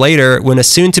years later when a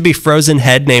soon-to-be frozen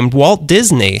head named Walt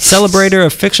Disney, celebrator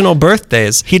of fictional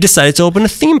birthdays, he decided to open a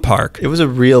theme park. It was a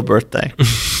real birthday.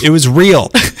 It was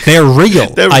real. They're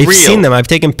real. I've real. seen them. I've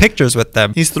taken pictures with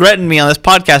them. He's threatened me on this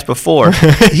podcast before.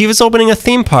 He was opening a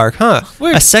theme park, huh?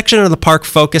 Weird. A section of the park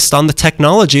focused on the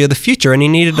technology of the future, and he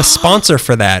needed a sponsor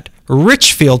for that.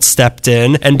 Richfield stepped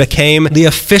in and became the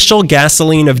official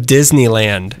gasoline of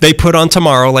Disneyland. They put on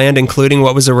Tomorrowland, including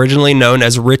what was originally known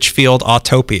as Richfield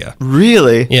Autopia.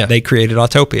 Really? Yeah, they created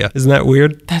Autopia. Isn't that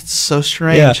weird? That's so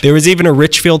strange. Yeah, there was even a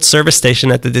Richfield service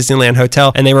station at the Disneyland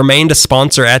Hotel, and they remained a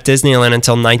sponsor at Disneyland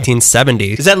until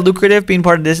 1970. Is that lucrative, being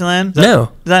part of Disneyland?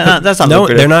 No. That's not No,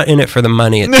 lucrative. they're not in it for the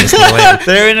money at Disneyland.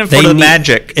 They're in it for the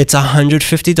magic. It's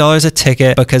 $150 a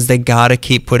ticket because they gotta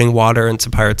keep putting water into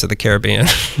Pirates of the Caribbean.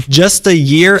 Just a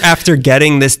year after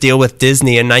getting this deal with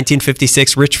Disney in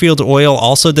 1956, Richfield Oil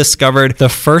also discovered the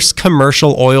first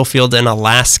commercial oil field in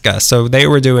Alaska. So they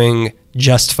were doing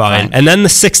just fine. And then the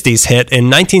 60s hit. In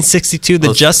 1962,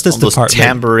 the Justice Department...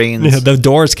 tambourines. The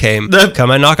doors came.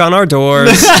 Come and knock on our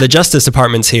doors. The Justice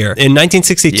Department's here. In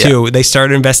 1962, they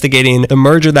started investigating the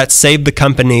merger that saved the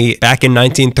company back in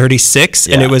 1936,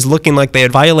 and it was looking like they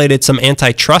had violated some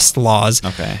antitrust laws.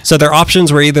 Okay. So their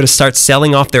options were either to start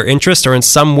selling off their interest or in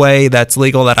some way that's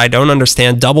legal that I don't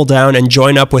understand, double down and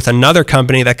join up with another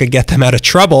company that could get them out of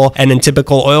trouble. And in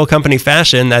typical oil company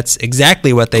fashion, that's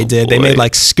exactly what they did. They made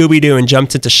like Scooby-Doo and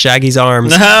jumped into Shaggy's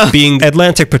arms, being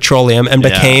Atlantic Petroleum, and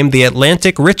became the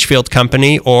Atlantic Richfield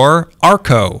Company, or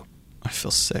ARCO. I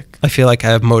feel sick. I feel like I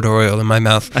have motor oil in my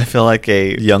mouth. I feel like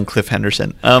a young Cliff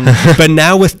Henderson. But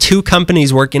now with two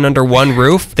companies working under one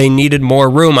roof, they needed more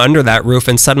room under that roof,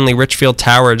 and suddenly Richfield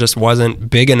Tower just wasn't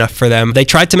big enough for them. They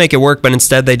tried to make it work, but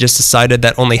instead they just decided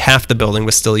that only half the building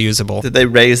was still usable. Did they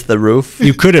raise the roof?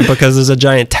 You couldn't because there's a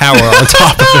giant tower on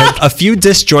top of it. A few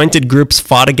disjointed groups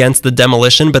fought against the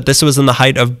demolition, but this was in the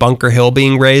height of Bunker Hill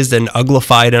being raised and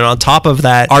uglified, and on top of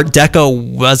that, Art Deco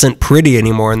wasn't pretty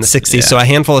anymore in the 60s, so a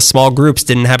handful of small groups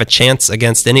didn't have a chance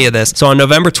against any of this. So on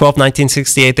November 12,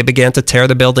 1968, they began to tear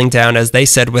the building down, as they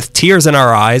said, with tears in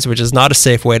our eyes, which is not a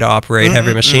safe way to operate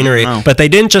heavy machinery. No. But they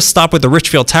didn't just stop with the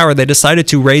Richfield Tower. They decided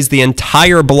to raise the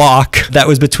entire block that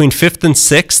was between 5th and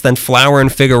 6th and Flower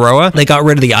and Figueroa. They got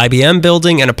rid of the IBM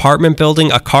building, an apartment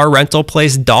building, a car rental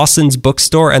place, Dawson's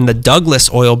bookstore, and the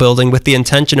Douglas oil building, with the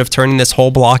intention of turning this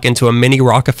whole block into a mini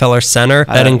Rockefeller Center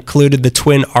that included the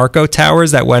twin Arco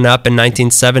Towers that went up in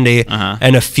 1970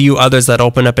 and a few others that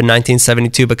opened up in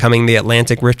 1972, becoming the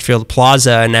Atlantic Richfield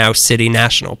Plaza and now City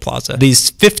National Plaza.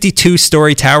 These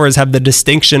 52-story towers have the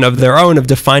distinction of their own of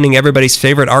defining everybody's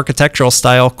favorite architectural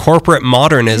style, corporate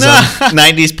modernism.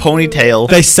 90s ponytail.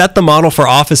 They set the model for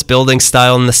office building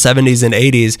style in the 70s and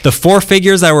 80s. The 4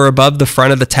 figures that were above the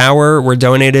front of the tower were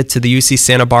donated to the UC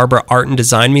Santa Barbara Art and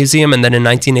Design Museum, and then in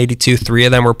 1982, 3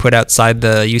 of them were put outside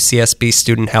the UCSB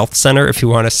Student Health Center, if you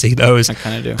want to see those. I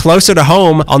kind of do. Closer to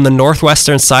home, on the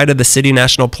northwestern side of the City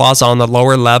National Plaza on the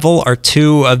lower level, are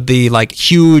 2 of the like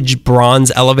huge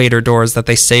bronze elevator doors that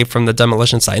they saved from the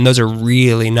demolition site, and those are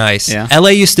really nice. Yeah. LA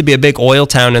used to be a big oil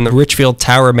town, and the Richfield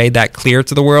Tower made that clear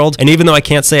to the world. And even though I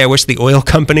can't say I wish the oil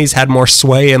companies had more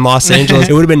sway in Los Angeles,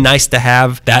 it would have been nice to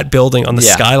have that building on the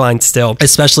skyline still,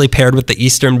 especially paired with the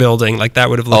Eastern building. Like that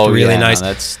would have looked really nice. No,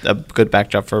 that's a good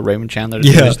backdrop for Raymond Chandler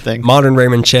to do his thing. Modern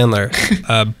Raymond Chandler,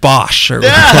 Bosch.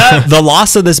 The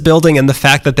loss of this building and the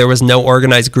fact that there was no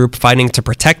organized group fighting to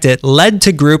protect it led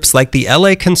to groups like the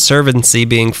LA Conservancy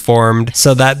being formed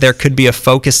so that there could be a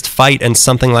focused fight and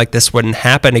something like this wouldn't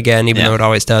happen again, even though it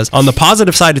always does. On the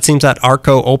positive side, it seems that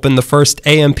Arco opened the first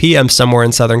AM/PM somewhere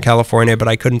in Southern California, but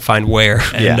I couldn't find where.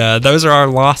 And those are our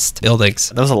lost buildings.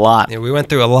 That was a lot. Yeah, we went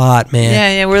through a lot, man.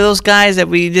 Yeah, we're those guys that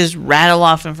we just rattle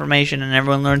off information and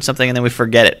everyone learns something and then we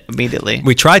forget it immediately.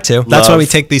 We try to. That's why we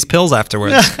take these pills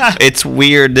afterwards. It's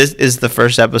weird. This is the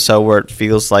first episode where it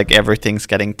feels like everything's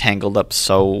getting tangled up.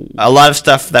 So a lot of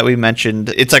stuff that we mentioned,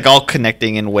 it's like all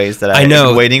connecting in ways that I've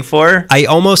been waiting for. I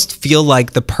almost feel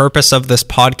like the purpose of this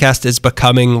podcast is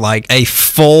becoming like a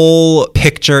full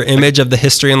picture image of the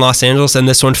history in Los Angeles, and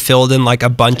this one filled in like a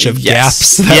bunch of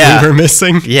gaps that we were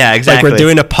missing. Yeah, exactly. Like we're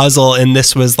doing a puzzle, and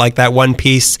this was like that one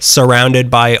piece surrounded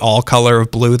by all color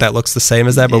of blue that looks the same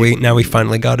as that, but now we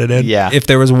finally got it in. Yeah. If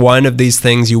there was one of these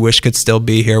things you wish could still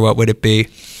be here, what would it be?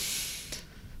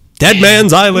 Dead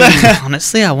Man's Island.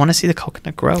 Honestly, I want to see the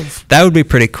Coconut Grove. That would be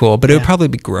pretty cool, but it would probably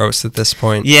be gross at this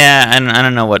point. Yeah, and I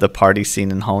don't know what the party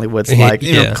scene in Hollywood's like.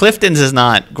 You know, Clifton's is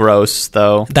not gross,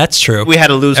 though. That's true. We had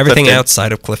to lose everything Clifton.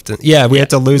 Outside of Clifton. Yeah, we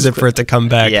had to lose it for it to come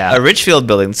back. Yeah, a Richfield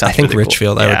building sounds I think really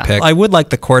Richfield cool. I would pick. I would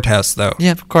like the courthouse, though.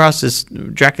 Yeah, of course,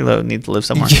 Dracula needs to live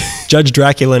somewhere. Judge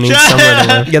Dracula needs somewhere to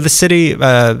live. Yeah, the city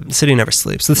never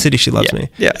sleeps. The city, she loves me.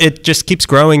 Yeah. It just keeps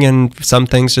growing, and some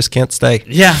things just can't stay.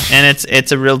 Yeah, and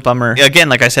it's a real bummer. Again,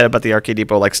 like I said about the Arcade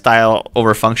Depot, like style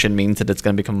over function means that it's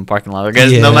going to become a parking lot.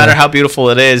 Because no matter how beautiful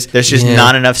it is, there's just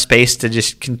not enough space to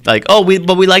just like, we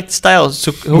like the style.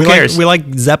 So who cares? We like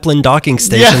Zeppelin docking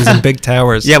stations and big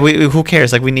towers. Yeah, who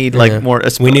cares? Like we need like more.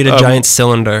 We need a giant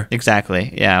cylinder.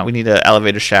 Exactly. Yeah, we need an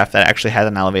elevator shaft that actually has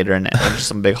an elevator in it, and just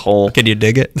some big hole. Can you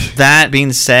dig it? That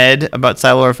being said, about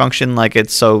style over function, like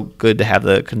it's so good to have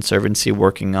the Conservancy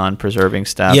working on preserving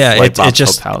stuff. Yeah, like it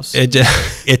just House.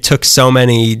 It took so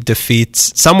many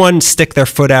defeats. Someone stick their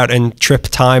foot out and trip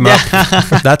time up.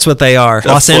 That's what they are.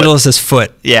 Los Angeles is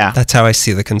foot. Yeah, that's how I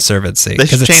see the Conservancy. They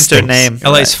should change their name.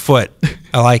 LA's foot.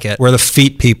 I like it. We're the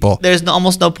feet people. There's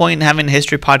almost no point in having a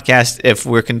history podcast if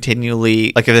we're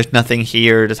continually, like, if there's nothing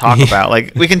here to talk about.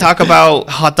 Like, we can talk about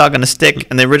hot dog on a stick,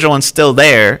 and the original one's still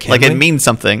there. It means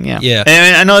something. Yeah.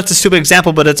 And I know it's a stupid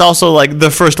example, but it's also, like,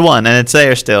 the first one, and it's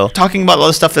there still. Talking about all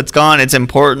the stuff that's gone, it's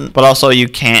important, but also you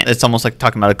can't. It's almost like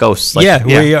talking about a ghost. Like,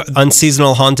 we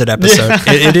unseasonal haunted episode.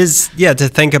 It is, to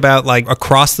think about, like,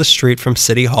 across the street from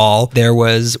City Hall, there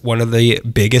was one of the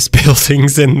biggest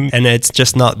buildings, and it's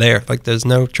just not there. Like, there's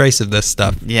no trace of this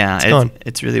stuff. Yeah,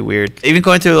 it's really weird. Even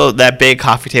going through that big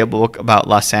coffee table book about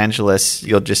Los Angeles,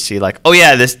 you'll just see like,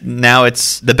 now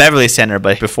it's the Beverly Center,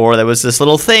 but before there was this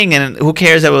little thing, and who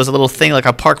cares that it was a little thing like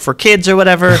a park for kids or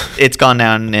whatever. It's gone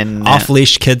down in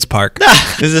off-leash kids park.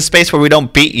 This is a space where we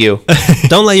don't beat you.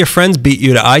 Don't let your friends beat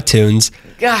you to iTunes.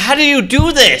 God, how do you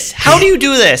do this? How do you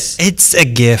do this? It's a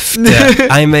gift.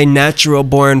 I'm a natural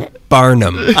born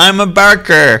Barnum. I'm a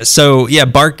barker. So yeah,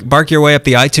 bark your way up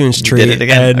the iTunes tree. Did it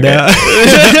again. And,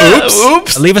 Okay.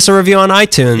 oops. Leave us a review on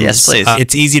iTunes. Yes, please.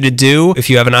 It's easy to do. If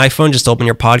you have an iPhone, just open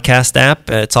your podcast app.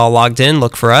 It's all logged in.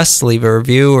 Look for us. Leave a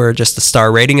review or just a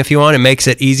star rating if you want. It makes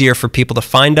it easier for people to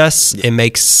find us. It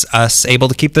makes us able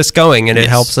to keep this going, and it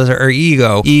helps our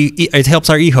ego. It helps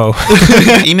our ego.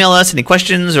 Email us any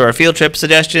questions or field trip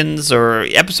suggestions or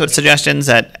episode suggestions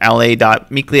at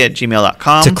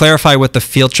la.meekly@gmail.com. To clarify what the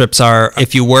field trips are,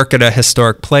 if you work at a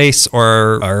historic place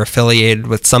or are affiliated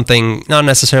with something not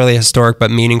necessarily historic but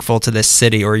meaningful to this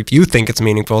city, or if you think it's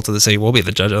meaningful to the city, we'll be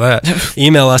the judge of that.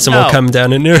 Email us and No. we'll come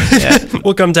down and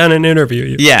we'll come down and interview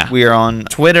you. Yeah, we are on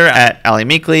Twitter at Ali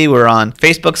Meekly. We're on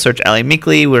Facebook, search Ali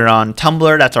Meekly. We're on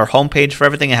Tumblr. That's our homepage for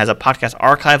everything. It has a podcast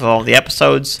archive of all the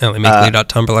episodes.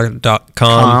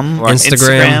 LAMeekly.tumblr.com. We're on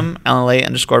Instagram,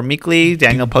 LA_Meekly.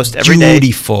 Daniel posts every day.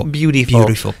 Beautiful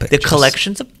Beautiful pictures. The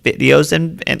collections of videos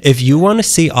and If you want to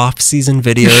see off-season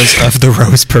videos of the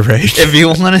Rose Parade, if you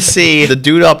want to see the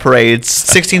Doodah Parade's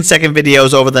 16-second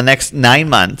videos over the next 9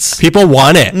 months, people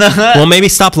want it. Well, maybe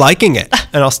stop liking it,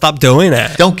 and I'll stop doing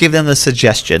it. don't give them the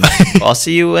suggestion. I'll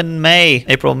see you in May.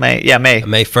 May. Yeah, May.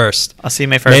 May 1st. I'll see you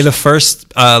May 1st. May the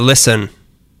 1st listen.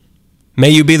 May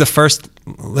you be the first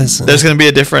listen. There's going to be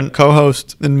a different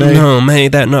co-host in May. No, may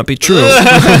that not be true.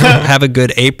 Have a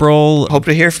good April. Hope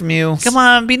to hear from you. Come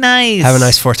on, be nice. Have a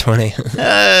nice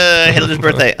 420. Hitler's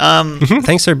birthday.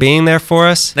 Thanks for being there for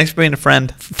us. Thanks for being a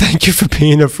friend. Thank you for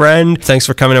being a friend. Thanks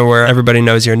for coming to where everybody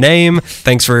knows your name.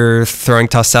 Thanks for throwing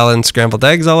tossella and scrambled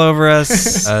eggs all over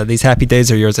us. These happy days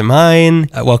are yours and mine.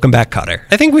 Welcome back, Cotter.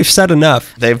 I think we've said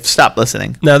enough. They've stopped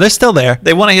listening. No, they're still there.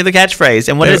 They want to hear the catchphrase.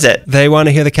 And what is it? They want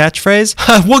to hear the catchphrase?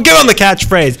 We'll give them the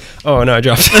catchphrase. Oh, no, I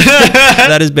dropped it.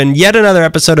 That has been yet another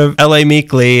episode of LA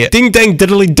Meekly. Ding dang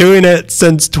diddly doing it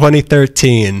since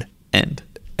 2013. End.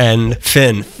 And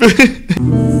Finn.